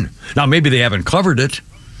single one. Now, maybe they haven't covered it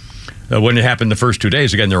when it happened the first 2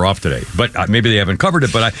 days. Again, they're off today, but maybe they haven't covered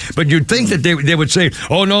it. But you'd think that they would say,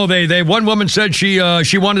 oh no, they one woman said she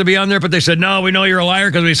wanted to be on there, but they said no, we know you're a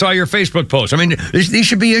liar because we saw your Facebook post. I mean, these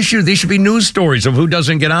should be issues. These should be news stories of who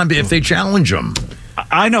doesn't get on if they challenge them.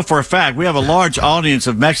 I know for a fact we have a large audience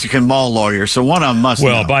of Mexican mall lawyers, so one of them must know.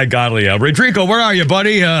 Well, by golly, Rodrigo, where are you,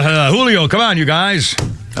 buddy? Julio, come on, you guys.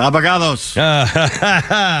 Abogados.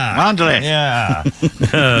 Andale. Yeah.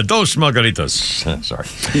 Dos margaritas. Sorry.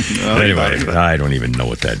 Anyway, I don't even know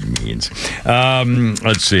what that means.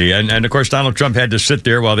 Let's see. And, of course, Donald Trump had to sit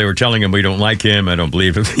there while they were telling him we don't like him. I don't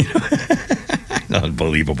believe him.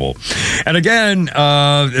 Unbelievable. And again,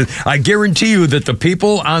 I guarantee you that the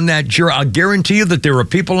people on that jury, I'll guarantee you that there are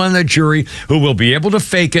people on that jury who will be able to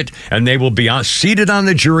fake it, and they will be seated on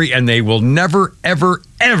the jury, and they will never, ever,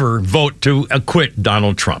 ever vote to acquit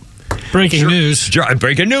Donald Trump. Breaking news.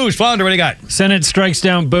 Breaking news. Flounder, what do you got? Senate strikes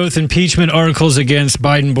down both impeachment articles against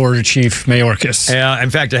Biden border chief Mayorkas. In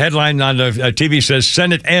fact, a headline on the TV says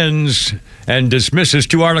Senate ends and dismisses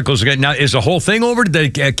 2 articles again. Now, is the whole thing over?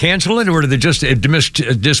 Did they cancel it, or did they just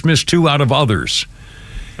dismiss 2 out of others?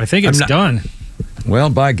 I think it's done. Well,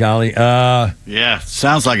 by golly. Yeah,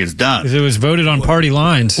 sounds like it's done. It was voted on party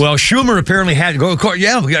lines. Well, Schumer apparently had to go to court.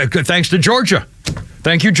 Yeah, thanks to Georgia.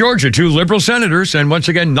 Thank you, Georgia. 2 liberal senators, and once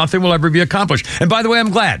again, nothing will ever be accomplished. And by the way, I'm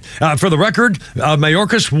glad. For the record,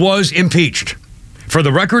 Mayorkas was impeached. For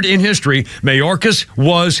the record in history, Mayorkas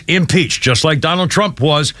was impeached, just like Donald Trump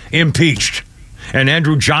was impeached. And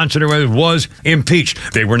Andrew Johnson was impeached.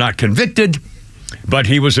 They were not convicted, but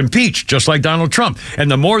he was impeached, just like Donald Trump. And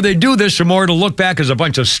the more they do this, the more it'll look back as a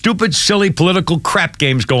bunch of stupid, silly political crap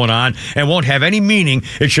games going on and won't have any meaning.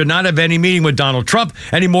 It should not have any meaning with Donald Trump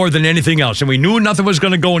any more than anything else. And we knew nothing was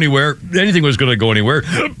going to go anywhere, anything was going to go anywhere,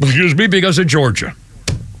 because of Georgia.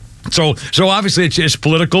 So obviously it's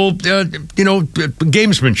political,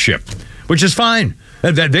 gamesmanship, which is fine.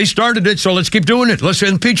 They started it, so let's keep doing it. Let's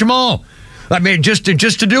impeach them all. I mean, just to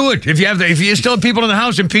do it. If you still have people in the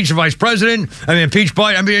House, impeach the vice president. I mean, impeach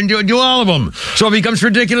Biden. I mean, do all of them. So it becomes a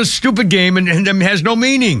ridiculous, stupid game and has no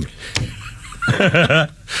meaning.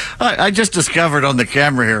 I just discovered on the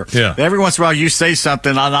camera here. Yeah. Every once in a while, you say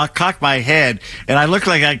something, and I'll cock my head, and I look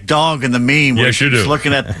like that dog in the meme. Yes, you do.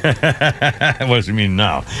 Looking at. What does it mean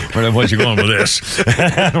now? Where's you going with this?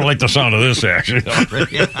 I don't like the sound of this, actually.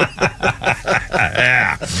 Yeah.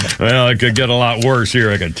 Well, it could get a lot worse here,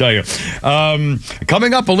 I can tell you.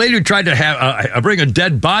 Coming up, a lady who tried to bring a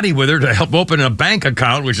dead body with her to help open a bank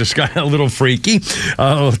account, which is kind of a little freaky.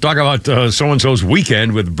 We'll talk about so-and-so's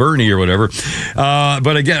weekend with Bernie or whatever.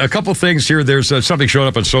 But again, a couple things here. There's something showing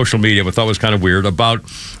up on social media I thought was kind of weird about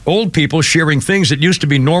old people sharing things that used to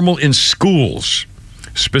be normal in schools,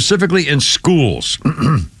 specifically in schools.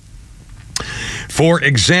 For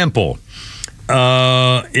example, when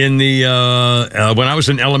I was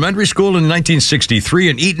in elementary school in 1963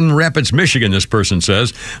 in Eaton Rapids, Michigan, this person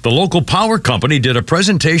says, the local power company did a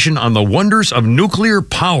presentation on the wonders of nuclear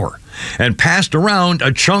power and passed around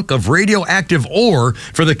a chunk of radioactive ore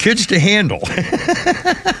for the kids to handle.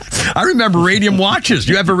 I remember radium watches.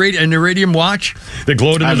 Do you have a radium watch that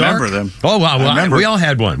glowed in the dark? I remember them. Oh, wow. We all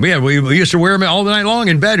had one. We used to wear them all the night long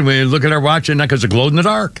in bed. And we look at our watch, and because it glowed in the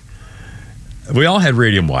dark. We all had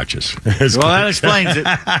radium watches. Well, that explains it.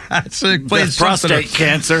 Explains prostate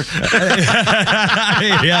cancer.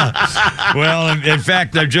 Yeah. Well, in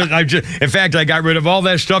fact, I got rid of all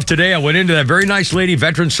that stuff today. I went into that very nice lady,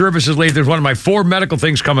 Veteran Services lady. There's one of my 4 medical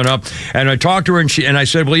things coming up, and I talked to her, and I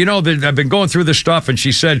said, well, I've been going through this stuff, and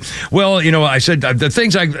she said, well, I said the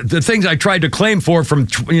things I tried to claim for from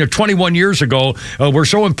 21 years ago were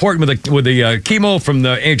so important with the chemo from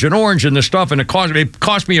the Agent Orange and the stuff, and it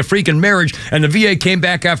cost me a freaking marriage. And the VA came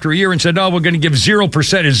back after a year and said, no, we're going to give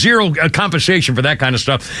 0%, zero compensation for that kind of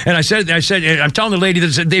stuff. And I said, I'm telling the lady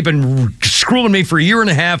that they've been screwing me for a year and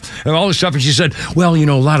a half and all this stuff. And she said, well, a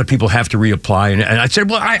lot of people have to reapply. And I said,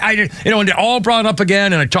 well, and it all brought up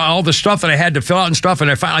again, and I told all the stuff that I had to fill out and stuff.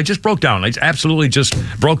 And I just broke down. I absolutely just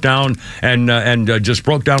broke down and just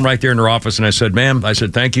broke down right there in her office. And I said, ma'am,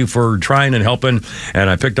 thank you for trying and helping. And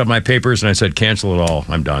I picked up my papers and I said, cancel it all.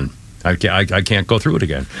 I'm done. I can't go through it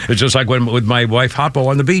again. It's just like with my wife Hotbo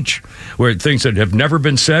on the beach, where things that have never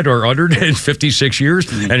been said or uttered in 56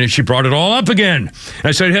 years, and she brought it all up again. And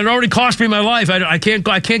I said, it already cost me my life. I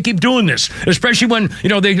can't keep doing this, especially when they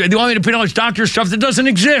want me to put all this doctor stuff that doesn't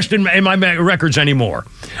exist in my records anymore.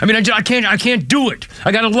 I mean, I can't do it.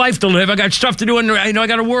 I got a life to live. I got stuff to do, and I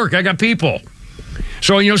got to work. I got people.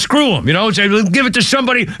 So, screw them, give it to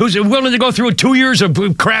somebody who's willing to go through 2 years of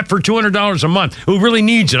crap for $200 a month, who really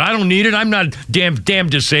needs it. I don't need it. I'm not damn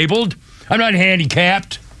disabled. I'm not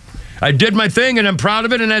handicapped. I did my thing, and I'm proud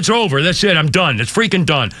of it, and that's over. That's it. I'm done. It's freaking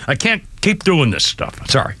done. I can't keep doing this stuff.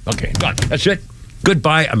 Sorry. Okay, done. That's it.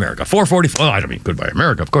 Goodbye, America. 444. I don't mean goodbye,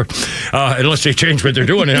 America, of course. Unless they change what they're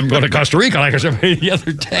doing, and I'm going to Costa Rica like I said the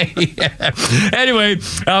other day. Anyway,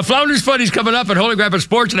 Flounders Funny's coming up at Holy Grappin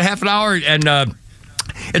Sports in a half an hour, and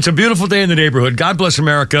it's a beautiful day in the neighborhood. God bless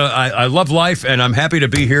America. I love life, and I'm happy to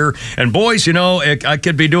be here. And boys, I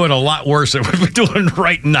could be doing a lot worse than we're doing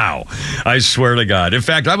right now. I swear to God. In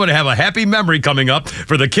fact, I'm going to have a happy memory coming up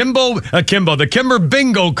for the the Kimber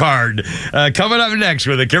Bingo card coming up next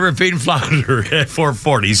with the Kimber Pete and Flounder at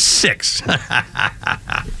 446.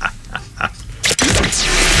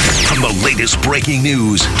 From the latest breaking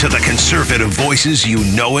news to the conservative voices you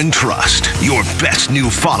know and trust, your best new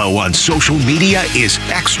follow on social media is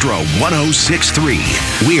XTRA 106.3.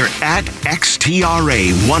 We're at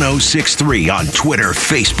XTRA 106.3 on Twitter,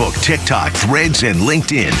 Facebook, TikTok, Threads, and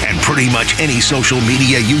LinkedIn, and pretty much any social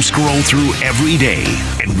media you scroll through every day.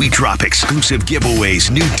 And we drop exclusive giveaways,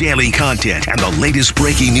 new daily content, and the latest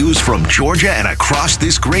breaking news from Georgia and across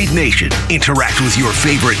this great nation. Interact with your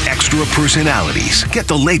favorite extra personalities. Get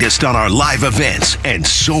the latest on our live events and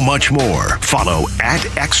so much more. Follow at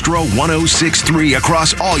XTRA 106.3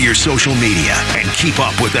 across all your social media and keep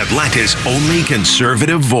up with Atlanta's only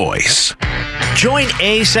conservative voice. Join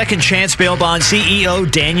A Second Chance Bail Bond CEO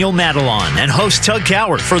Daniel Madelon and host Tug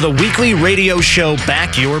Coward for the weekly radio show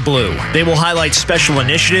Back Your Blue. They will highlight special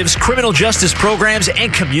initiatives, criminal justice programs,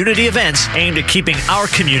 and community events aimed at keeping our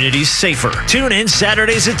communities safer. Tune in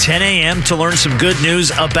Saturdays at 10 a.m. to learn some good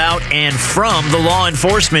news about and from the law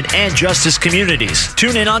enforcement and justice communities.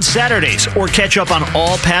 Tune in on Saturdays or catch up on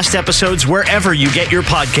all past episodes wherever you get your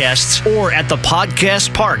podcasts or at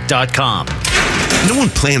thepodcastpark.com. No one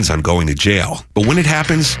plans on going to jail, but when it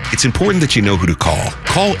happens, it's important that you know who to call.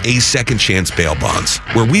 Call A Second Chance Bail Bonds,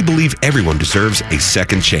 where we believe everyone deserves a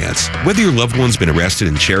second chance. Whether your loved one's been arrested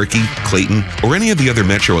in Cherokee, Clayton, or any of the other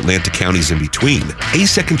metro Atlanta counties in between, A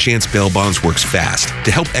Second Chance Bail Bonds works fast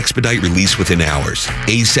to help expedite release within hours.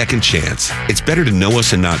 A Second Chance. It's better to know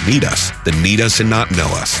us and not need us than need us and not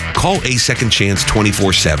know us. Call A Second Chance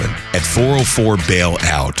 24/7 at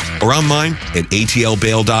 404-BAIL-OUT or online at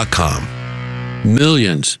atlbail.com.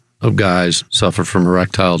 Millions of guys suffer from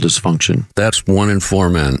erectile dysfunction. That's 1 in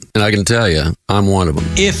 4 men. And I can tell you, I'm one of them.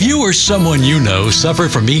 If you or someone you know suffer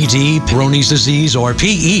from ED, Peyronie's disease, or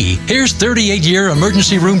PE, here's 38-year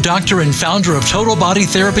emergency room doctor and founder of Total Body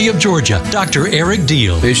Therapy of Georgia, Dr. Eric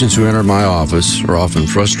Deal. Patients who enter my office are often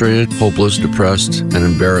frustrated, hopeless, depressed, and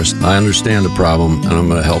embarrassed. I understand the problem, and I'm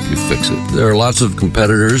going to help you fix it. There are lots of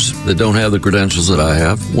competitors that don't have the credentials that I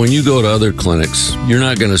have. When you go to other clinics, you're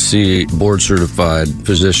not going to see a board-certified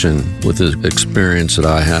physician with the experience that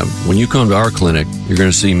I have. When you come to our clinic, you're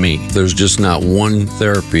going to see me. There's just not one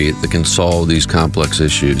therapy that can solve these complex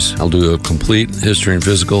issues. I'll do a complete history and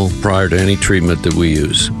physical prior to any treatment that we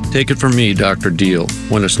use. Take it from me, Dr. Deal.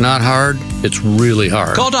 When it's not hard, it's really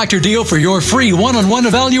hard. Call Dr. Deal for your free one-on-one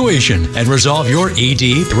evaluation and resolve your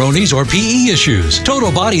ED, Peyronie's, or PE issues.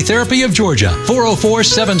 Total Body Therapy of Georgia,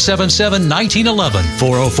 404-777-1911,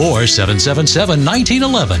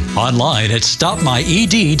 404-777-1911, online at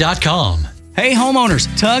stopmyed.com. Hey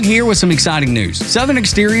homeowners, Tug here with some exciting news. Southern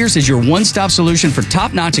Exteriors is your one-stop solution for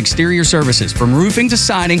top-notch exterior services, from roofing to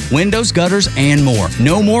siding, windows, gutters, and more.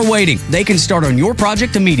 No more waiting. They can start on your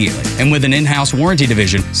project immediately. And with an in-house warranty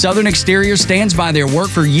division, Southern Exteriors stands by their work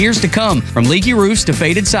for years to come. From leaky roofs to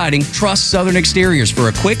faded siding, trust Southern Exteriors for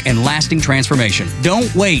a quick and lasting transformation.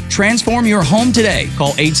 Don't wait. Transform your home today.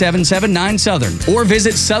 Call 877-9-SOUTHERN or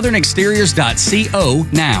visit southernexteriors.co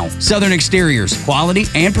now. Southern Exteriors, quality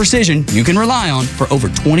and precision you can rely on for over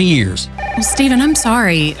 20 years. Well, Stephen, I'm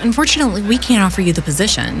sorry. Unfortunately, we can't offer you the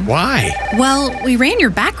position. Why? Well, we ran your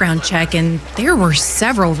background check and there were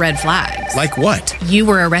several red flags. Like what? You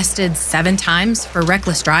were arrested 7 times for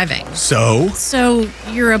reckless driving. So? So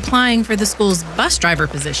you're applying for the school's bus driver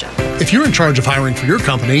position. If you're in charge of hiring for your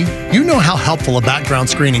company, you know how helpful a background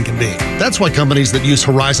screening can be. That's why companies that use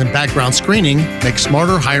Horizon background screening make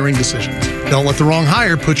smarter hiring decisions. Don't let the wrong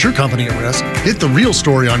hire put your company at risk. Get the real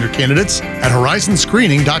story on your candidates at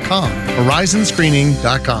horizonscreening.com.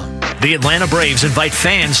 horizonscreening.com. The Atlanta Braves invite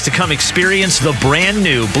fans to come experience the brand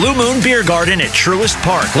new Blue Moon Beer Garden at Truist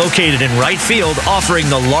Park, located in right field, offering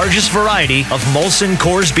the largest variety of Molson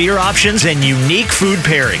Coors beer options and unique food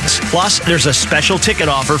pairings. Plus, there's a special ticket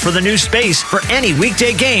offer for the new space for any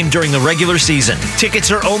weekday game during the regular season. Tickets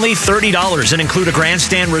are only $30 and include a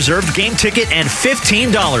grandstand reserved game ticket and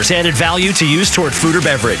 $15 added value to use toward food or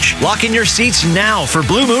beverage. Lock in your seats now for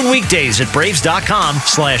Blue Moon weekdays at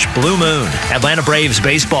Braves.com/Blue Moon. Atlanta Braves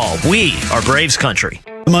baseball. We are Braves country.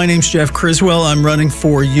 My name's Jeff Criswell. I'm running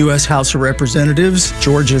for U.S. House of Representatives,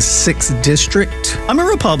 Georgia's 6th District. I'm a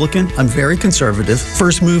Republican. I'm very conservative.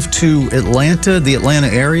 First moved to Atlanta, the Atlanta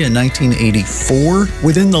area, in 1984.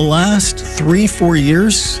 Within the last 3-4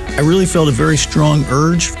 years, I really felt a very strong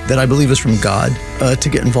urge that I believe is from God to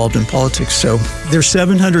get involved in politics. So there's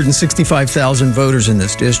 765,000 voters in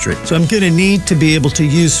this district. So I'm going to need to be able to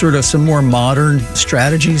use sort of some more modern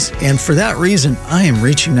strategies. And for that reason, I am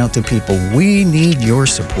reaching out to people. We need your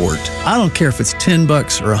support. I don't care if it's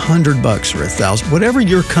 $10 or $100 or $1,000, whatever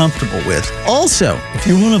you're comfortable with. Also, if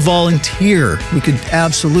you want to volunteer, we could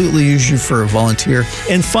absolutely use you for a volunteer.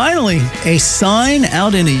 And finally, a sign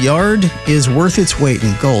out in a yard is worth its weight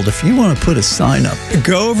in gold. If you want to put a sign up,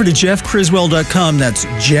 go over to jeffcriswell.com. That's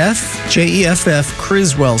Jeff, Jeff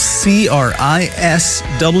Criswell,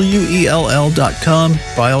 CRISWELL.com.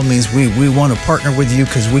 By all means, we want to partner with you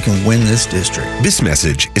because we can win this district. This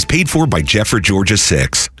message is paid for by Jeff for Georgia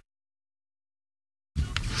 6.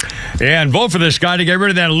 Yeah, and vote for this guy to get rid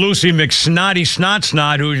of that Lucy McSnotty Snot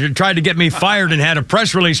who tried to get me fired and had a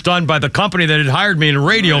press release done by the company that had hired me in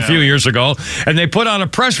radio a few years ago. And they put out a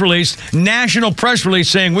press release, national press release,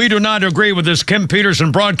 saying, we do not agree with this Kim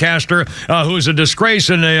Peterson broadcaster who's a disgrace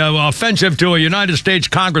and offensive to a United States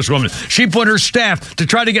Congresswoman. She put her staff to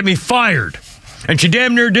try to get me fired. And she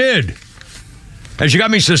damn near did. And she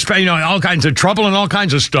got me suspended, all kinds of trouble and all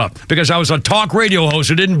kinds of stuff because I was a talk radio host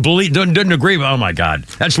who didn't agree with. Oh my God,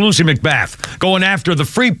 that's Lucy McBath going after the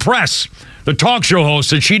free press, the talk show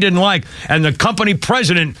host that she didn't like, and the company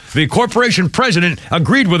president, the corporation president,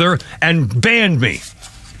 agreed with her and banned me,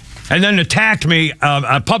 and then attacked me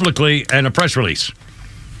publicly in a press release.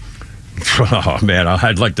 Oh, man,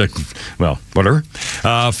 I'd like to, well, whatever.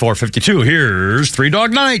 4:52, here's Three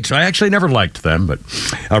Dog Night. I actually never liked them, but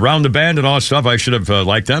Around the Band and all that stuff, I should have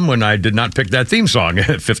liked them when I did not pick that theme song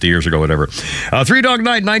 50 years ago, whatever. Three Dog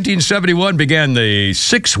Night, 1971, began the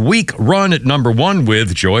 6-week run at #1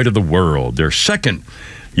 with Joy to the World. Their second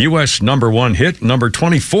U.S. #1 hit, number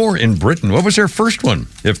 24 in Britain. What was their first one?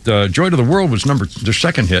 If Joy to the World was their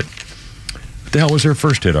second hit, what the hell was their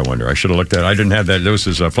first hit, I wonder? I should have looked at it. I didn't have that. This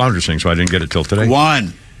is Flounders thing, so I didn't get it till today.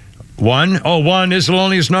 One? Oh, 1 is the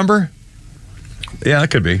loneliest number? Yeah,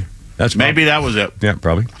 that could be. Maybe that was it. Yeah,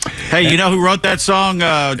 probably. Hey, you know who wrote that song,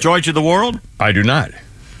 Joy to the World? I do not.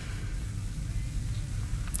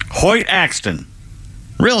 Hoyt Axton.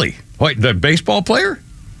 Really? Hoyt, the baseball player?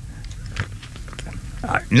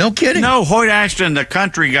 No kidding. No, Hoyt Axton, the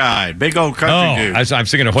country guy. Big old country dude. I'm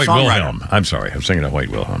thinking of Hoyt Wilhelm. I'm sorry. I'm thinking of Hoyt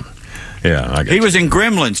Wilhelm. Yeah, he was in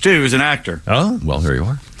Gremlins, too. He was an actor. Oh, well, there you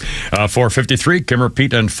are. 4:53, Kimmer,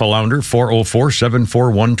 Pete, and Flounder,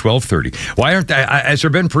 404-741-1230. Why aren't has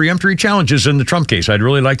there been preemptory challenges in the Trump case? I'd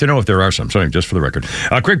really like to know if there are some. Sorry, just for the record.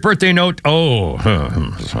 A quick birthday note.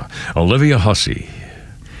 Olivia Hussey.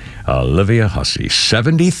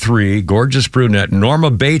 73, gorgeous brunette.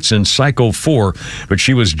 Norma Bates in Psycho 4, but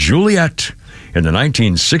she was Juliet in the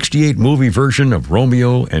 1968 movie version of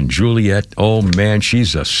Romeo and Juliet. Oh, man,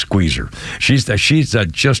 she's a squeezer. She's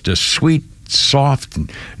just a sweet, soft,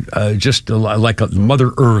 just like a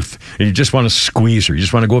Mother Earth. And you just want to squeeze her. You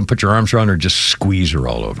just want to go and put your arms around her and just squeeze her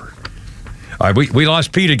all over. All right, we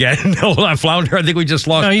lost Pete again. Hold on, Flounder. I think we just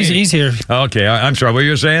lost Pete. He's here. Okay, I'm sorry. What were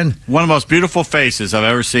you saying? One of the most beautiful faces I've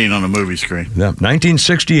ever seen on a movie screen. Yeah,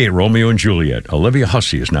 1968, Romeo and Juliet. Olivia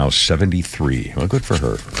Hussey is now 73. Well, good for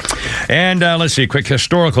her. And let's see, quick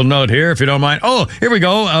historical note here, if you don't mind. Oh, here we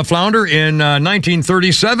go, Flounder. In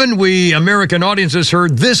 1937, we American audiences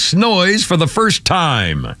heard this noise for the first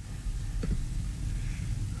time.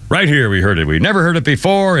 Right here we heard it. We never heard it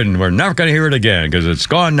before, and we're never going to hear it again because it's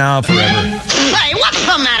gone now forever. Hey, what's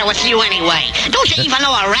the matter with you anyway? Don't you even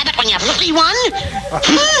know a rabbit when you see one?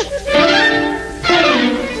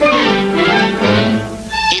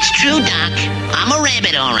 It's true, Doc. I'm a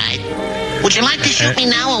rabbit, all right. Would you like to shoot me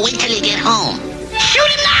now or wait till you get home?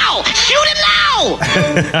 Shoot him now! Shoot him now!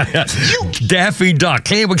 Daffy Duck.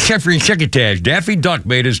 Hey, we'll check for your checkatage. Daffy Duck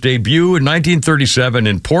made his debut in 1937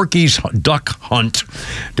 in Porky's Duck Hunt.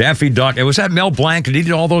 Daffy Duck. It was that Mel Blanc, and he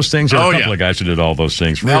did all those things. There were a couple of guys who did all those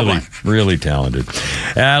things. Really, really talented.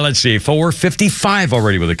 Let's see. 4:55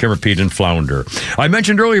 already with a Kimmer, Pete, and Flounder. I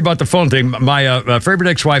mentioned earlier about the phone thing. My favorite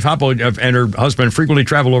ex-wife, Hoppo, and her husband frequently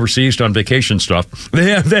travel overseas on vacation stuff. They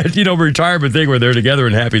have that, retirement thing where they're together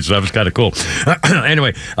and happy stuff. It's kind of cool.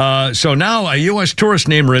 Anyway, so now a U.S. tourist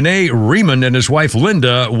named Renee Riemann and his wife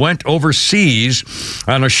Linda went overseas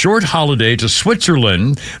on a short holiday to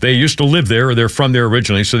Switzerland. They used to live there, or they're from there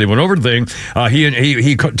originally, so they went over the thing.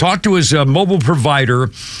 He talked to his mobile provider.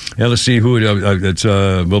 Let's see who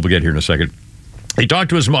we'll get here in a second. He talked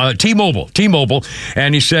to his T-Mobile,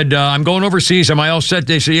 and he said, I'm going overseas. Am I all set?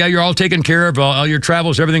 They said, yeah, you're all taken care of. All your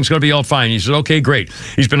travels, everything's going to be all fine. He said, okay, great.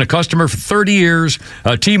 He's been a customer for 30 years.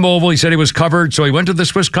 T-Mobile, he said he was covered. So he went to the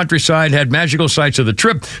Swiss countryside, had magical sights of the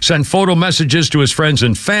trip, sent photo messages to his friends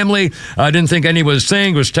and family. Didn't think any was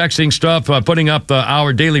saying, was texting stuff, putting up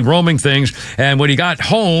our daily roaming things. And when he got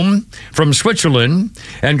home from Switzerland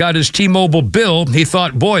and got his T-Mobile bill, he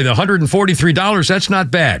thought, boy, the $143, that's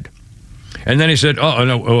not bad. And then he said,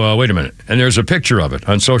 wait a minute. And there's a picture of it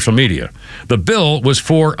on social media. The bill was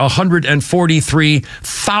for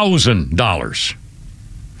 $143,000.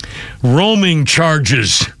 Roaming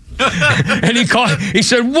charges. And he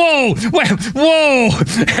said, whoa. He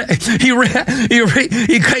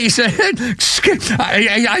said,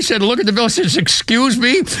 I said, look at the bill. He says, excuse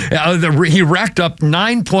me. He racked up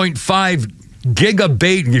 9.5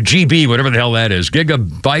 GB, whatever the hell that is,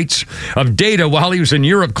 gigabytes of data while he was in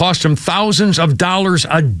Europe. Cost him thousands of dollars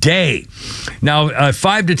a day. Now,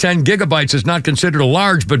 5 to 10 gigabytes is not considered a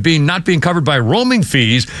large, but not being covered by roaming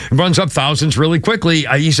fees, it runs up thousands really quickly.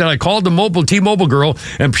 He said, I called the T-Mobile girl,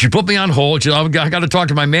 and she put me on hold. She said, I got to talk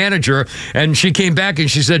to my manager. And she came back, and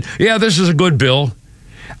she said, yeah, this is a good bill.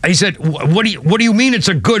 He said, what do you mean it's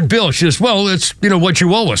a good bill? She says, well, it's, what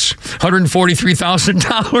you owe us,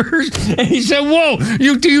 $143,000. And he said, whoa,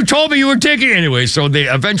 you told me you were taking it anyway. So they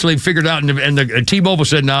eventually figured out, and the T-Mobile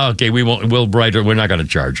said, no, okay, we're not going to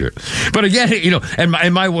charge it. But again,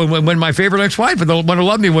 when my favorite ex-wife, the one who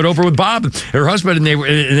loved me, went over with Bob, her husband, and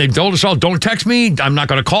they told us all, don't text me. I'm not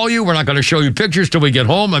going to call you. We're not going to show you pictures till we get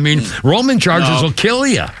home. I mean, roaming charges will kill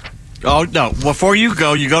you. Oh, no. Before you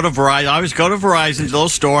go to Verizon. I always go to Verizon's little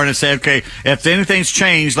store and say, okay, if anything's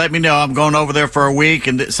changed, let me know. I'm going over there for a week.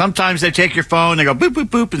 And sometimes they take your phone, they go boop, boop,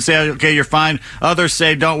 boop, and say, okay, you're fine. Others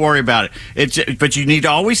say, don't worry about it. But you need to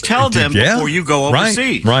always tell them before you go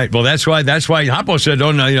overseas. Right. Well, that's why Hoppo said,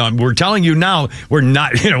 oh, no, we're telling you now, we're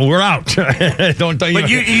not, we're out. Don't tell you. But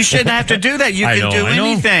you shouldn't have to do that. You can do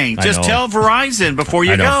anything. Just tell Verizon before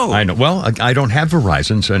you go. I know. Well, I don't have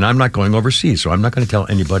Verizon, and I'm not going overseas, so I'm not going to tell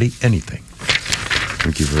anybody anything.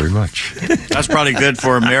 Thank you very much. That's probably good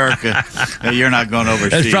for America. You're not going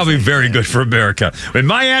overseas. That's probably very good for America. With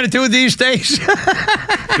my attitude these days,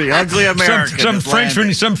 the ugly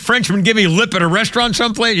American. Some Frenchman give me lip at a restaurant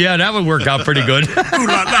someplace. Yeah, that would work out pretty good.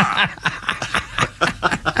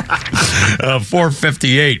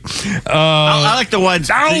 4:58. I like the ones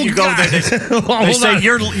that you go there. They say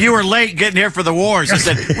you were late getting here for the wars. I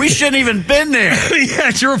said we shouldn't even been there. Yeah,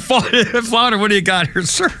 it's your fault. Flounder, what do you got here,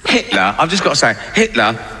 sir? Hitler. I've just got to say,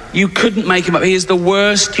 Hitler. You couldn't make him up. He is the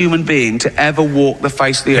worst human being to ever walk the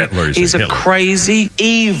face of the earth. He's a crazy,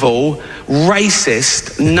 evil,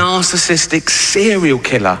 racist, narcissistic serial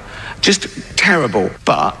killer. Just terrible.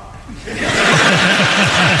 But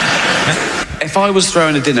if I was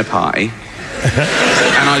throwing a dinner party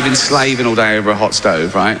and I'd been slaving all day over a hot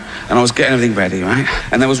stove, right, and I was getting everything ready, right,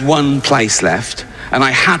 and there was one place left, and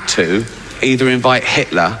I had to either invite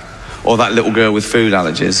Hitler or that little girl with food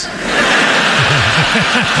allergies.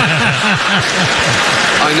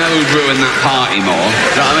 I know who'd ruin that party more.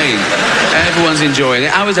 You know what I mean? Everyone's enjoying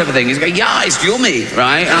it. How is everything? He's going, yeah, it's yummy,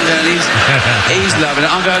 right? And I'm going, he's loving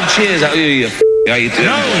it. I'm going, cheers. How you doing?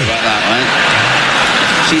 No. About that, right?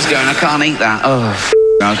 She's going, I can't eat that. Oh,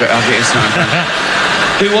 I'll get you some.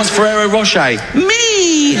 Who wants Ferrero Rocher?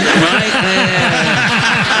 Me! Right there.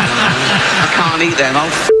 I can't eat them.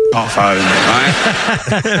 Off home,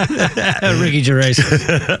 right? Ricky Gervais.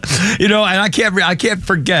 And I can't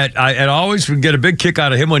forget. I always get a big kick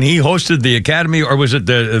out of him when he hosted the Academy, or was it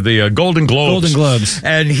the Golden Globes? Golden Globes.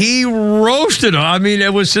 And he roasted him. I mean,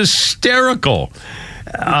 it was hysterical.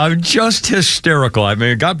 Just hysterical. I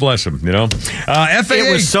mean, God bless him, FAA.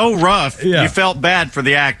 It was so rough, Yeah. you felt bad for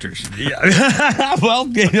the actors. Yeah. Well,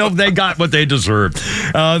 they got what they deserved.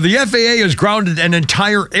 The FAA has grounded an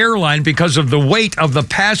entire airline because of the weight of the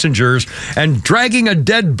passengers, and dragging a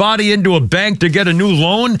dead body into a bank to get a new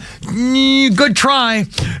loan. Good try.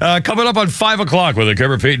 Coming up on 5 o'clock with a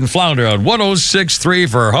Kevin Peyton Flounder on 106.3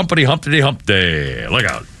 for Humpty Humpty Hump Day. Look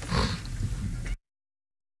out.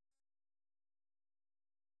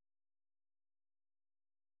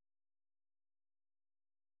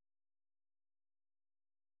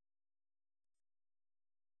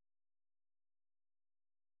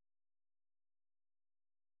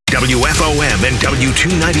 WFOM and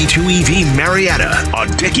W292 EV Marietta, a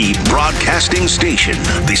Dickey broadcasting station.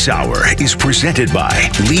 This hour is presented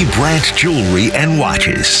by Lee Brandt Jewelry and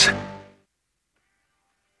Watches.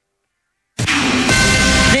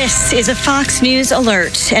 This is a Fox News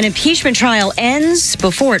alert. An impeachment trial ends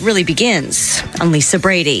before it really begins. I'm Lisa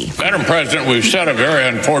Brady. Madam President, we've set a very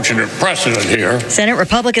unfortunate precedent here. Senate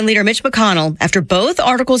Republican leader Mitch McConnell, after both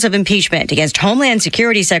articles of impeachment against Homeland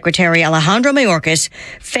Security Secretary Alejandro Mayorkas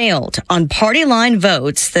failed on party line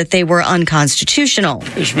votes that they were unconstitutional.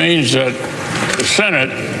 This means that the Senate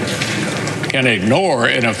can ignore,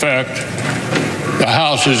 in effect, the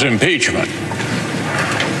House's impeachment.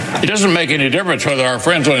 It doesn't make any difference whether our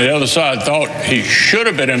friends on the other side thought he should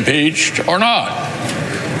have been impeached or not.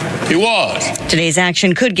 He was. Today's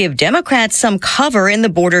action could give Democrats some cover in the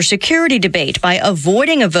border security debate by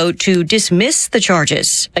avoiding a vote to dismiss the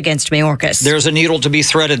charges against Mayorkas. There's a needle to be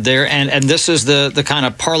threaded there, and this is the kind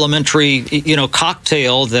of parliamentary,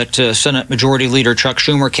 cocktail that Senate Majority Leader Chuck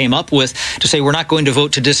Schumer came up with to say we're not going to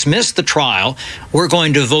vote to dismiss the trial. We're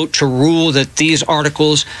going to vote to rule that these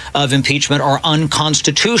articles of impeachment are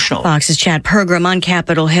unconstitutional. Fox's Chad Pergram on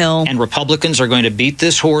Capitol Hill. And Republicans are going to beat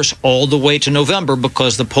this horse all the way to November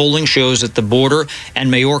because the polling shows that the border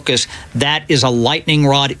and Mayorkas, that is a lightning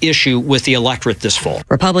rod issue with the electorate this fall.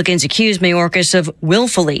 Republicans accuse Mayorkas of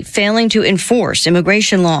willfully failing to enforce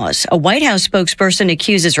immigration laws. A White House spokesperson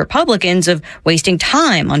accuses Republicans of wasting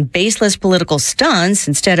time on baseless political stunts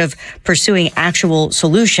instead of pursuing actual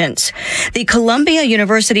solutions. The Columbia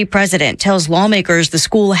University president tells lawmakers the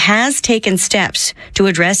school has taken steps to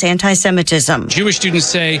address anti-Semitism. Jewish students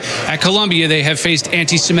say at Columbia they have faced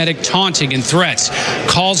anti-Semitic taunting and threats,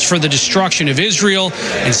 calls for the destruction of Israel,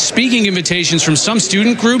 and speaking invitations from some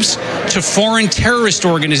student groups to foreign terrorist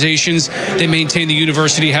organizations. They maintain the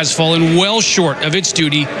university has fallen well short of its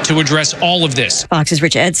duty to address all of this. Fox's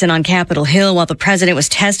Rich Edson on Capitol Hill. While the president was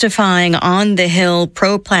testifying on the Hill,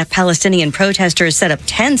 pro-Palestinian protesters set up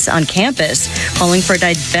tents on campus, calling for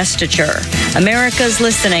divestiture. America's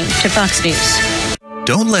listening to Fox News.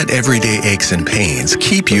 Don't let everyday aches and pains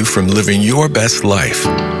keep you from living your best life.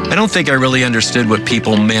 I don't think I really understood what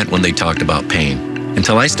people meant when they talked about pain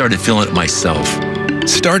until I started feeling it myself.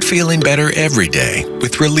 Start feeling better every day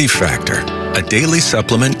with Relief Factor, a daily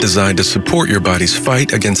supplement designed to support your body's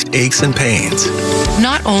fight against aches and pains.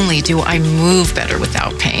 Not only do I move better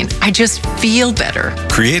without pain, I just feel better.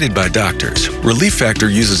 Created by doctors, Relief Factor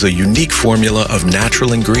uses a unique formula of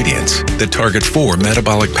natural ingredients that target 4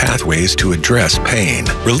 metabolic pathways to address pain.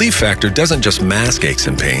 Relief Factor doesn't just mask aches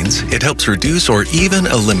and pains, it helps reduce or even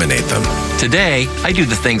eliminate them. Today, I do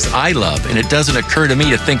the things I love, and it doesn't occur to me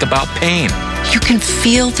to think about pain. You can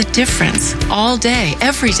feel the difference all day,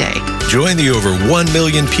 every day. Join the over 1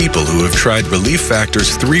 million people who have tried Relief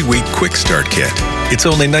Factor's 3-week Quick Start Kit. It's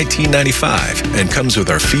only $19.95 and comes with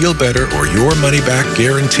our Feel Better or Your Money Back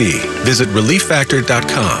guarantee. Visit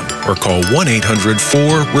ReliefFactor.com or call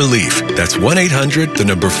 1-800-4-RELIEF. That's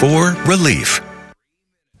 1-800-4-RELIEF.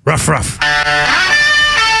 Rough.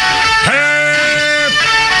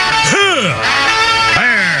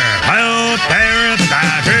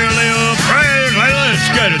 Let's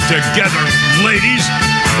get it together, ladies.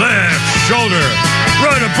 Left shoulder,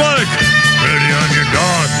 right a bike. Ready on your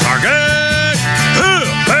dog, target.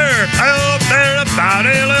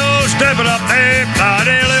 Step it up,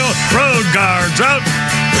 road guards out.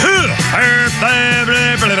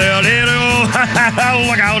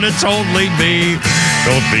 Look out, it's only me.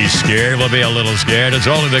 Don't be scared. We'll be a little scared. It's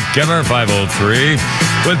only the Kimmer 503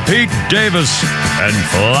 with Pete Davis and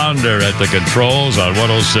Flounder at the controls on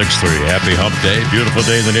 106.3. Happy hump day. Beautiful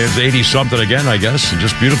day in the neighborhood. 80-something again, I guess.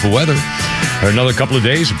 Just beautiful weather. Another couple of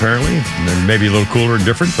days, apparently. And maybe a little cooler and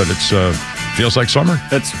different, but it's feels like summer.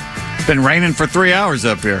 It's been raining for 3 hours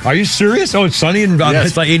up here. Are you serious? Oh, it's sunny and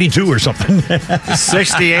it's like 82 or something.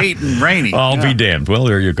 68 and rainy. I'll be damned. Well,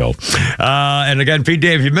 there you go. And again, Pete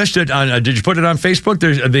Dave, you missed it. Did you put it on Facebook?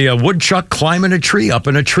 There's the woodchuck climbing a tree, up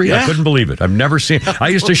in a tree. Yeah. I couldn't believe it. I've never seen. I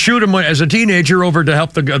used to shoot them as a teenager over to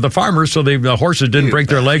help the farmers so the horses didn't break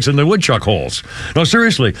their legs in the woodchuck holes. No,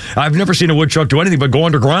 seriously. I've never seen a woodchuck do anything but go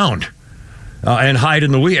underground. And hide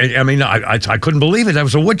in the weed. I mean, I couldn't believe it. There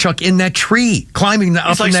was a woodchuck in that tree, climbing up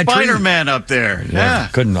in that tree. It's like Spider-Man up there. Yeah.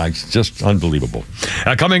 Just unbelievable.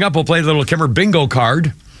 Coming up, we'll play the little Kimmer bingo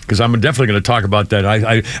card, because I'm definitely going to talk about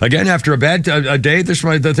that. Again, after a bad day, this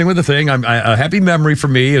is the thing with the thing. A happy memory for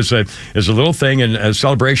me is a little thing and a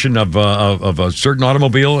celebration of a certain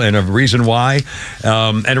automobile and a reason why.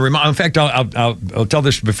 In fact, I'll tell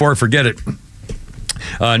this before I forget it.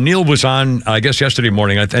 Neil was on, I guess, yesterday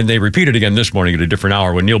morning, and they repeated again this morning at a different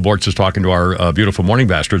hour when Neil Bortz is talking to our beautiful morning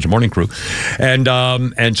bastards, morning crew, and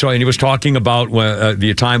he was talking about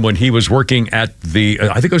the time when he was working at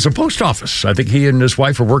I think it was the post office. I think he and his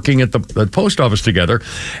wife were working at the post office together,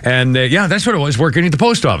 and that's what it was, working at the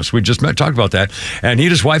post office. We just talked about that, and he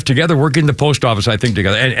and his wife together working the post office, I think,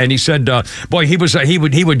 together, and he said, boy, he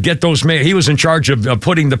would get those. He was in charge of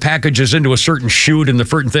putting the packages into a certain chute and the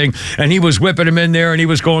certain thing, and he was whipping them in there. And he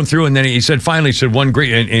was going through, and then he said, one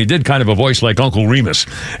great, and he did kind of a voice like Uncle Remus,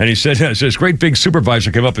 and he said, this great big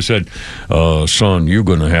supervisor came up and said, son, you're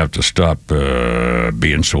going to have to stop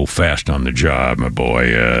being so fast on the job, my boy.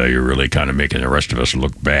 You're really kind of making the rest of us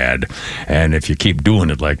look bad, and if you keep doing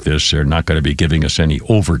it like this, they're not going to be giving us any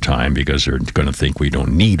overtime because they're going to think we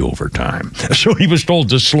don't need overtime. So he was told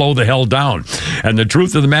to slow the hell down. And the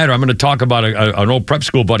truth of the matter, I'm going to talk about an old prep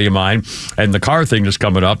school buddy of mine and the car thing that's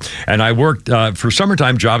coming up, and I worked for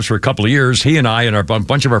summertime jobs for a couple of years. He and I and a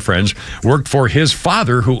bunch of our friends worked for his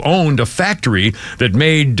father, who owned a factory that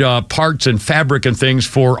made parts and fabric and things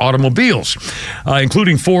for automobiles,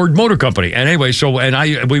 including Ford Motor Company. And anyway,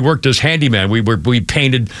 we worked as handyman. We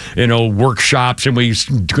painted, workshops, and we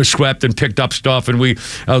swept and picked up stuff, and we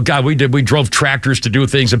drove tractors to do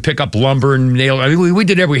things and pick up lumber and nail. I mean, we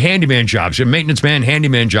did every handyman jobs, maintenance man,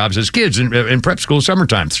 handyman jobs as kids in prep school,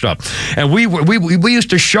 summertime stuff. And we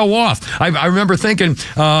used to show off. I remember thinking,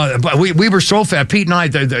 but we were so fat. Pete and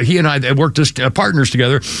I, he and I worked as partners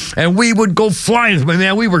together, and we would go flying.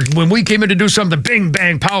 Man, when we came in to do something, bing,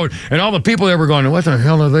 bang, power, and all the people there were going, what the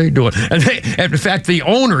hell are they doing? And in fact, the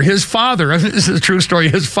owner, his father, this is a true story,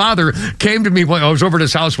 his father came to me when I was over at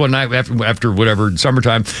his house one night after whatever,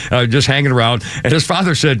 summertime, just hanging around, and his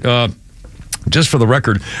father said, just for the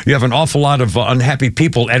record, you have an awful lot of unhappy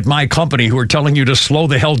people at my company who are telling you to slow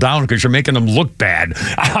the hell down because you're making them look bad.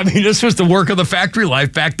 I mean, this was the work of the factory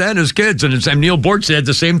life back then as kids. And Neil Bortz had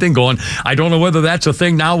the same thing going. I don't know whether that's a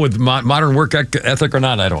thing now with modern work ethic or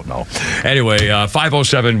not. I don't know. Anyway,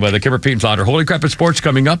 5:07 with the Kimmer, Pete, and Flounder. Holy Crap at Sports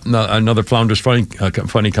coming up. Another Flounder's Funny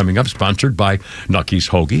coming up, sponsored by Nucky's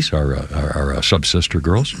Hoagies, our sub-sister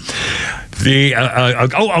girls.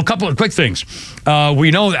 A couple of quick things.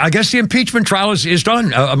 We know, I guess the impeachment trial is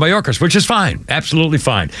done, Mayorkas, which is fine, absolutely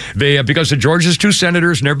fine. Because of Georgia's two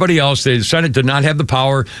senators and everybody else, the Senate did not have the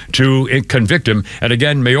power to convict him. And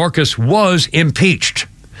again, Mayorkas was impeached.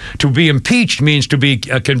 To be impeached means to be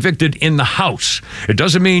convicted in the House. It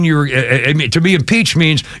doesn't mean to be impeached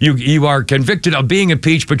means you are convicted of being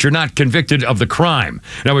impeached, but you're not convicted of the crime.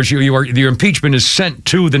 In other words, your impeachment is sent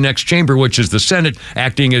to the next chamber, which is the Senate,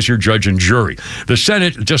 acting as your judge and jury. The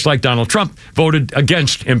Senate, just like Donald Trump, voted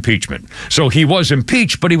against impeachment. So he was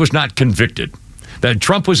impeached, but he was not convicted. That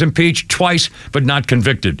Trump was impeached twice, but not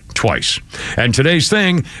convicted twice. And today's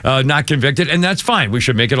thing, not convicted, and that's fine. We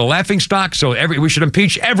should make it a laughingstock, so we should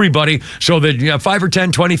impeach everybody so that 5 or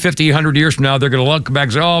 10, 20, 50, 100 years from now, they're going to look back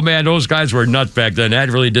and say, oh, man, those guys were nuts back then. That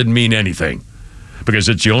really didn't mean anything. Because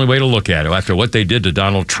it's the only way to look at it after what they did to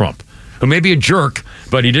Donald Trump, who may be a jerk,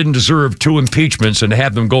 but he didn't deserve 2 impeachments and to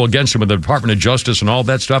have them go against him with the Department of Justice and all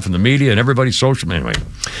that stuff and the media and everybody's social. Anyway,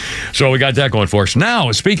 so we got that going for us.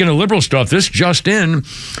 Now, speaking of liberal stuff, this just in,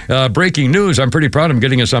 breaking news. I'm pretty proud. I'm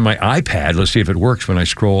getting us on my iPad. Let's see if it works when I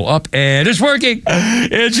scroll up. And it's working.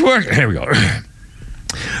 It's working. Here we go.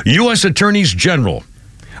 U.S. Attorneys General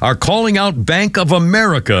are calling out Bank of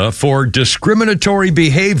America for discriminatory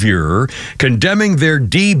behavior, condemning their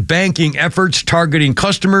debanking efforts targeting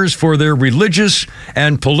customers for their religious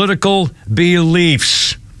and political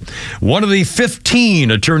beliefs. One of the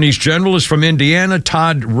 15 attorneys general is from Indiana.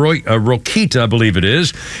 Todd Rokita, I believe it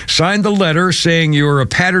is, signed the letter saying you're a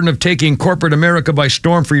pattern of taking corporate America by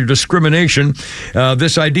storm for your discrimination.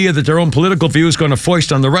 This idea that their own political view is going to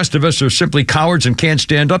foist on the rest of us are simply cowards and can't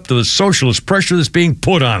stand up to the socialist pressure that's being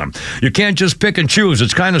put on them. You can't just pick and choose.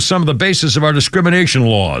 It's kind of some of the basis of our discrimination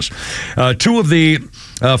laws. Two of the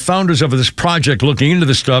founders of this project looking into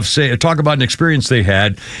this stuff talk about an experience they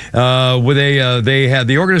had where they had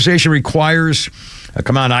the organization requires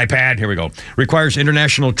come on, iPad. Here we go. Requires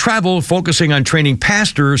international travel, focusing on training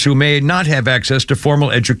pastors who may not have access to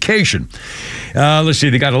formal education. Let's see.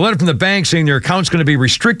 They got a letter from the bank saying their account's going to be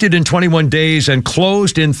restricted in 21 days and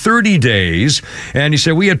closed in 30 days. And he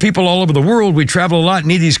said, we had people all over the world. We travel a lot,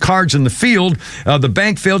 need these cards in the field. The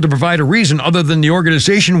bank failed to provide a reason other than the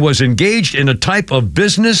organization was engaged in a type of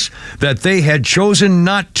business that they had chosen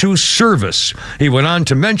not to service. He went on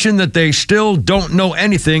to mention that they still don't know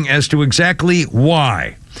anything as to exactly why.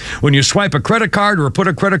 When you swipe a credit card or put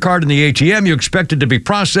a credit card in the ATM, you expect it to be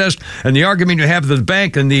processed. And the argument you have with the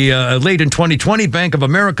bank and the late in 2020, Bank of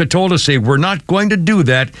America told us, we're not going to do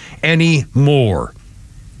that anymore.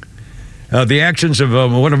 The actions of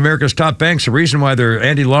one of America's top banks, the reason why their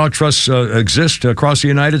anti-law trusts exist across the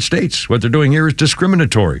United States. What they're doing here is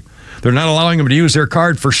discriminatory. They're not allowing them to use their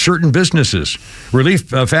card for certain businesses. Relief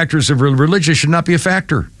factors of religion should not be a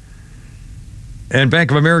factor. And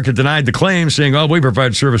Bank of America denied the claim, saying, we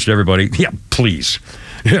provide service to everybody. Yeah, please.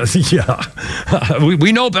 Yeah.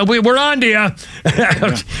 We know, but we're on to you.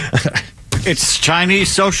 It's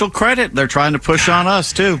Chinese social credit they're trying to push on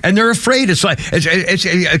us, too. And they're afraid.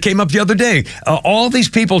 It came up the other day. All these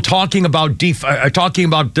people talking about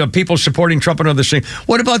people supporting Trump and other things.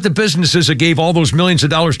 What about the businesses that gave all those millions of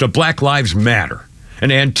dollars to Black Lives Matter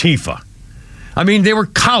and Antifa? I mean, they were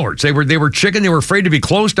cowards. They were chicken. They were afraid to be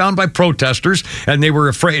closed down by protesters, and they were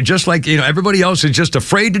afraid, just like everybody else is just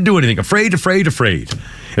afraid to do anything. Afraid.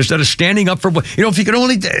 Instead of standing up for what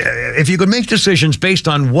if you could make decisions based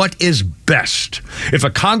on what is best. If a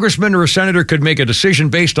congressman or a senator could make a decision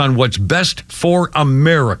based on what's best for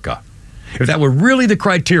America, if that were really the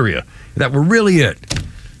criteria, if that were really it.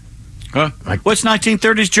 What's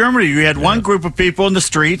 1930s Germany? You had one group of people in the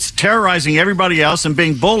streets terrorizing everybody else and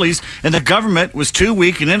being bullies, and the government was too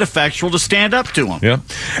weak and ineffectual to stand up to them. Yeah.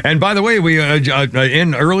 And by the way, we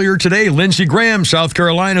in earlier today, Lindsey Graham, South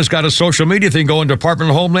Carolina's got a social media thing going, Department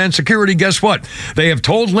of Homeland Security. Guess what? They have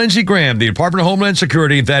told Lindsey Graham, the Department of Homeland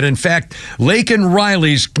Security, that in fact, Laken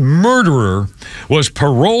Riley's murderer was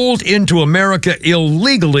paroled into America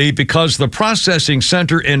illegally because the processing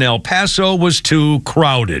center in El Paso was too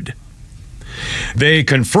crowded. They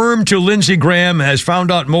confirmed to Lindsey Graham, has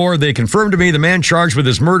found out more. They confirmed to me the man charged with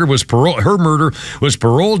her murder was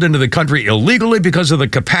paroled into the country illegally because of the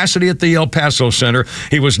capacity at the El Paso Center.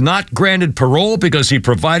 He was not granted parole because he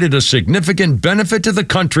provided a significant benefit to the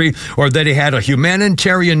country or that he had a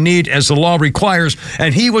humanitarian need as the law requires.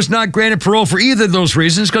 And he was not granted parole for either of those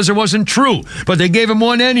reasons because it wasn't true. But they gave him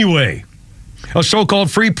one anyway. A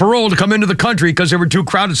so-called free parole to come into the country because they were too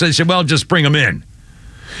crowded. So they said, well, just bring him in.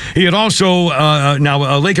 He had also,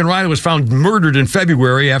 Laken Riley was found murdered in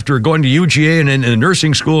February after going to UGA and in a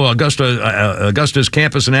nursing school, Augusta's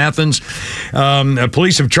campus in Athens.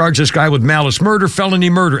 Police have charged this guy with malice murder, felony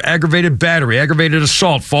murder, aggravated battery, aggravated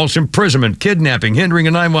assault, false imprisonment, kidnapping, hindering,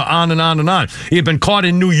 and on and on and on. He had been caught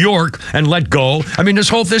in New York and let go. I mean, this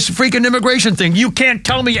freaking immigration thing, you can't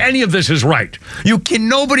tell me any of this is right.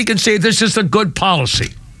 Nobody can say this is a good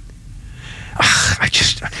policy.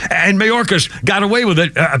 And Mayorkas got away with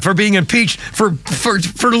it for being impeached for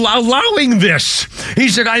allowing this. He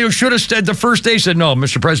said, I should have said the first day, said, no,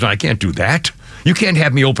 Mr. President, I can't do that. You can't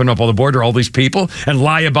have me open up all the border, all these people, and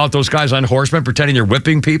lie about those guys on horseback, pretending they're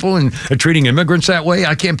whipping people and treating immigrants that way.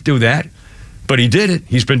 I can't do that. But he did it.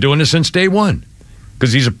 He's been doing it since day one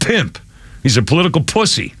because he's a pimp. He's a political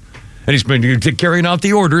pussy. And he's been carrying out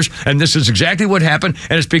the orders, and this is exactly what happened,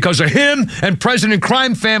 and it's because of him and President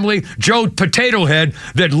Crime Family, Joe Potato Head,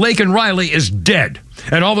 that Laken Riley is dead.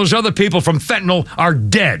 And all those other people from fentanyl are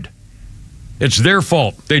dead. It's their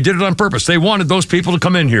fault. They did it on purpose. They wanted those people to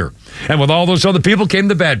come in here. And with all those other people came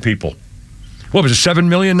the bad people. What was it, 7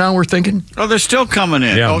 million now we're thinking? Oh, they're still coming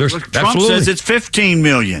in. Yeah, Trump absolutely says it's 15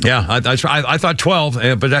 million. Yeah, I thought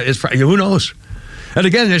 12, but that is, who knows? And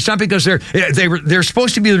again, it's not because they're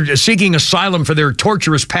supposed to be seeking asylum for their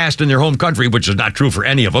torturous past in their home country, which is not true for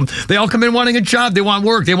any of them. They all come in wanting a job. They want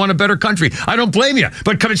work. They want a better country. I don't blame you.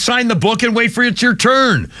 But come and sign the book and wait for it's your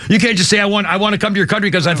turn. You can't just say, I want to come to your country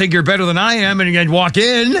because I think you're better than I am, and walk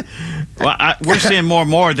in. Well, we're seeing more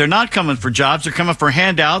and more. They're not coming for jobs. They're coming for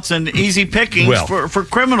handouts and easy pickings for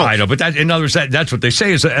criminals. I know, but in other words, that's what they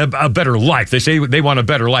say is a better life. They say they want a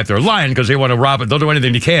better life. They're lying because they want to rob it. They'll do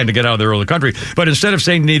anything they can to get out of their own country. But instead of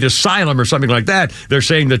saying they need asylum or something like that, they're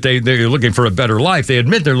saying that they're looking for a better life. They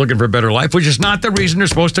admit they're looking for a better life, which is not the reason they're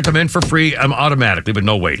supposed to come in for free automatically, but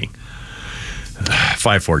no waiting.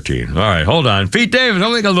 5:14. All right, hold on. Pete Davis,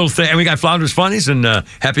 we got a little thing. And we got Flounder's Funnies and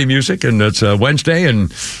happy music, and it's Wednesday, and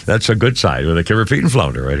that's a good side with a Kimmer, Pete, and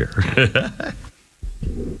Flounder right here.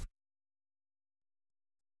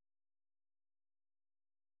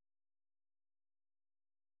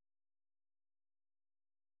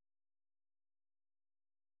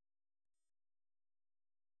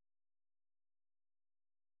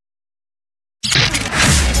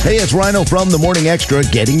 Hey, it's Rhino from The Morning Extra,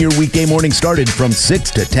 getting your weekday morning started from 6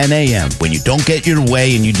 to 10 a.m. When you don't get your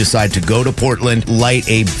way and you decide to go to Portland, light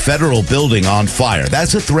a federal building on fire.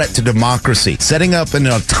 That's a threat to democracy. Setting up an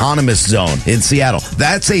autonomous zone in Seattle,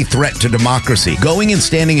 that's a threat to democracy. Going and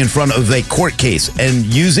standing in front of a court case and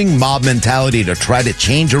using mob mentality to try to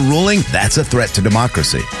change a ruling, that's a threat to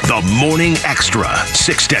democracy. The Morning Extra,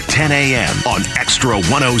 6 to 10 a.m. on Extra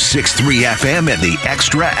 106.3 FM and the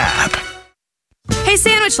Extra app. Hey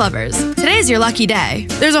sandwich lovers, today's your lucky day.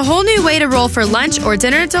 There's a whole new way to roll for lunch or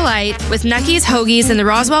dinner delight with Nucky's Hoagies in the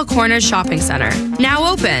Roswell Corners Shopping Center.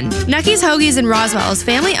 Now open. Nucky's Hoagies in Roswell is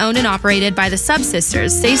family owned and operated by the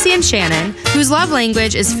Sub-Sisters, Stacy and Shannon, whose love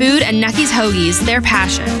language is food and Nucky's Hoagies, their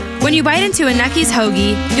passion. When you bite into a Nucky's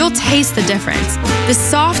Hoagie, you'll taste the difference. The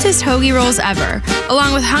softest hoagie rolls ever,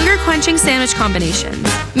 along with hunger-quenching sandwich combinations.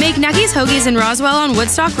 Make Nucky's Hoagies in Roswell on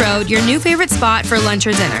Woodstock Road your new favorite spot for lunch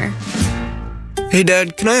or dinner. Hey,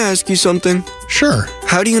 Dad, can I ask you something? Sure.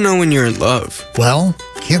 How do you know when you're in love? Well,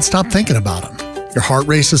 can't stop thinking about him. Your heart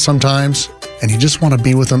races sometimes, and you just want to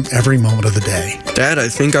be with him every moment of the day. Dad, I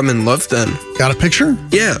think I'm in love then. Got a picture?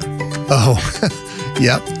 Yeah. Oh,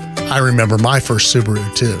 yep. I remember my first Subaru,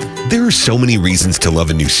 too. There are so many reasons to love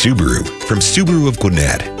a new Subaru. From Subaru of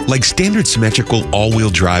Gwinnett, like standard symmetrical all-wheel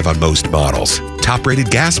drive on most models,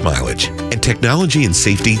 top-rated gas mileage, and technology and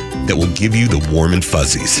safety that will give you the warm and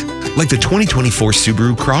fuzzies. Like the 2024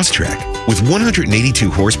 Subaru Crosstrek, with 182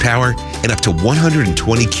 horsepower and up to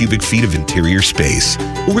 120 cubic feet of interior space.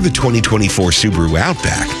 Or the 2024 Subaru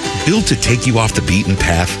Outback, built to take you off the beaten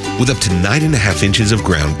path with up to 9.5 inches of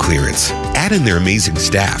ground clearance. Add in their amazing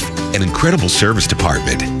staff and incredible service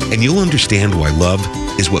department, and you'll understand why love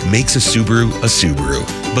is what makes a Subaru a Subaru.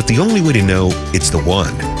 But the only way to know it's the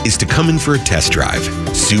one is to come in for a test drive.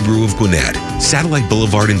 Subaru of Gwinnett, Satellite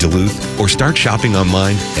Boulevard in Duluth, or start shopping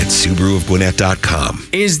online at SubaruofGwinnett.com.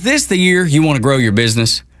 Is this the year you want to grow your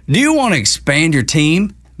business? Do you want to expand your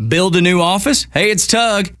team? Build a new office? Hey, it's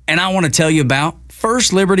Tug, and I want to tell you about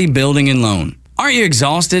First Liberty Building and Loan. Aren't you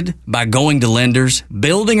exhausted by going to lenders,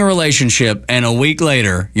 building a relationship, and a week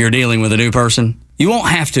later, you're dealing with a new person? You won't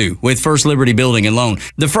have to with First Liberty Building and Loan.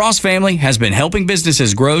 The Frost family has been helping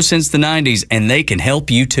businesses grow since the 90s, and they can help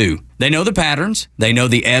you too. They know the patterns, they know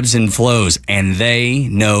the ebbs and flows, and they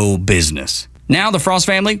know business. Now the Frost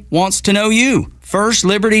family wants to know you.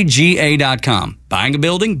 FirstLibertyGA.com. Buying a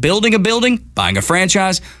building, building a building, buying a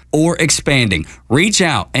franchise, or expanding. Reach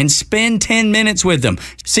out and spend 10 minutes with them.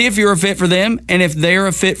 See if you're a fit for them and if they're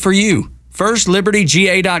a fit for you.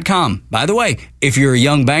 FirstLibertyGA.com. By the way, if you're a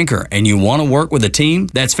young banker and you want to work with a team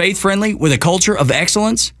that's faith-friendly with a culture of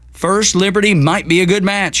excellence, First Liberty might be a good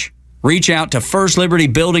match. Reach out to First Liberty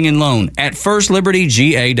Building and Loan at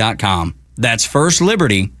FirstLibertyGA.com. That's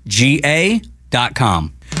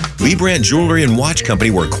FirstLibertyGA.com. Lee Brandt Jewelry and Watch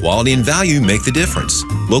Company, where quality and value make the difference.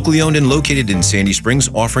 Locally owned and located in Sandy Springs,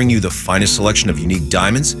 offering you the finest selection of unique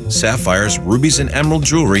diamonds, sapphires, rubies, and emerald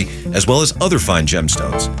jewelry, as well as other fine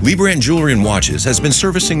gemstones. Lee Brandt Jewelry and Watches has been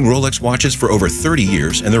servicing Rolex watches for over 30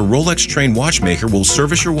 years, and their Rolex-trained watchmaker will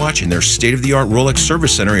service your watch in their state-of-the-art Rolex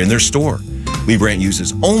service center in their store. Lee Brandt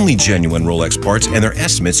uses only genuine Rolex parts, and their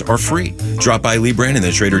estimates are free. Drop by Lee Brandt in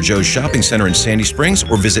the Trader Joe's Shopping Center in Sandy Springs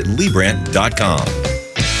or visit LeeBrandt.com.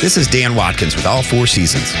 This is Dan Watkins with All Four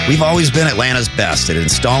Seasons. We've always been Atlanta's best at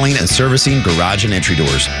installing and servicing garage and entry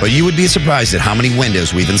doors, but you would be surprised at how many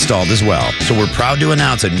windows we've installed as well. So we're proud to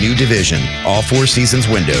announce a new division, All Four Seasons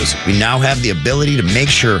Windows. We now have the ability to make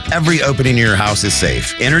sure every opening in your house is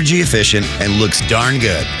safe, energy efficient, and looks darn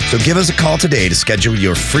good. So give us a call today to schedule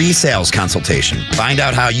your free sales consultation. Find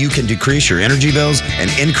out how you can decrease your energy bills and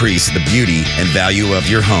increase the beauty and value of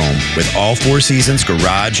your home with All Four Seasons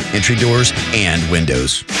garage, entry doors, and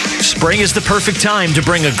windows. Spring is the perfect time to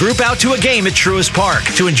bring a group out to a game at Truist Park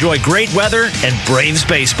to enjoy great weather and Braves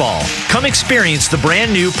baseball. Come experience the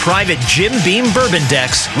brand new private Jim Beam bourbon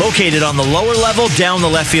decks located on the lower level down the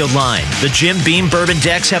left field line. The Jim Beam bourbon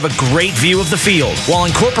decks have a great view of the field while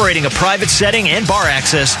incorporating a private setting and bar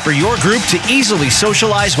access for your group to easily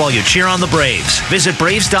socialize while you cheer on the Braves. Visit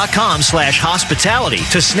Braves.com/hospitality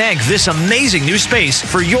to snag this amazing new space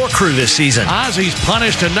for your crew this season. Ozzy's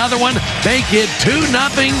punished another one. Make it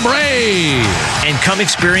 2-0 Braves. And come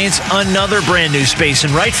experience another brand new space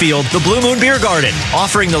in right field, the Blue Moon Beer Garden,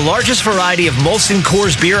 offering the largest variety of Molson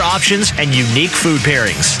Coors beer options and unique food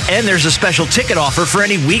pairings. And there's a special ticket offer for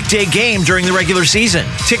any weekday game during the regular season.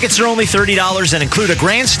 Tickets are only $30 and include a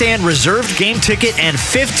grandstand reserved game ticket and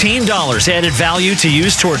 $15 added value to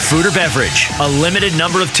use toward food or beverage. A limited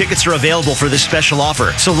number of tickets are available for this special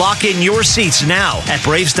offer, so lock in your seats now at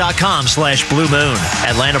Braves.com/Blue Moon.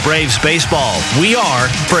 Atlanta Braves baseball. We are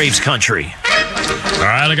Braves country. All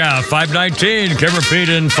right, look out. 5:19, Kimmer, Pete,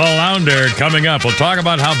 and Flounder coming up. We'll talk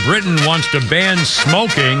about how Britain wants to ban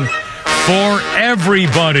smoking for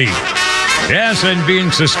everybody. Yes, and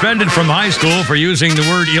being suspended from high school for using the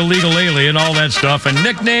word illegal alien, all that stuff, and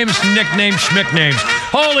nicknames, schmicknames.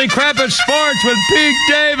 Holy crap, it's sports with Pete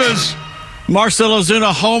Davis. Marcell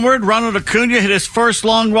Ozuna homered. Ronald Acuna hit his first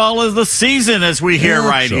long ball of the season, as we hear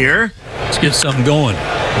here. Let's get something going.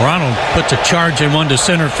 Ronald puts a charge in one to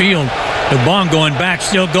center field. DeBong going back,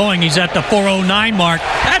 still going. He's at the 409 mark.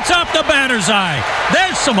 That's off the batter's eye.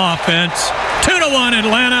 There's some offense. 2-1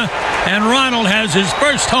 Atlanta, and Ronald has his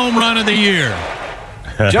first home run of the year.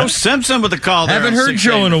 Joe Simpson with the call there. Haven't heard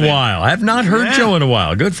Joe in a while. I have not heard Joe in a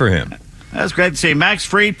while. Good for him. That's great to see. Max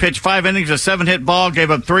Fried pitched 5 innings, a 7-hit ball, gave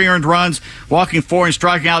up 3 earned runs, walking 4 and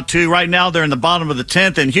striking out 2. Right now, they're in the bottom of the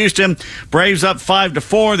 10th in Houston. Braves up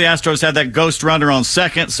 5-4. The Astros had that ghost runner on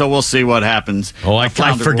second, so we'll see what happens. Oh, I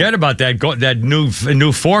forget about that. That new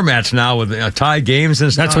formats now with tie games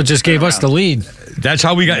and stuff. That's what just gave us the lead. That's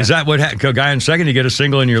how we got. Is that what a guy in second? You get a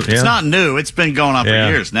single in your. Yeah. It's not new. It's been going on for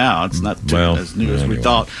years now. It's not as new as we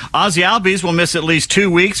thought. Ozzy Albies will miss at least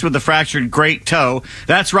 2 weeks with the fractured great toe.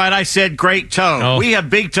 That's right. I said great toe. Oh. We have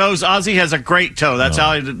big toes. Ozzy has a great toe. That's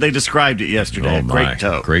how they described it yesterday. Oh, great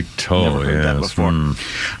toe. Great toe. Never heard that before.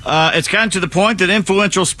 It's gotten to the point that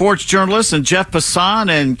influential sports journalists and Jeff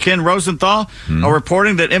Passan and Ken Rosenthal are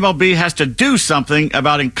reporting that MLB has to do something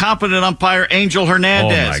about incompetent umpire Angel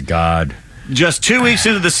Hernandez. Oh my God. Just 2 weeks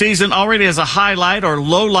into the season, already has a highlight or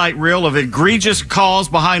low light reel of egregious calls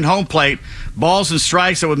behind home plate, balls and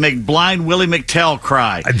strikes that would make blind Willie McTell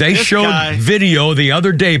cry. They showed video the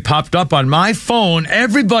other day, popped up on my phone.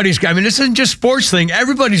 Everybody's got, I mean, this isn't just sports thing.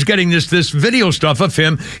 Everybody's getting this video stuff of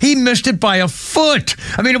him. He missed it by a foot.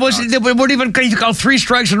 I mean, it wasn't even, he called 3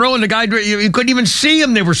 strikes in a row, and the guy, you couldn't even see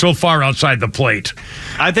him. They were so far outside the plate.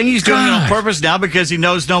 I think he's doing it on purpose now because he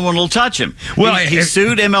knows no one will touch him. Well, he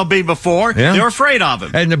sued MLB before. Yeah. They were afraid of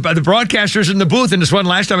him. And the broadcasters in the booth, and this one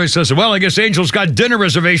last time I said, well, I guess Angel's got dinner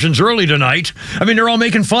reservations early tonight. I mean, they're all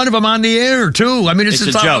making fun of him on the air, too. I mean, it's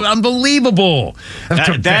just unbelievable.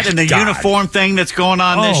 That and the uniform thing that's going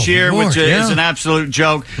on this year, which is an absolute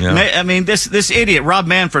joke. Yeah. I mean, this idiot, Rob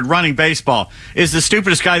Manfred, running baseball, is the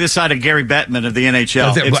stupidest guy this side of Gary Bettman of the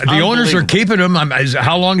NHL. The owners are keeping him.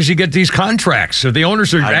 How long does he get these contracts? So the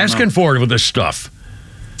owners are asking for it with this stuff.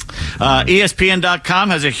 ESPN.com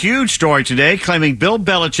has a huge story today claiming Bill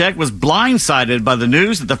Belichick was blindsided by the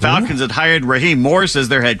news that the Falcons had hired Raheem Morris as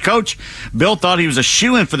their head coach. Bill thought he was a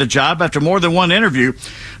shoo-in for the job after more than one interview,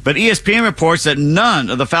 but ESPN reports that none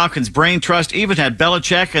of the Falcons' brain trust even had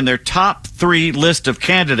Belichick in their top 3 list of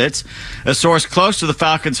candidates. A source close to the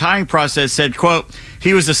Falcons' hiring process said, quote,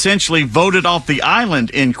 he was essentially voted off the island,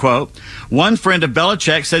 end quote. One friend of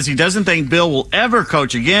Belichick says he doesn't think Bill will ever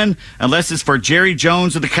coach again unless it's for Jerry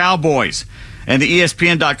Jones or the Cowboys. And the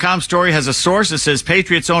ESPN.com story has a source that says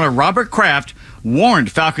Patriots owner Robert Kraft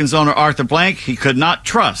warned Falcons owner Arthur Blank he could not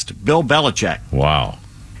trust Bill Belichick. Wow.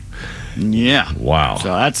 Yeah. Wow.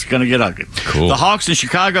 So that's going to get ugly. Cool. The Hawks in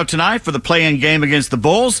Chicago tonight for the play-in game against the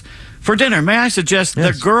Bulls. For dinner, may I suggest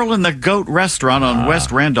the Girl in the Goat restaurant on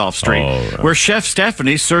West Randolph Street, where Chef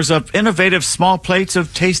Stephanie serves up innovative small plates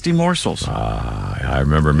of tasty morsels. I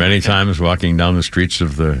remember many times walking down the streets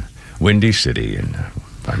of the Windy City. And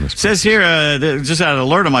it says here, just had an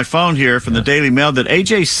alert on my phone here from the Daily Mail that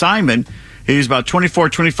A.J. Simon, he's about 24,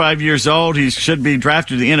 25 years old. He should be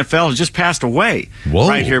drafted to the NFL. Has just passed away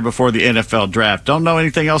right here before the NFL draft. Don't know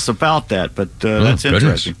anything else about that, but that's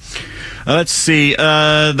interesting. Let's see.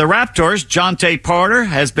 The Raptors, Jonte Porter,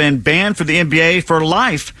 has been banned for the NBA for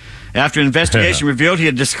life after an investigation revealed he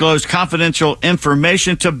had disclosed confidential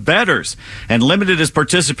information to bettors and limited his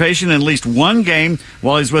participation in at least one game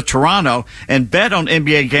while he's with Toronto and bet on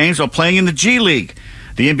NBA games while playing in the G League.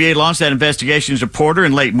 The NBA launched that investigation into Porter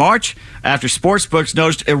in late March after sportsbooks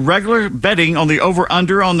noticed irregular betting on the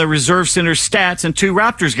over-under on the Reserve Center stats in 2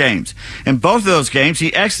 Raptors games. In both of those games,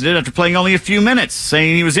 he exited after playing only a few minutes,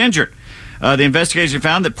 saying he was injured. The investigation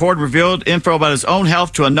found that Porter revealed info about his own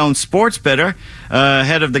health to a known sports bettor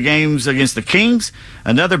ahead of the games against the Kings.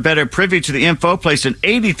 Another bettor privy to the info placed an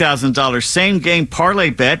 $80,000 same-game parlay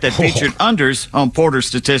bet that featured unders on Porter's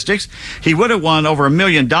statistics. He would have won over $1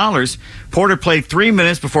 million. Porter played 3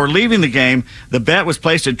 minutes before leaving the game. The bet was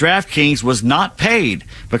placed at DraftKings, was not paid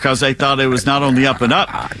because they thought it was not on the up and up.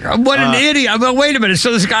 What an idiot. Well, wait a minute.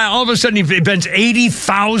 So this guy, all of a sudden, he bets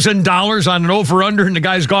 $80,000 on an over-under, and the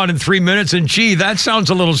guy's gone in 3 minutes. And, gee, that sounds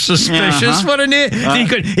a little suspicious. What an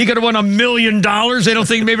idiot. He could have won $1 million. They don't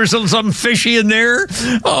think maybe there's something fishy in there?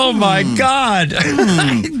 Oh, my God.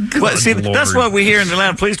 Well, see, that's what we hear in the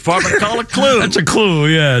Atlanta Police Department call a clue. That's a clue,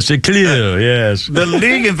 yes. A clue, yes. The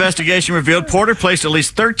league investigation revealed Porter placed at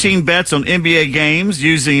least 13 bets on NBA games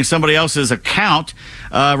using somebody else's account,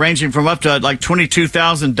 ranging from up to like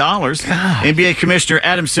 $22,000. NBA Commissioner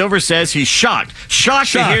Adam Silver says he's shocked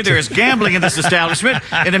to hear there is gambling in this establishment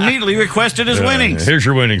and immediately requested his winnings. Here's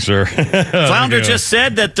your winnings, sir. Flounder just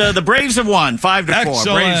said that the Braves have won 5-4. Excellent.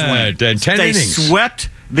 Braves win. And 10 they innings. Swept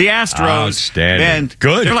the Astros. Outstanding. Man,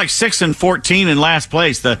 good. They're like 6-14 in last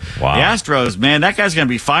place. The Astros, man, that guy's going to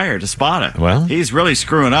be fired. Espada. Well, he's really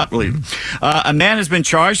screwing up. A man has been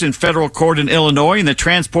charged in federal court in Illinois in the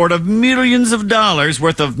transport of millions of dollars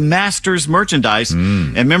worth of Masters merchandise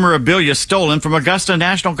and memorabilia stolen from Augusta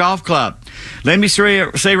National Golf Club. Let me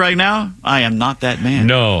say right now, I am not that man.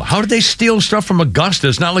 No. How did they steal stuff from Augusta?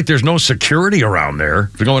 It's not like there's no security around there.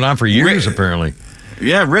 It's been going on for years, apparently.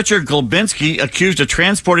 Yeah, Richard Globinski accused of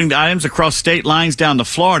transporting the items across state lines down to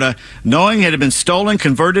Florida, knowing it had been stolen,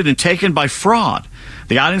 converted, and taken by fraud.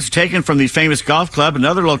 The items were taken from the famous golf club and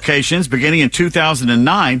other locations beginning in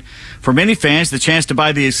 2009. For many fans, the chance to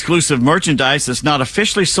buy the exclusive merchandise that's not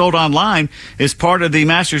officially sold online is part of the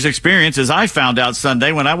Masters experience, as I found out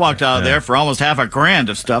Sunday when I walked out of there for almost $500,000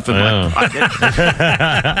 of stuff in my pocket.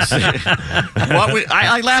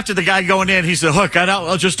 I laughed at the guy going in. He said, "Look, I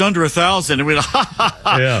got just under 1,000," and we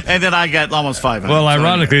and then I got almost 500. Well,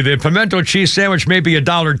 ironically, the pimento cheese sandwich may be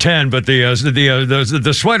 $1.10, but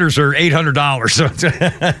the sweaters are $800.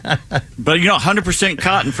 But 100%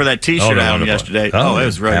 cotton for that T-shirt I had yesterday. It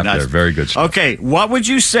was really nice. Very good stuff. Okay, what would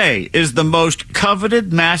you say is the most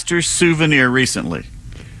coveted Masters souvenir recently?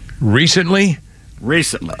 Recently?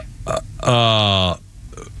 Recently. Well,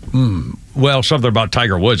 something about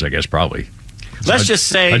Tiger Woods, I guess, probably. Let's just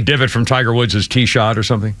say a divot from Tiger Woods' tee shot or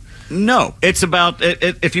something. No, it's about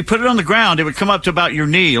if you put it on the ground, it would come up to about your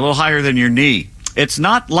knee, a little higher than your knee. It's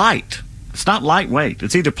not light. It's not lightweight.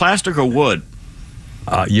 It's either plastic or wood.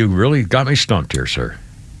 You really got me stumped here, sir.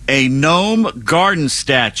 A gnome garden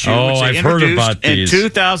statue, which they I've heard introduced about in these.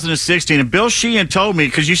 2016. And Bill Sheehan told me,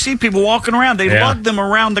 because you see people walking around, they lug them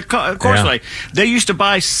around the course. They used to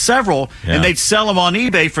buy several, and they'd sell them on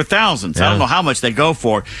eBay for thousands. I don't know how much they go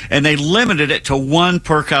for. And they limited it to one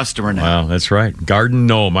per customer now. Wow, that's right. Garden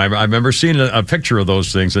gnome. I remember seeing a picture of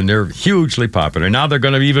those things, and they're hugely popular. Now they're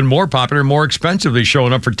going to be even more popular, more expensively,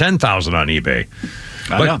 showing up for $10,000 on eBay.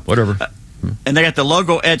 I know. Whatever. And they got the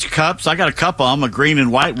logo etched cups. I got a couple of them, a green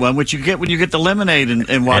and white one, which you get when you get the lemonade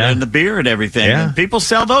and water and the beer and everything. Yeah. And people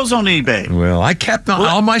sell those on eBay. Well, I kept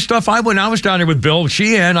all my stuff. When I was down there with Bill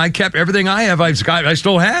Sheehan, I kept everything I have. I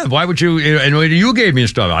still have. Why would you? And you gave me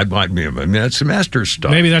stuff. I mean, that's the Masters stuff.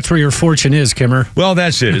 Maybe that's where your fortune is, Kimmer. Well,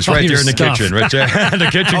 that's it. It's right there in the stuff. kitchen, right there, the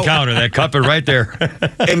kitchen counter. That cup is right there.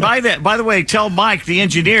 And by the way, tell Mike, the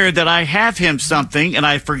engineer, that I have him something, and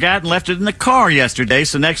I forgot and left it in the car yesterday.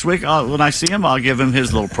 So next week, when I see him, I'll give him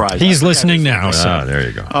his little prize. He's listening now. So there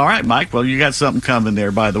you go. All right, Mike. Well, you got something coming there,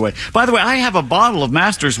 by the way. By the way, I have a bottle of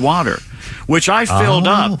Masters water, which I filled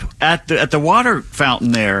up at the water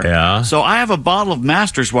fountain there. Yeah. So I have a bottle of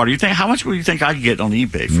Masters water. How much would you think I could get on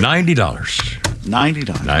eBay? For $90.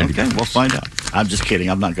 $90. Okay, we'll find out. I'm just kidding.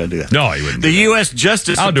 I'm not going to do that. No, you wouldn't. The U.S.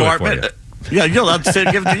 Justice Department. Yeah, you'll have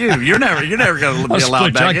to give it to you. You're never going to be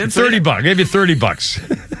allowed back in. $30. I'll give you $30.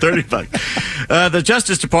 $30. The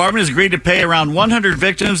Justice Department has agreed to pay around 100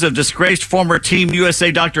 victims of disgraced former Team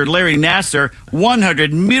USA Dr. Larry Nassar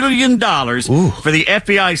 $100 million for the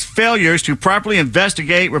FBI's failures to properly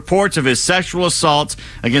investigate reports of his sexual assaults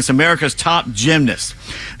against America's top gymnasts.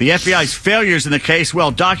 The FBI's failures in the case, well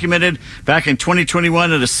documented. Back in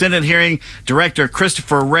 2021 at a Senate hearing, Director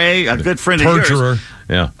Christopher Wray, a good friend of yours,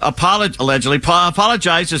 Yeah. Allegedly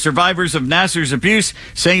apologized to survivors of Nasser's abuse,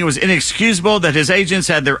 saying it was inexcusable that his agents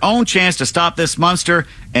had their own chance to stop this monster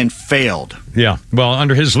and failed. Yeah, well,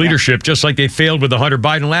 under his leadership, just like they failed with the Hunter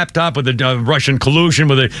Biden laptop, with the Russian collusion,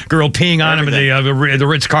 with a girl peeing on him at the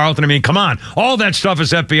Ritz-Carlton. I mean, come on. All that stuff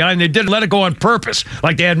is FBI, and they didn't let it go on purpose.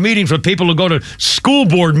 Like they had meetings with people who go to school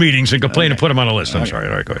board meetings and complain and put them on a list. I'm sorry.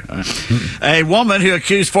 All right, go ahead. A woman who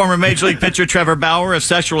accused former Major League pitcher Trevor Bauer of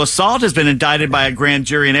sexual assault has been indicted by a grand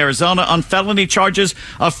jury in Arizona on felony charges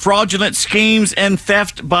of fraudulent schemes and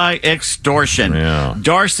theft by extortion. Yeah.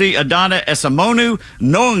 Darcy Adana Esamonu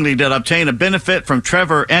knowingly did obtain a benefit from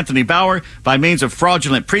Trevor Anthony Bauer by means of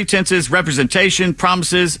fraudulent pretenses, representation,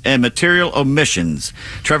 promises, and material omissions.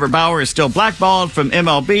 Trevor Bauer is still blackballed from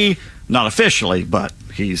MLB, not officially, but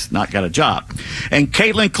he's not got a job. And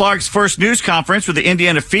Caitlin Clark's first news conference with the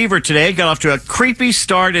Indiana Fever today got off to a creepy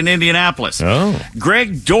start in Indianapolis. Oh.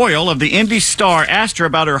 Greg Doyle of the Indy Star asked her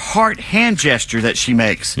about her heart hand gesture that she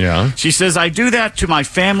makes. Yeah. She says, "I do that to my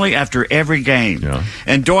family after every game." Yeah.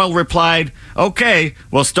 And Doyle replied, "Okay,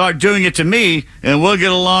 well, start doing it to me, and we'll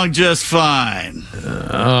get along just fine."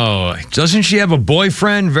 Doesn't she have a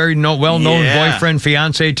boyfriend, very well-known boyfriend,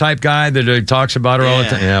 fiance type guy that talks about her all the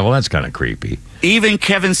time? Yeah, well, that's kind of creepy. Even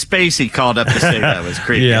Kevin Spacey called up to say that was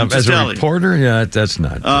creepy. Yeah, as a reporter, that's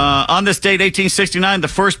not. On this date, 1869, the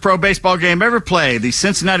first pro baseball game ever played. The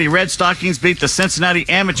Cincinnati Red Stockings beat the Cincinnati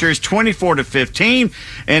Amateurs 24-15.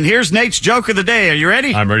 And here's Nate's joke of the day. Are you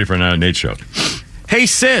ready? I'm ready for Nate's joke. Hey,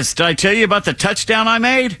 sis, did I tell you about the touchdown I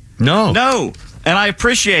made? No. No. And I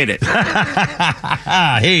appreciate it.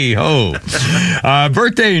 Hey ho.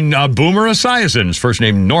 Birthday Boomer Esiason's first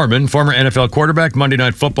name Norman, former NFL quarterback, Monday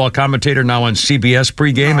Night Football commentator, now on CBS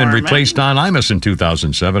pregame, and replaced Don Imus in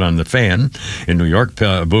 2007 on The Fan in New York.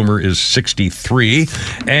 Boomer is 63.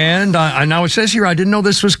 And now it says here, I didn't know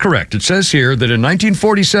this was correct. It says here that in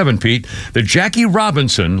 1947, Pete, that Jackie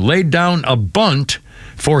Robinson laid down a bunt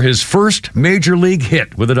for his first major league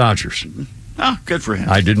hit with the Dodgers. Oh, good for him.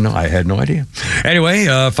 I didn't know. I had no idea. Anyway,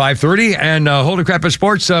 5:30 and Holy Crap at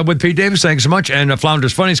Sports with Pete Davis. Thanks so much. And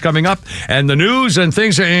Flounders Funny's coming up. And the news and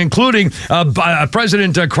things, including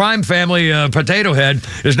President Crime Family Potato Head,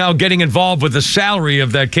 is now getting involved with the salary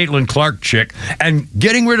of that Caitlin Clark chick and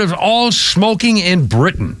getting rid of all smoking in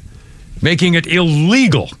Britain, making it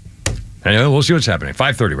illegal. Anyway, we'll see what's happening.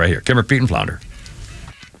 5:30 right here. Kimmer, Pete, and Flounder.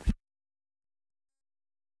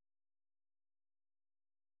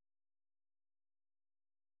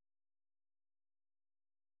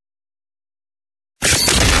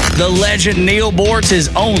 The legend Neil Bortz is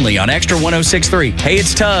only on Extra 106.3. Hey,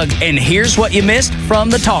 it's Tug, and here's what you missed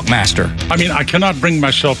from the Talkmaster. I mean, I cannot bring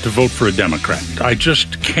myself to vote for a Democrat. I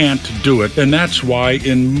just can't do it. And that's why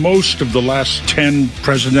in most of the last 10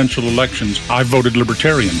 presidential elections, I voted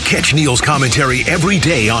Libertarian. Catch Neil's commentary every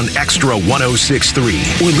day on Extra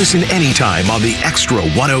 106.3 or listen anytime on the Extra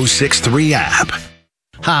 106.3 app.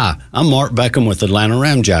 Hi, I'm Mark Beckham with Atlanta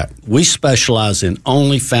Ramjack. We specialize in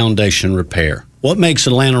only foundation repair. What makes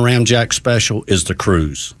Atlanta Ramjack special is the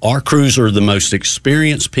crews. Our crews are the most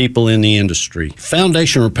experienced people in the industry.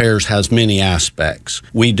 Foundation repairs has many aspects.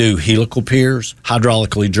 We do helical piers,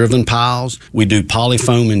 hydraulically driven piles, we do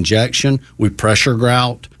polyfoam injection, we pressure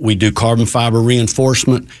grout, we do carbon fiber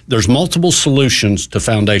reinforcement. There's multiple solutions to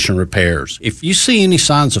foundation repairs. If you see any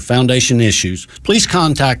signs of foundation issues, please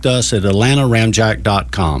contact us at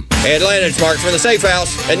atlantaramjack.com. Hey Atlanta, it's Mark from the Safe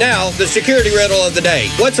House. And now, the security riddle of the day.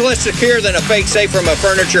 What's less secure than a fake safe from a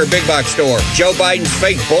furniture big box store? Joe Biden's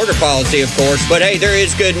fake border policy, of course. But hey, there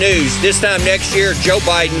is good news. This time next year, Joe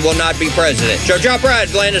Biden will not be president. So drop right at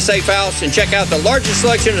Atlanta Safe House and check out the largest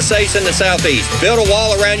selection of safes in the Southeast. Build a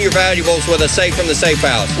wall around your valuables with a safe from the Safe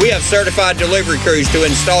House. We have certified delivery crews to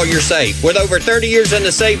install your safe. With over 30 years in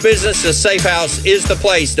the safe business, the Safe House is the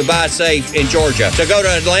place to buy safe in Georgia. So go to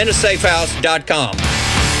atlantasafehouse.com.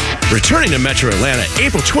 Returning to Metro Atlanta,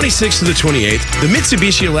 April 26th to the 28th, the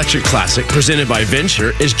Mitsubishi Electric Classic, presented by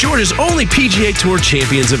Venture, is Georgia's only PGA Tour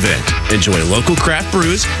Champions event. Enjoy local craft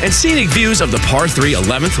brews and scenic views of the par 3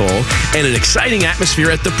 11th hole and an exciting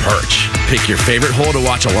atmosphere at the Perch. Pick your favorite hole to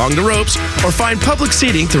watch along the ropes or find public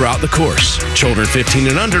seating throughout the course. Children 15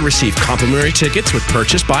 and under receive complimentary tickets with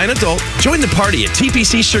purchase by an adult. Join the party at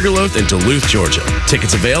TPC Sugarloaf in Duluth, Georgia.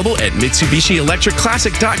 Tickets available at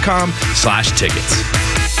MitsubishiElectricClassic.com/tickets.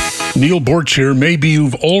 Neil Bortz here. Maybe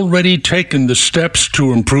you've already taken the steps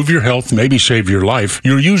to improve your health, maybe save your life.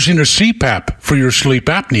 You're using a CPAP for your sleep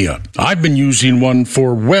apnea. I've been using one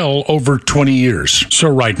for well over 20 years. So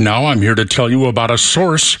right now, I'm here to tell you about a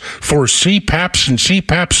source for CPAPs and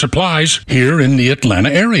CPAP supplies here in the Atlanta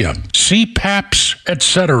area. CPAPs,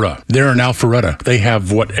 etc. They're in Alpharetta. They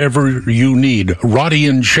have whatever you need. Roddy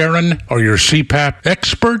and Sharon are your CPAP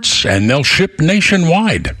experts, and they'll ship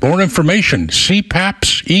nationwide. More information,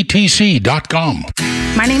 CPAPsETC.com.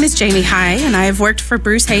 My name is Jamie High, and I have worked for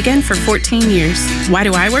Bruce Hagen for 14 years. Why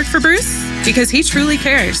do I work for Bruce? Because he truly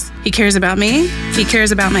cares. He cares about me, he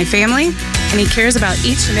cares about my family, and he cares about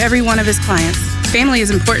each and every one of his clients. Family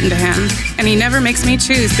is important to him, and he never makes me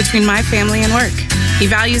choose between my family and work. He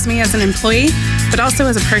values me as an employee, but also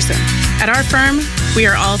as a person. At our firm, we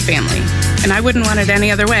are all family, and I wouldn't want it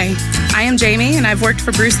any other way. I am Jamie, and I've worked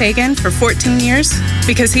for Bruce Hagen for 14 years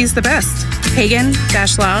because he's the best.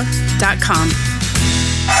 Hagen-law.com.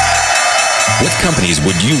 What companies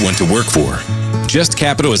would you want to work for? Just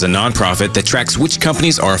Capital is a nonprofit that tracks which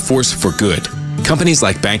companies are a force for good. Companies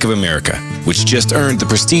like Bank of America, which just earned the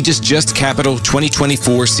prestigious Just Capital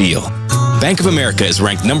 2024 seal. Bank of America is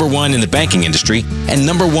ranked #1 in the banking industry and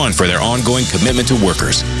 #1 for their ongoing commitment to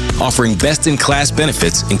workers, offering best-in-class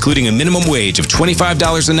benefits, including a minimum wage of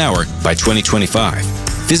 $25 an hour by 2025.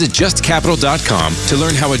 Visit justcapital.com to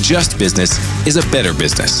learn how a just business is a better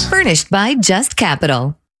business. Furnished by Just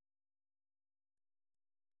Capital.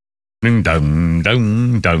 Dum, dum,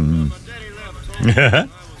 dum.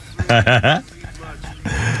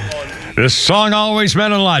 This song always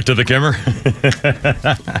meant a lot to the Kimmer.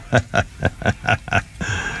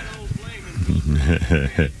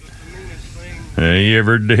 He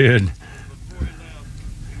ever did.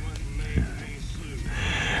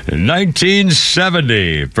 In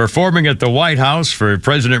 1970, performing at the White House for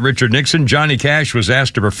President Richard Nixon, Johnny Cash was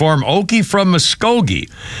asked to perform Okie from Muskogee.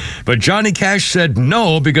 But Johnny Cash said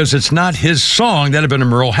no because it's not his song. That had been a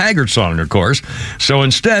Merle Haggard song, of course. So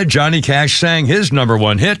instead, Johnny Cash sang his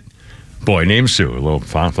 #1 hit, Boy Named Sue. A little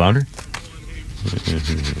flounder.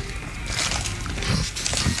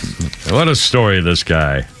 What a story, this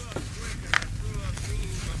guy.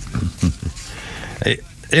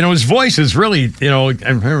 You know, his voice is really, he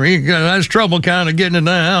has trouble kind of getting it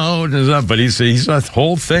out, but he's a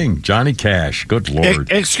whole thing. Johnny Cash, good Lord.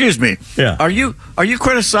 Excuse me. Yeah. Are you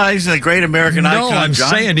criticizing the great American icon? No, I'm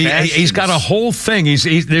saying he's got a whole thing.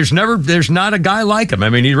 There's not a guy like him. I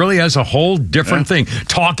mean, he really has a whole different thing.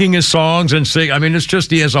 Talking his songs and sing. I mean, it's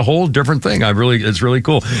just he has a whole different thing. It's really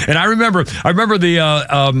cool. And I remember the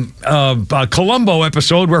Columbo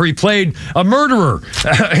episode where he played a murderer,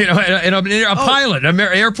 in a pilot,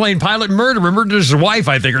 airplane pilot murdered his wife,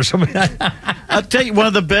 I think, or something. I'll tell you, one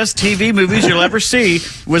of the best TV movies you'll ever see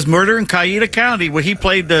was Murder in Cayuga County, where he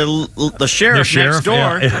played the sheriff next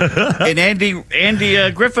door, and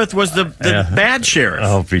Andy Griffith was the bad sheriff.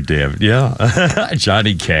 Oh, be damned. Yeah.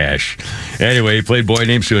 Johnny Cash. Anyway, he played Boy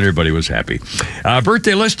Named Sue, and everybody was happy.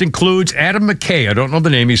 Birthday list includes Adam McKay. I don't know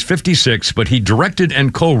the name. He's 56, but he directed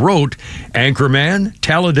and co-wrote Anchorman,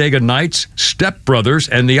 Talladega Nights, Step Brothers,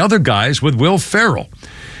 and The Other Guys with Will Ferrell.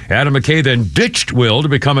 Adam McKay then ditched Will to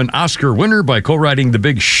become an Oscar winner by co-writing The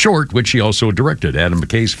Big Short, which he also directed. Adam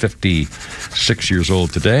McKay's 56 years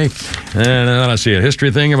old today. And let's see, a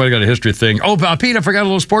history thing. Everybody got a history thing. Oh, Pete, I forgot a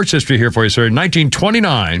little sports history here for you, sir. In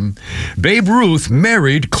 1929, Babe Ruth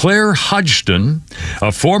married Claire Hodgson,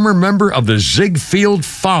 a former member of the Ziegfeld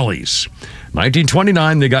Follies.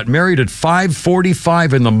 1929, they got married at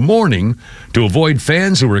 5:45 in the morning to avoid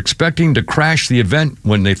fans who were expecting to crash the event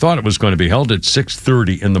when they thought it was going to be held at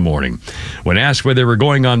 6:30 in the morning. When asked where they were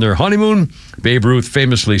going on their honeymoon, Babe Ruth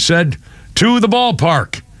famously said, "To the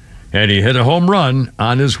ballpark." And he hit a home run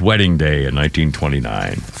on his wedding day in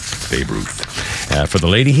 1929. Babe Ruth. For the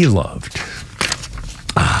lady he loved.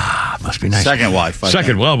 Must be nice. Second wife.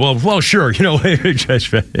 Second. Well, sure. And on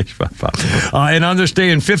this day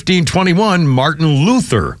in 1521, Martin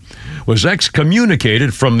Luther was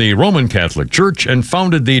excommunicated from the Roman Catholic Church and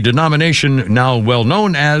founded the denomination now well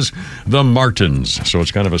known as the Martins. So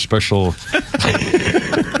it's kind of a special...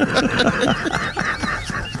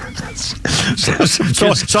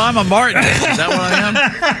 So I'm a Martin. Is that what I am?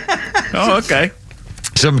 Oh, okay.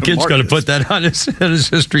 Some kid's going to put that on his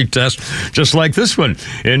history test, just like this one.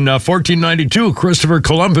 In 1492, Christopher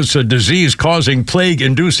Columbus, a disease-causing,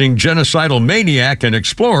 plague-inducing, genocidal maniac and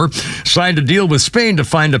explorer, signed a deal with Spain to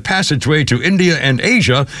find a passageway to India and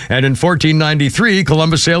Asia. And in 1493,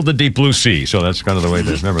 Columbus sailed the deep blue sea. So that's kind of the way it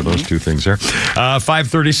is. Remember those two things there.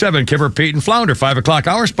 5:37, Kimmer, Pete, and Flounder. 5 o'clock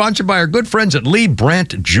hour, sponsored by our good friends at Lee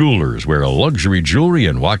Brandt Jewelers, where luxury jewelry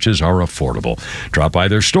and watches are affordable. Drop by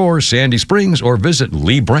their store, Sandy Springs, or visit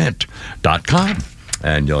LeeBrandt.com.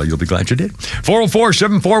 And you'll be glad you did.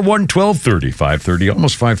 404-741-1230, 530,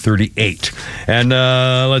 almost 538. And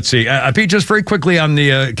let's see. Pete, just very quickly on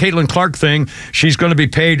the Caitlin Clark thing, she's going to be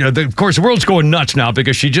paid. Of course, the world's going nuts now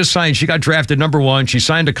because she just signed. She got drafted #1. She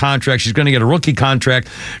signed a contract. She's going to get a rookie contract.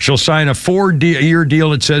 She'll sign a 4-year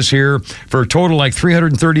deal, it says here, for a total like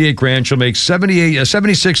 $338,000. She'll make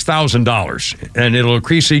 $76,000, and it'll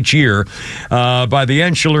increase each year. By the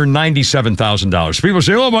end, she'll earn $97,000. People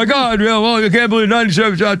say, "Oh my God, yeah, well, you can't believe 97."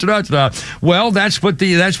 Well, that's what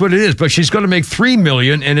it is. But she's going to make $3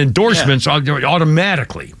 million in endorsements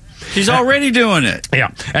automatically. She's already doing it.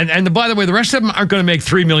 Yeah, and by the way, the rest of them aren't going to make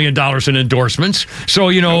 $3 million in endorsements. So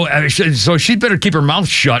so she better keep her mouth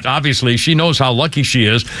shut. Obviously, she knows how lucky she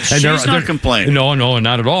is. And she's not complaining. No,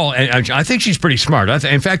 not at all. And I think she's pretty smart.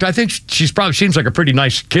 In fact, I think she's probably seems like a pretty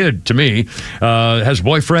nice kid to me. Has a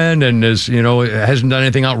boyfriend and hasn't done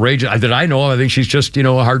anything outrageous that I know of. I think she's just a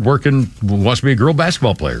hardworking, wants to be a girl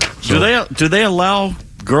basketball player. So, do they allow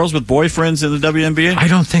girls with boyfriends in the WNBA? I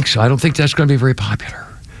don't think so. I don't think that's going to be very popular.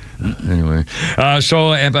 Anyway,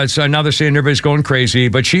 so now they're saying everybody's going crazy.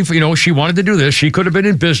 But she wanted to do this. She could have been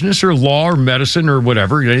in business or law or medicine or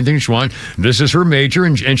whatever, anything she wanted. This is her major,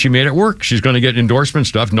 and she made it work. She's going to get endorsement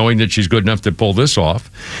stuff, knowing that she's good enough to pull this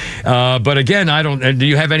off. But again, do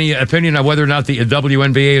you have any opinion on whether or not the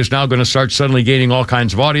WNBA is now going to start suddenly gaining all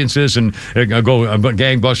kinds of audiences and go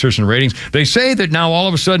gangbusters and ratings? They say that now all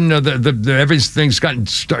of a sudden everything's gotten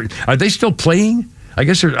started. Are they still playing? I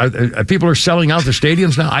guess people are selling out the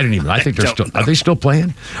stadiums now. I think they're still. Are they still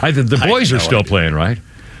playing? The boys are still playing, right?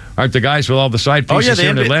 Aren't the guys with all the side pieces here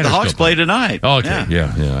in Atlanta? The Hawks play tonight. Oh, okay,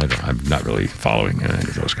 yeah. I'm not really following any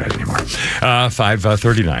of those guys anymore.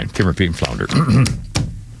 5:39. Kimmer, Pete, and Flounder.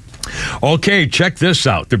 Okay, check this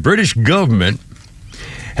out. The British government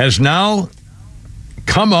has now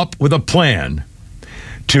come up with a plan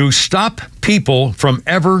to stop people from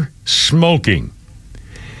ever smoking.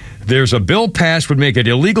 There's a bill passed would make it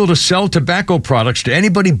illegal to sell tobacco products to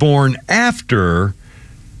anybody born after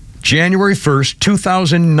January 1st,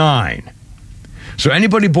 2009. So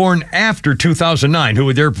anybody born after 2009, who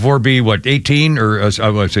would therefore be, 18 or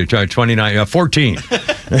 29, 14,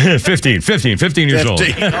 15 years old.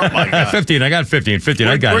 Oh, my God. 15, I got 15,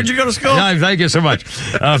 I got it. Where'd you go to school? Thank you so much.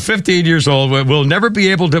 15 years old will never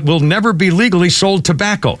be legally sold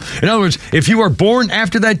tobacco. In other words, if you are born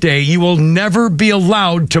after that day, you will never be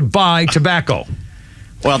allowed to buy tobacco.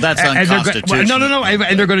 Well, that's unconstitutional. No.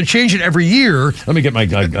 And they're going to change it every year. Let me get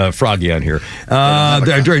my Froggy on here.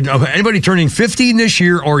 Anybody turning 15 this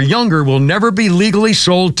year or younger will never be legally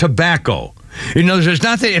sold tobacco. It's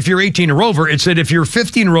not that if you're 18 or over, it's that if you're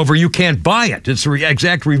 15 or over, you can't buy it. It's the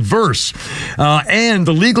exact reverse. And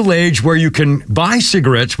the legal age where you can buy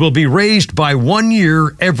cigarettes will be raised by 1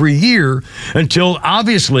 year every year until,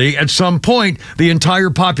 obviously, at some point, the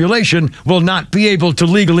entire population will not be able to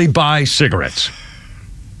legally buy cigarettes.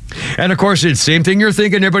 And, of course, it's the same thing you're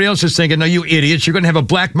thinking. Everybody else is thinking, no, you idiots. You're going to have a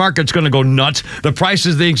black market that's going to go nuts. The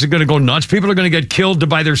prices of things are going to go nuts. People are going to get killed to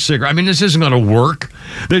buy their cigarette. I mean, this isn't going to work.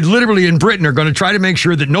 They literally, in Britain, are going to try to make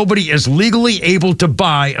sure that nobody is legally able to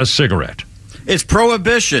buy a cigarette. It's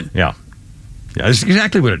prohibition. Yeah, that's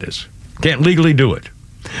exactly what it is. Can't legally do it.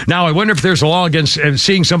 Now, I wonder if there's a law against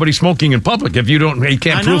seeing somebody smoking in public. If you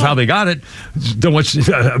can't prove how they got it, then what's?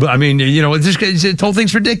 The whole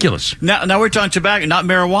thing's ridiculous. Now we're talking tobacco, not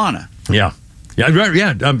marijuana. Yeah.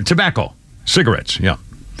 Tobacco, cigarettes. Yeah.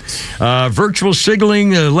 Virtual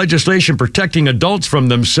signaling legislation protecting adults from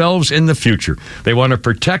themselves in the future. They want to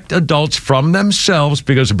protect adults from themselves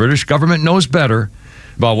because the British government knows better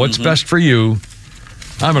about what's best for you.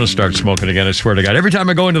 I'm going to start smoking again, I swear to God. Every time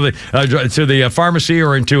I go into the pharmacy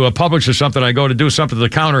or into a Publix or something, I go to do something to the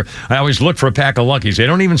counter, I always look for a pack of Luckies. They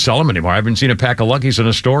don't even sell them anymore. I haven't seen a pack of Luckies in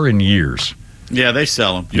a store in years. Yeah, they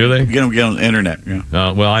sell them. Do they? You get them on the internet.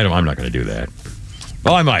 Yeah. Well, I'm not going to do that.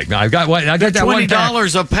 Well, I might. I got that one pack.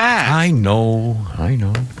 $20 a pack. I know.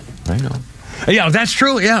 Yeah, that's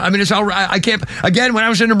true. Yeah, I mean, it's all right. I can't. Again, when I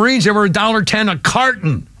was in the Marines, they were $1.10 a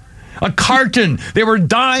carton. A carton. They were a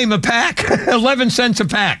dime a pack, 11 cents a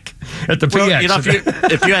pack. at the Well, PX. you know,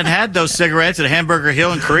 if you hadn't had those cigarettes at Hamburger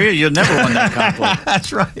Hill in Korea, you'd never won that complex.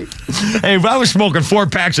 That's right. Hey, I was smoking 4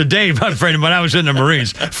 packs a day, my friend, when I was in the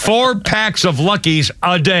Marines. 4 packs of Luckies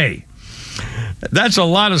a day. That's a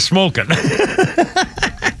lot of smoking.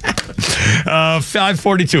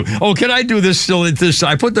 5:42. Oh, can I do this still?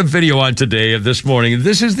 I put the video on today of this morning.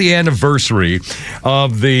 This is the anniversary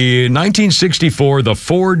of the 1964. The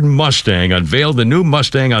Ford Mustang unveiled the new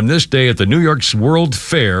Mustang on this day at the New York's World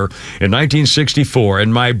Fair in 1964.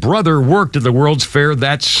 And my brother worked at the World's Fair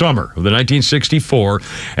that summer of the 1964.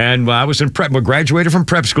 And I was in prep. Graduated from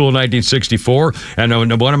prep school in 1964.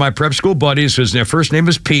 And one of my prep school buddies, his first name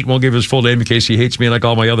is Pete. Won't give his full name in case he hates me like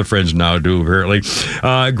all my other friends now do, apparently.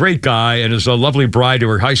 Great guy. And his lovely bride to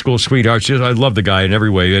her high school sweetheart. I love the guy in every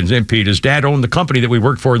way. And Pete, his dad owned the company that we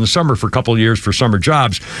worked for in the summer for a couple of years for summer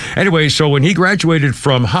jobs. Anyway, so when he graduated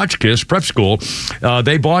from Hotchkiss Prep School,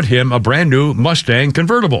 they bought him a brand new Mustang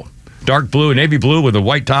convertible. Dark blue, navy blue with a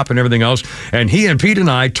white top and everything else. And he and Pete and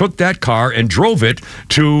I took that car and drove it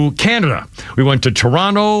to Canada. We went to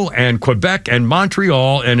Toronto and Quebec and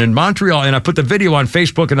Montreal. And in Montreal, and I put the video on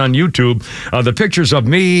Facebook and on YouTube, the pictures of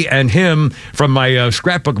me and him from my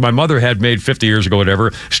scrapbook my mother had made 50 years ago,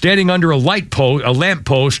 whatever, standing under a lamp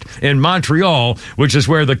post in Montreal, which is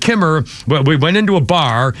where the Kimmer, we went into a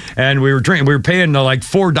bar and we were drinking. We were paying like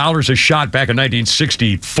 $4 a shot back in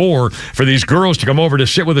 1964 for these girls to come over to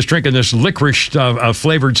sit with us drinking this licorice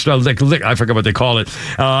flavored stuff. I forget what they call it,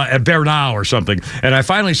 at Bernau or something. And I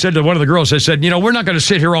finally said to one of the girls, I said, we're not going to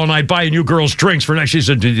sit here all night buying you girls drinks for next. She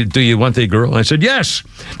said, do you want the girl? And I said, yes.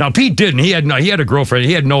 Now Pete didn't. He had a girlfriend.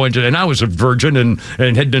 He had no interest, and I was a virgin and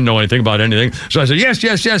didn't know anything about anything. So I said, yes.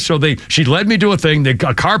 So she led me to a thing.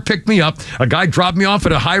 A car picked me up. A guy dropped me off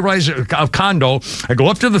at a high-rise condo. I go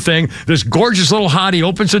up to the thing. This gorgeous little hottie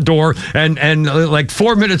opens the door, and like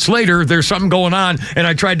 4 minutes later, there's something going on, and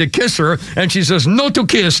I tried to kiss her, and she says, no to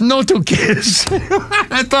kiss.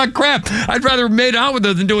 I thought, crap, I'd rather have made out with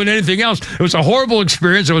her than doing anything else. It was a horrible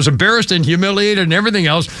experience. I was embarrassed and humiliated and everything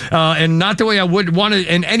else, and not the way I would want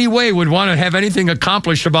to, in any way, would want to have anything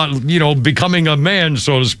accomplished about, becoming a man,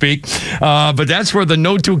 so to speak. But that's where the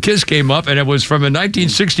no to kiss came up, and it was from a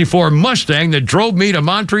 1964 Mustang that drove me to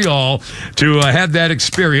Montreal to have that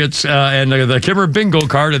experience, and the Kimmer bingo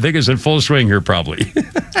card, I think, is in full swing here, probably.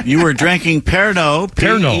 You were drinking Pernod,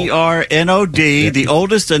 P-E-R-N-O-D, the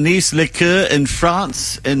oldest anise liqueur in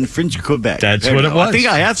France and French Quebec. That's what it was. I think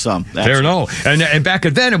I have some. Pernod. And back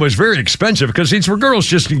then, it was very expensive because these were girls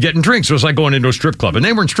just getting drinks. It was like going into a strip club. And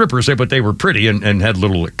they weren't strippers, but they were pretty and had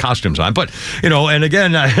little costumes on. But, and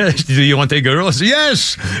again, do you want the girls?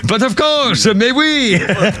 Yes, but of course, may we.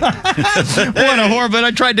 What a horror, but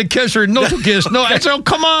I tried to kiss her. No to kiss. No, I said, oh,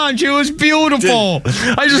 come on, she was beautiful.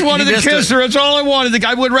 I just wanted to kiss her. That's all I wanted.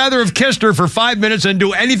 I would rather have kissed her for 5 minutes than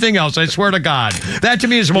do anything else. I swear to God. That to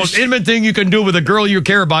me is the most intimate thing you can do with a girl you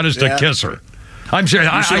care about is to kiss her. I'm sure.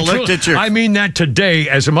 I mean that today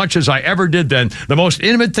as much as I ever did then. The most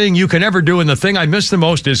intimate thing you can ever do, and the thing I miss the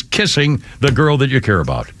most, is kissing the girl that you care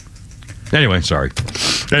about. Anyway, sorry.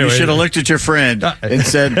 You should have looked at your friend and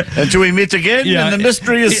said, until we meet again, and the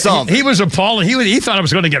mystery is solved. He was appalled. He thought I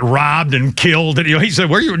was going to get robbed and killed. And, he said,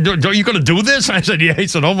 are you going to do this? I said, yeah. He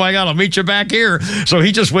said, oh, my God, I'll meet you back here. So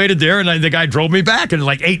he just waited there, and the guy drove me back. And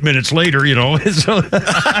like 8 minutes later, So, and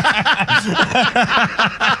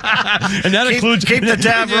that includes... Keep the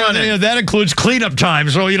tab running. That includes cleanup time.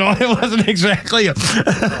 So, it wasn't exactly a...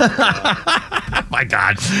 My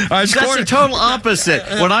God. That's the total opposite.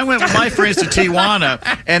 When I went with my friends to Tijuana,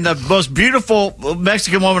 and the most beautiful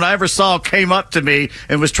Mexican woman I ever saw came up to me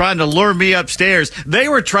and was trying to lure me upstairs, they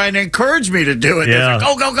were trying to encourage me to do it. Yeah.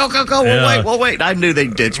 Like, go. Yeah. We'll wait. I knew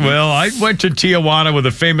they'd ditch me. Well, I went to Tijuana with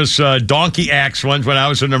a famous donkey axe once when I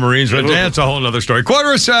was in the Marines. But that's a whole other story. It's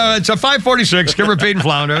a 5:46. Kimmer, Pete, and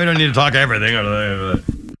Flounder. We don't need to talk everything.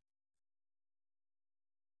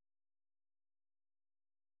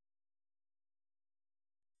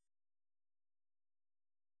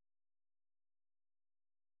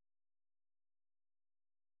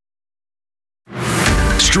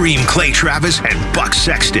 Stream Clay Travis and Buck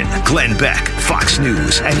Sexton, Glenn Beck, Fox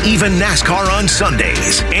News, and even NASCAR on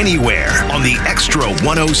Sundays. Anywhere on the Extra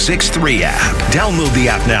 106.3 app. Download the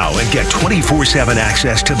app now and get 24/7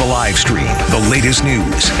 access to the live stream, the latest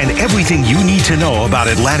news, and everything you need to know about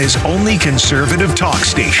Atlanta's only conservative talk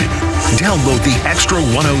station. Download the Extra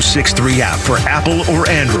 106.3 app for Apple or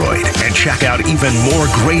Android and check out even more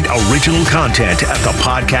great original content at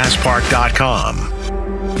thepodcastpark.com.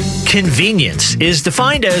 Convenience is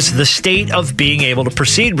defined as the state of being able to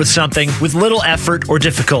proceed with something with little effort or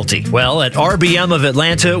difficulty. Well, at RBM of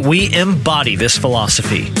Atlanta, we embody this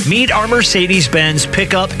philosophy. Meet our Mercedes-Benz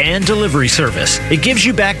pickup and delivery service. It gives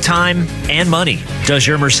you back time and money. Does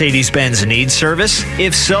your Mercedes-Benz need service?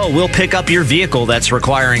 If so, we'll pick up your vehicle that's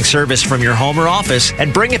requiring service from your home or office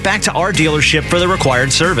and bring it back to our dealership for the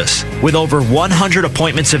required service. With over 100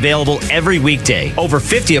 appointments available every weekday, over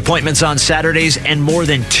 50 appointments on Saturdays, and more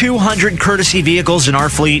than 200 courtesy vehicles in our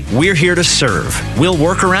fleet, we're here to serve. We'll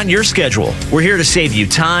work around your schedule. We're here to save you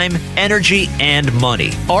time, energy, and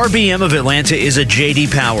money. RBM of Atlanta is a J.D.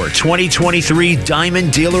 Power 2023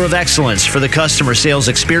 Diamond Dealer of Excellence for the customer sales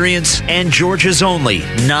experience and Georgia's only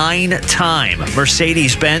 9-time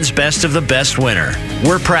Mercedes-Benz Best of the Best winner.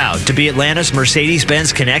 We're proud to be Atlanta's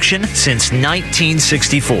Mercedes-Benz connection since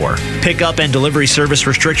 1964. Pickup and delivery service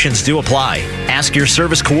restrictions do apply. Ask your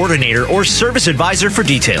service coordinator or service advisor for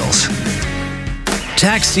details.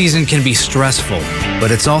 Tax season can be stressful,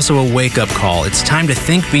 but it's also a wake-up call. It's time to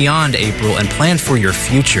think beyond April and plan for your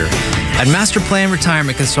future. At Master Plan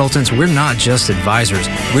Retirement Consultants, we're not just advisors,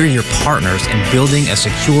 we're your partners in building a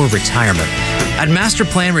secure retirement. At Master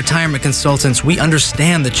Plan Retirement Consultants, we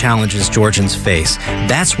understand the challenges Georgians face.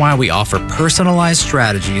 That's why we offer personalized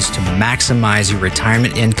strategies to maximize your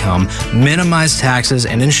retirement income, minimize taxes,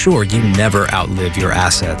 and ensure you never outlive your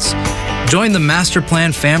assets. Join the Master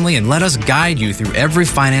Plan family and let us guide you through every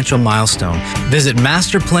financial milestone. Visit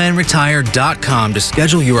masterplanretire.com to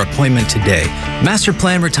schedule your appointment today. Master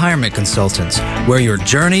Plan Retirement Consultants, where your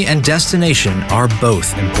journey and destination are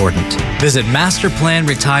both important. Visit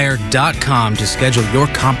masterplanretire.com to schedule your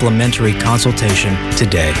complimentary consultation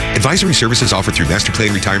today. Advisory services offered through Master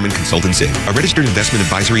Plan Retirement Consultants, Inc., a registered investment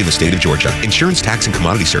advisory in the state of Georgia. Insurance, tax, and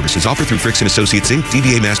commodity services offered through Fricks & Associates, Inc.,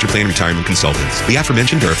 DBA Master Plan Retirement Consultants. The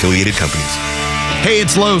aforementioned are affiliated companies. Hey,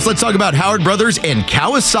 it's Lowe's. Let's talk about Howard Brothers and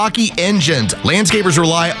Kawasaki engines. Landscapers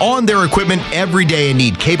rely on their equipment every day and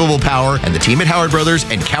need capable power, and the team at Howard Brothers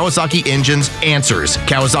and Kawasaki Engines answers.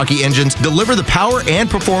 Kawasaki Engines deliver the power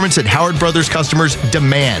and performance that Howard Brothers customers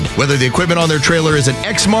demand. Whether the equipment on their trailer is an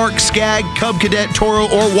X-Mark, Skag, Cub Cadet, Toro,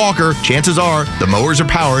 or Walker, chances are the mowers are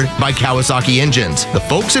powered by Kawasaki Engines. The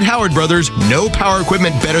folks at Howard Brothers know power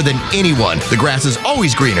equipment better than anyone. The grass is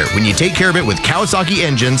always greener when you take care of it with Kawasaki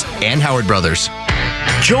Engines and Howard Brothers.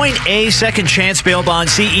 Join A Second Chance Bail Bond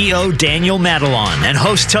CEO Daniel Madelon and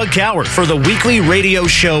host Tug Coward for the weekly radio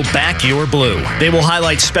show Back Your Blue. They will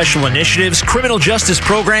highlight special initiatives, criminal justice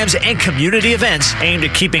programs, and community events aimed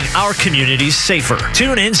at keeping our communities safer.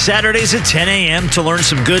 Tune in Saturdays at 10 a.m. to learn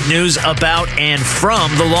some good news about and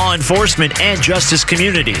from the law enforcement and justice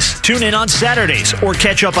communities. Tune in on Saturdays or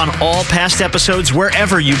catch up on all past episodes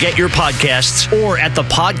wherever you get your podcasts or at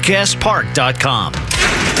thepodcastpark.com.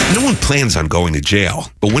 No one plans on going to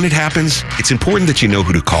jail, but when it happens, it's important that you know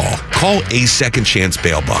who to call. Call A Second Chance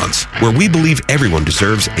Bail Bonds, where we believe everyone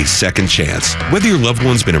deserves a second chance. Whether your loved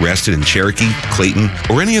one's been arrested in Cherokee, Clayton,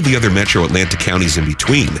 or any of the other metro Atlanta counties in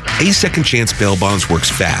between, A Second Chance Bail Bonds works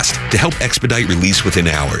fast to help expedite release within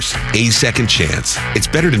hours. A Second Chance. It's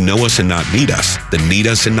better to know us and not need us than need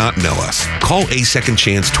us and not know us. Call A Second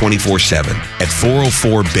Chance 24/7 at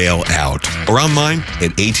 404-BAIL-OUT or online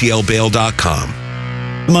at atlbail.com.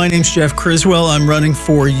 My name's Jeff Criswell. I'm running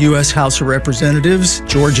for U.S. House of Representatives,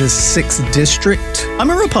 Georgia's 6th District.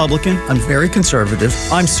 I'm a Republican. I'm very conservative.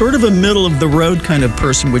 I'm sort of a middle-of-the-road kind of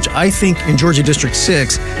person, which I think in Georgia District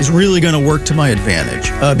 6 is really going to work to my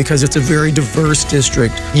advantage because it's a very diverse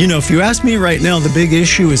district. You know, if you ask me right now, the big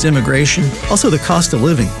issue is immigration. Also, the cost of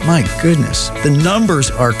living. My goodness. The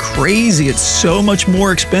numbers are crazy. It's so much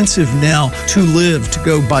more expensive now to live, to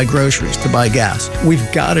go buy groceries, to buy gas. We've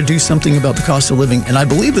got to do something about the cost of living, and I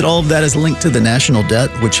believe that all of that is linked to the national debt,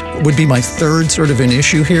 which would be my third sort of an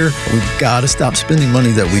issue here. We've got to stop spending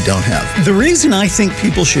money that we don't have. The reason I think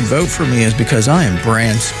people should vote for me is because I am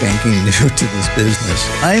brand spanking new to this business.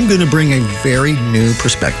 I am going to bring a very new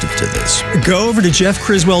perspective to this. Go over to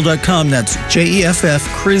jeffcriswell.com. That's Jeff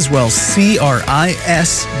Criswell,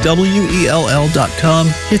 CRISWELL.com.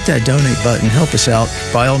 Hit that donate button. Help us out.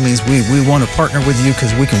 By all means, we want to partner with you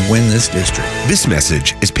because we can win this district. This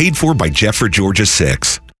message is paid for by Jeff for Georgia 6.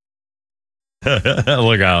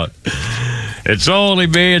 Look out. It's only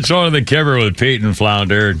me. It's only the Kimmer with Pete and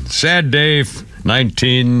Flounder. Sad day,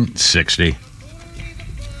 1960.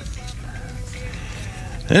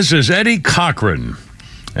 This is Eddie Cochran.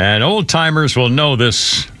 And old-timers will know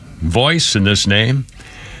this voice and this name.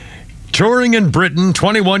 Touring in Britain,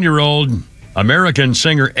 21-year-old American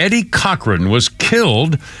singer Eddie Cochran was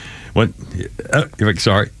killed when...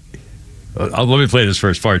 sorry. Let me play this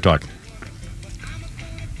first before I talk.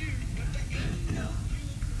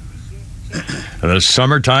 The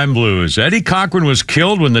Summertime Blues. Eddie Cochran was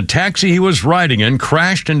killed when the taxi he was riding in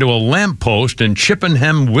crashed into a lamppost in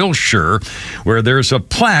Chippenham, Wiltshire, where there's a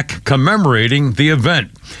plaque commemorating the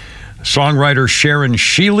event. Songwriter Sharon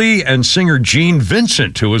Sheely and singer Gene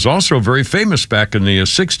Vincent, who was also very famous back in the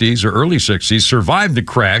 60s or early 60s, survived the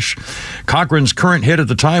crash. Cochran's current hit at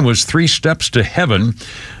the time was 3 Steps to Heaven.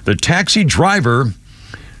 The taxi driver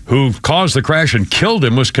who caused the crash and killed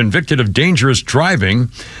him was convicted of dangerous driving.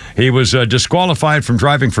 He was disqualified from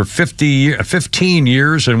driving for 15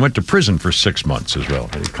 years and went to prison for 6 months as well.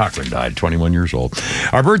 Eddie Cochran died, 21 years old.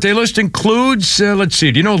 Our birthday list includes, let's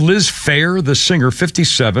see, do you know Liz Phair, the singer,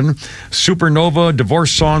 57, Supernova,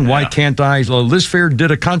 divorce song, Why Can't I? Liz Phair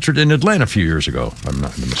did a concert in Atlanta a few years ago, if I'm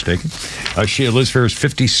not mistaken. Liz Phair is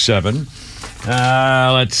 57.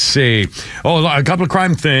 Let's see. Oh, a couple of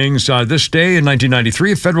crime things. This day in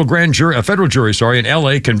 1993, a federal jury in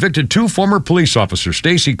L.A. convicted 2 former police officers,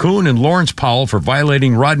 Stacy Kuhn and Lawrence Powell, for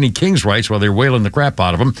violating Rodney King's rights while they were wailing the crap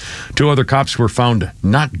out of him. 2 other cops were found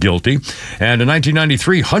not guilty. And in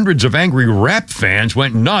 1993, hundreds of angry rap fans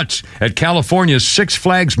went nuts at California's Six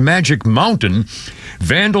Flags Magic Mountain,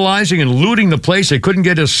 vandalizing and looting the place. They couldn't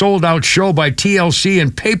get a sold-out show by TLC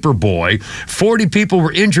and Paperboy. 40 people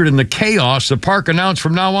were injured in the chaos. The park announced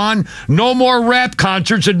from now on, no more rap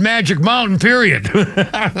concerts at Magic Mountain, period.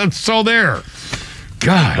 So there.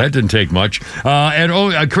 God, that didn't take much. I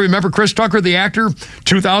remember Chris Tucker, the actor,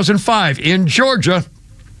 2005, in Georgia.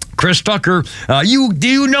 Chris Tucker, do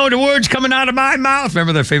you know the words coming out of my mouth?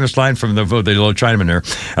 Remember that famous line from the little Chinaman there?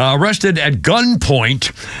 Arrested at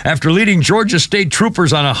gunpoint after leading Georgia state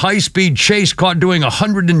troopers on a high-speed chase, caught doing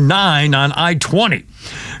 109 on I-20.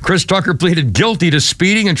 Chris Tucker pleaded guilty to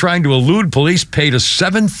speeding and trying to elude police, paid a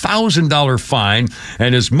 $7,000 fine,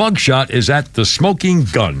 and his mugshot is at the Smoking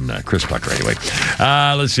Gun. Chris Tucker, anyway.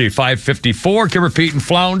 Let's see, 554, Kimmer, Pete, and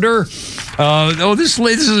Flounder. This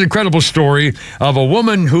is an incredible story of a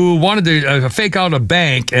woman who wanted to fake out a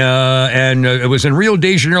bank, and it was in Rio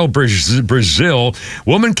de Janeiro, Brazil.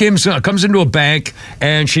 Woman comes into a bank,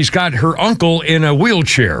 and she's got her uncle in a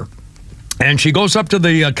wheelchair. And she goes up to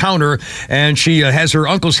the counter, and she has her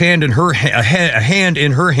uncle's hand in her hand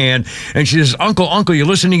in her hand, and she says, "Uncle, you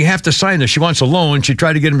listening? You have to sign this." She wants a loan. She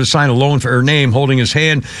tried to get him to sign a loan for her name, holding his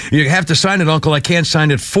hand. "You have to sign it, Uncle. I can't sign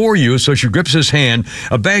it for you." So she grips his hand.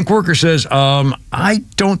 A bank worker says, "I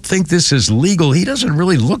don't think this is legal. He doesn't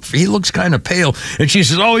really he looks kind of pale." And she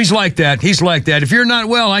says, "Oh, he's like that. He's like that. If you're not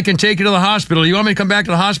well, I can take you to the hospital. You want me to come back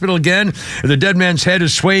to the hospital again?" The dead man's head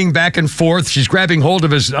is swaying back and forth. She's grabbing hold of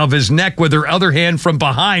his neck with her other hand from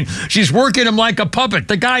behind. She's working him like a puppet.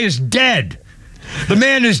 The guy is dead. The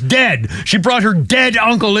man is dead. She brought her dead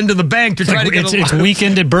uncle into the bank to try to get It's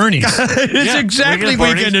Weekend at Bernie's. It's exactly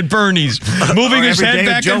Weekend at Bernie's. Moving his head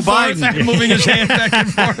back and forth. Moving his hand back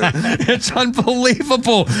and forth. It's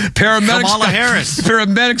unbelievable.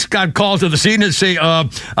 Paramedics got called to the scene and say,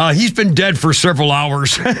 he's been dead for several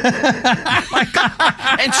hours.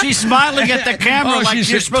 And she's smiling at the camera like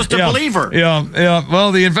you're supposed to believe her. Yeah.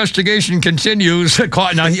 Well, the investigation continues.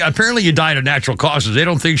 Now, apparently he died of natural causes. They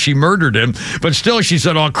don't think she murdered him. But still, she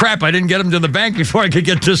said, "Oh, crap, I didn't get him to the bank before I could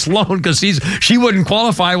get this loan," because she wouldn't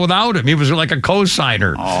qualify without him. He was like a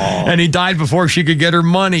co-signer. Oh. And he died before she could get her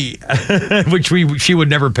money, which she would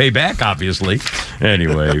never pay back, obviously.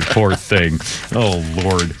 Anyway, poor thing. Oh,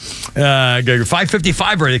 Lord.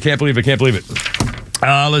 555 already. I can't believe it.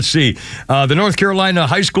 Let's see. The North Carolina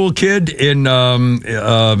high school kid in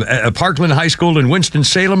Parkland High School in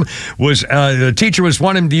Winston-Salem the teacher was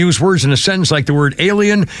wanting to use words in a sentence like the word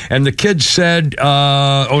alien, and the kid said,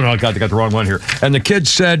 I got the wrong one here. And the kid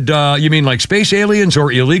said, "You mean like space aliens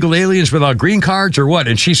or illegal aliens without green cards or what?"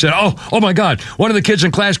 And she said, oh my God, one of the kids in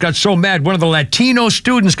class got so mad. One of the Latino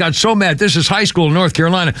students got so mad. This is high school in North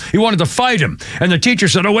Carolina. He wanted to fight him. And the teacher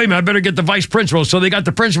said, "Oh, wait a minute, I better get the vice principal." So they got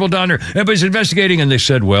the principal down there. Everybody's investigating, and they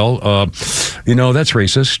said, "Well, that's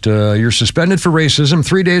racist. You're suspended for racism.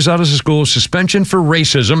 3 days out of school, suspension for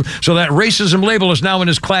racism." So that racism label is now in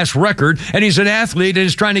his class record, and he's an athlete and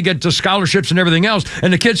he's trying to get to scholarships and everything else.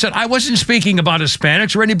 And the kid said, "I wasn't speaking about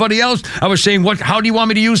Hispanics or anybody else. I was saying, how do you want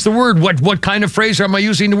me to use the word? What kind of phrase am I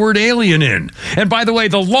using the word alien in?" And by the way,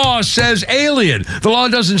 the law says alien. The law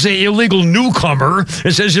doesn't say illegal newcomer.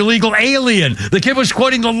 It says illegal alien. The kid was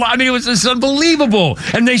quoting the law. I mean, it's unbelievable.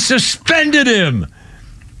 And they suspended him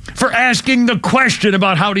for asking the question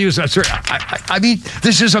about how to use that. I mean,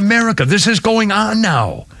 this is America. This is going on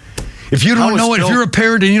now. If you don't know it, if you're a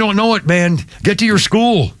parent and you don't know it, man, get to your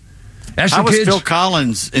school. Ask How the was kids. Phil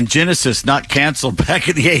Collins in Genesis not canceled back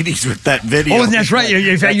in the 80s with that video? Oh, that's right.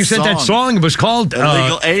 You said that song. It was called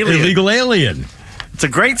Illegal Alien. Illegal Alien. It's a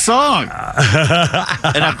great song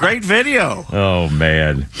and a great video. Oh,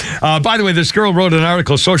 man. By the way, this girl wrote an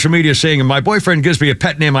article, social media, saying, my boyfriend gives me a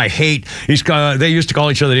pet name I hate. They used to call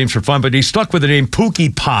each other names for fun, but he's stuck with the name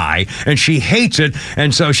Pookie Pie, and she hates it.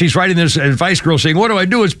 And so she's writing this advice girl saying, what do I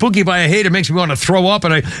do? It's Pookie Pie. I hate it. It makes me want to throw up.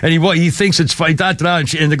 And he thinks it's funny.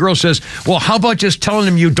 And the girl says, well, how about just telling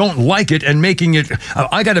him you don't like it and making it...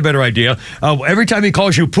 I got a better idea. Every time he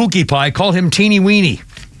calls you Pookie Pie, call him Teeny Weenie.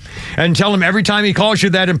 And tell him every time he calls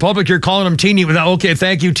you that in public, you're calling him teeny. Okay,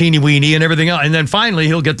 thank you, teeny weenie, and everything else. And then finally,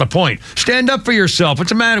 he'll get the point. Stand up for yourself.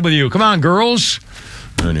 What's the matter with you? Come on, girls.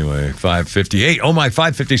 Anyway, 5:58. Oh, my,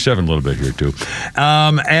 5:57 a little bit here, too.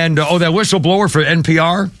 That whistleblower for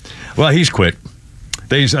NPR, well, he's quit.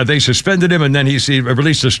 They suspended him, and then he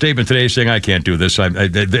released a statement today saying, I can't do this.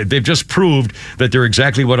 They've just proved that they're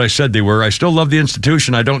exactly what I said they were. I still love the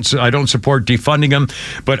institution. I don't support defunding them,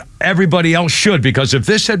 but everybody else should, because if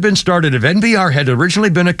this had been started, if NPR had originally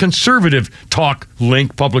been a conservative talk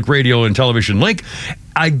link, public radio and television link,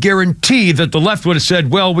 I guarantee that the left would have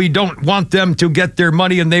said, well, we don't want them to get their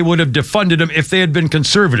money, and they would have defunded them if they had been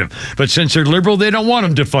conservative. But since they're liberal, they don't want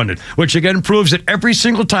them defunded, which again proves that every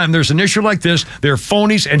single time there's an issue like this, they're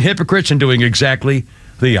phonies and hypocrites and doing exactly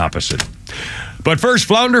the opposite. But first,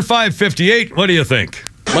 Flounder 558, what do you think?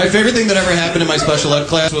 My favorite thing that ever happened in my special ed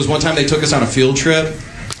class was one time they took us on a field trip.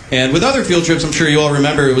 And with other field trips, I'm sure you all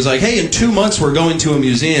remember, it was like, hey, in 2 months we're going to a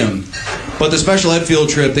museum. But the special ed field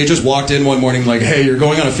trip, they just walked in one morning like, hey, you're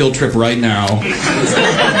going on a field trip right now.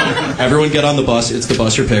 Everyone get on the bus. It's the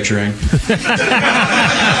bus you're picturing. Oh,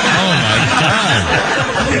 my God.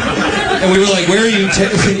 And we were like, where are you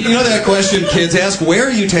you know that question kids ask, where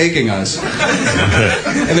are you taking us?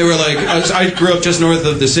 And they were like, I grew up just north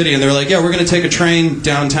of the city, and they were like, yeah, we're going to take a train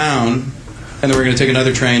downtown, and then we're going to take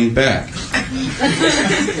another train back.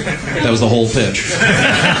 That was the whole pitch.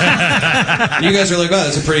 You guys are like, wow,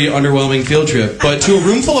 that's a pretty underwhelming field trip. But to a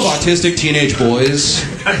room full of autistic teenage boys,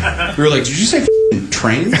 we were like, did you say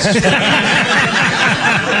trains?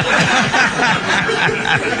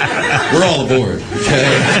 We're all aboard, okay?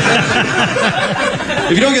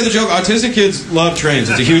 If you don't get the joke, autistic kids love trains.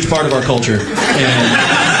 It's a huge part of our culture. And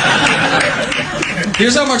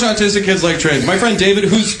here's how much autistic kids like trains. My friend David,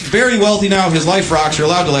 who's very wealthy now, his life rocks. You're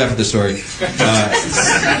allowed to laugh at this story.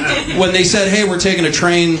 When they said, hey, we're taking a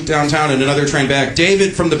train downtown and another train back,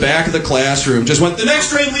 David from the back of the classroom just went, the next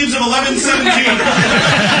train leaves at 11:17.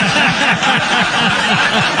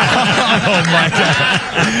 Oh, my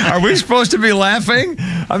God. Are we supposed to be laughing?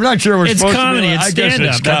 I'm not sure we're supposed comedy. to be. It's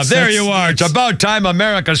stand-up. I guess it's there you are. It's about time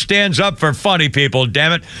America stands up for funny people,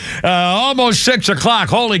 damn it. Almost 6 o'clock.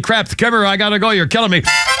 Holy crap, the camera, I got to go. You're killing me.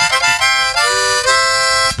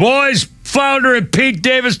 Boys, Flounder and Pete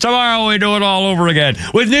Davis tomorrow. We do it all over again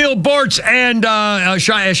with Neil Bortz and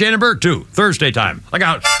Shannon Burke, too. Thursday time. Look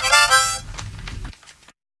out.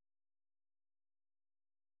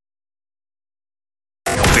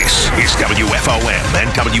 This is WFOM and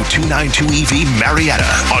W292EV Marietta,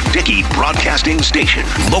 a Dickey Broadcasting Station.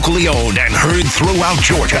 Locally owned and heard throughout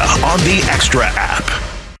Georgia on the XTRA app.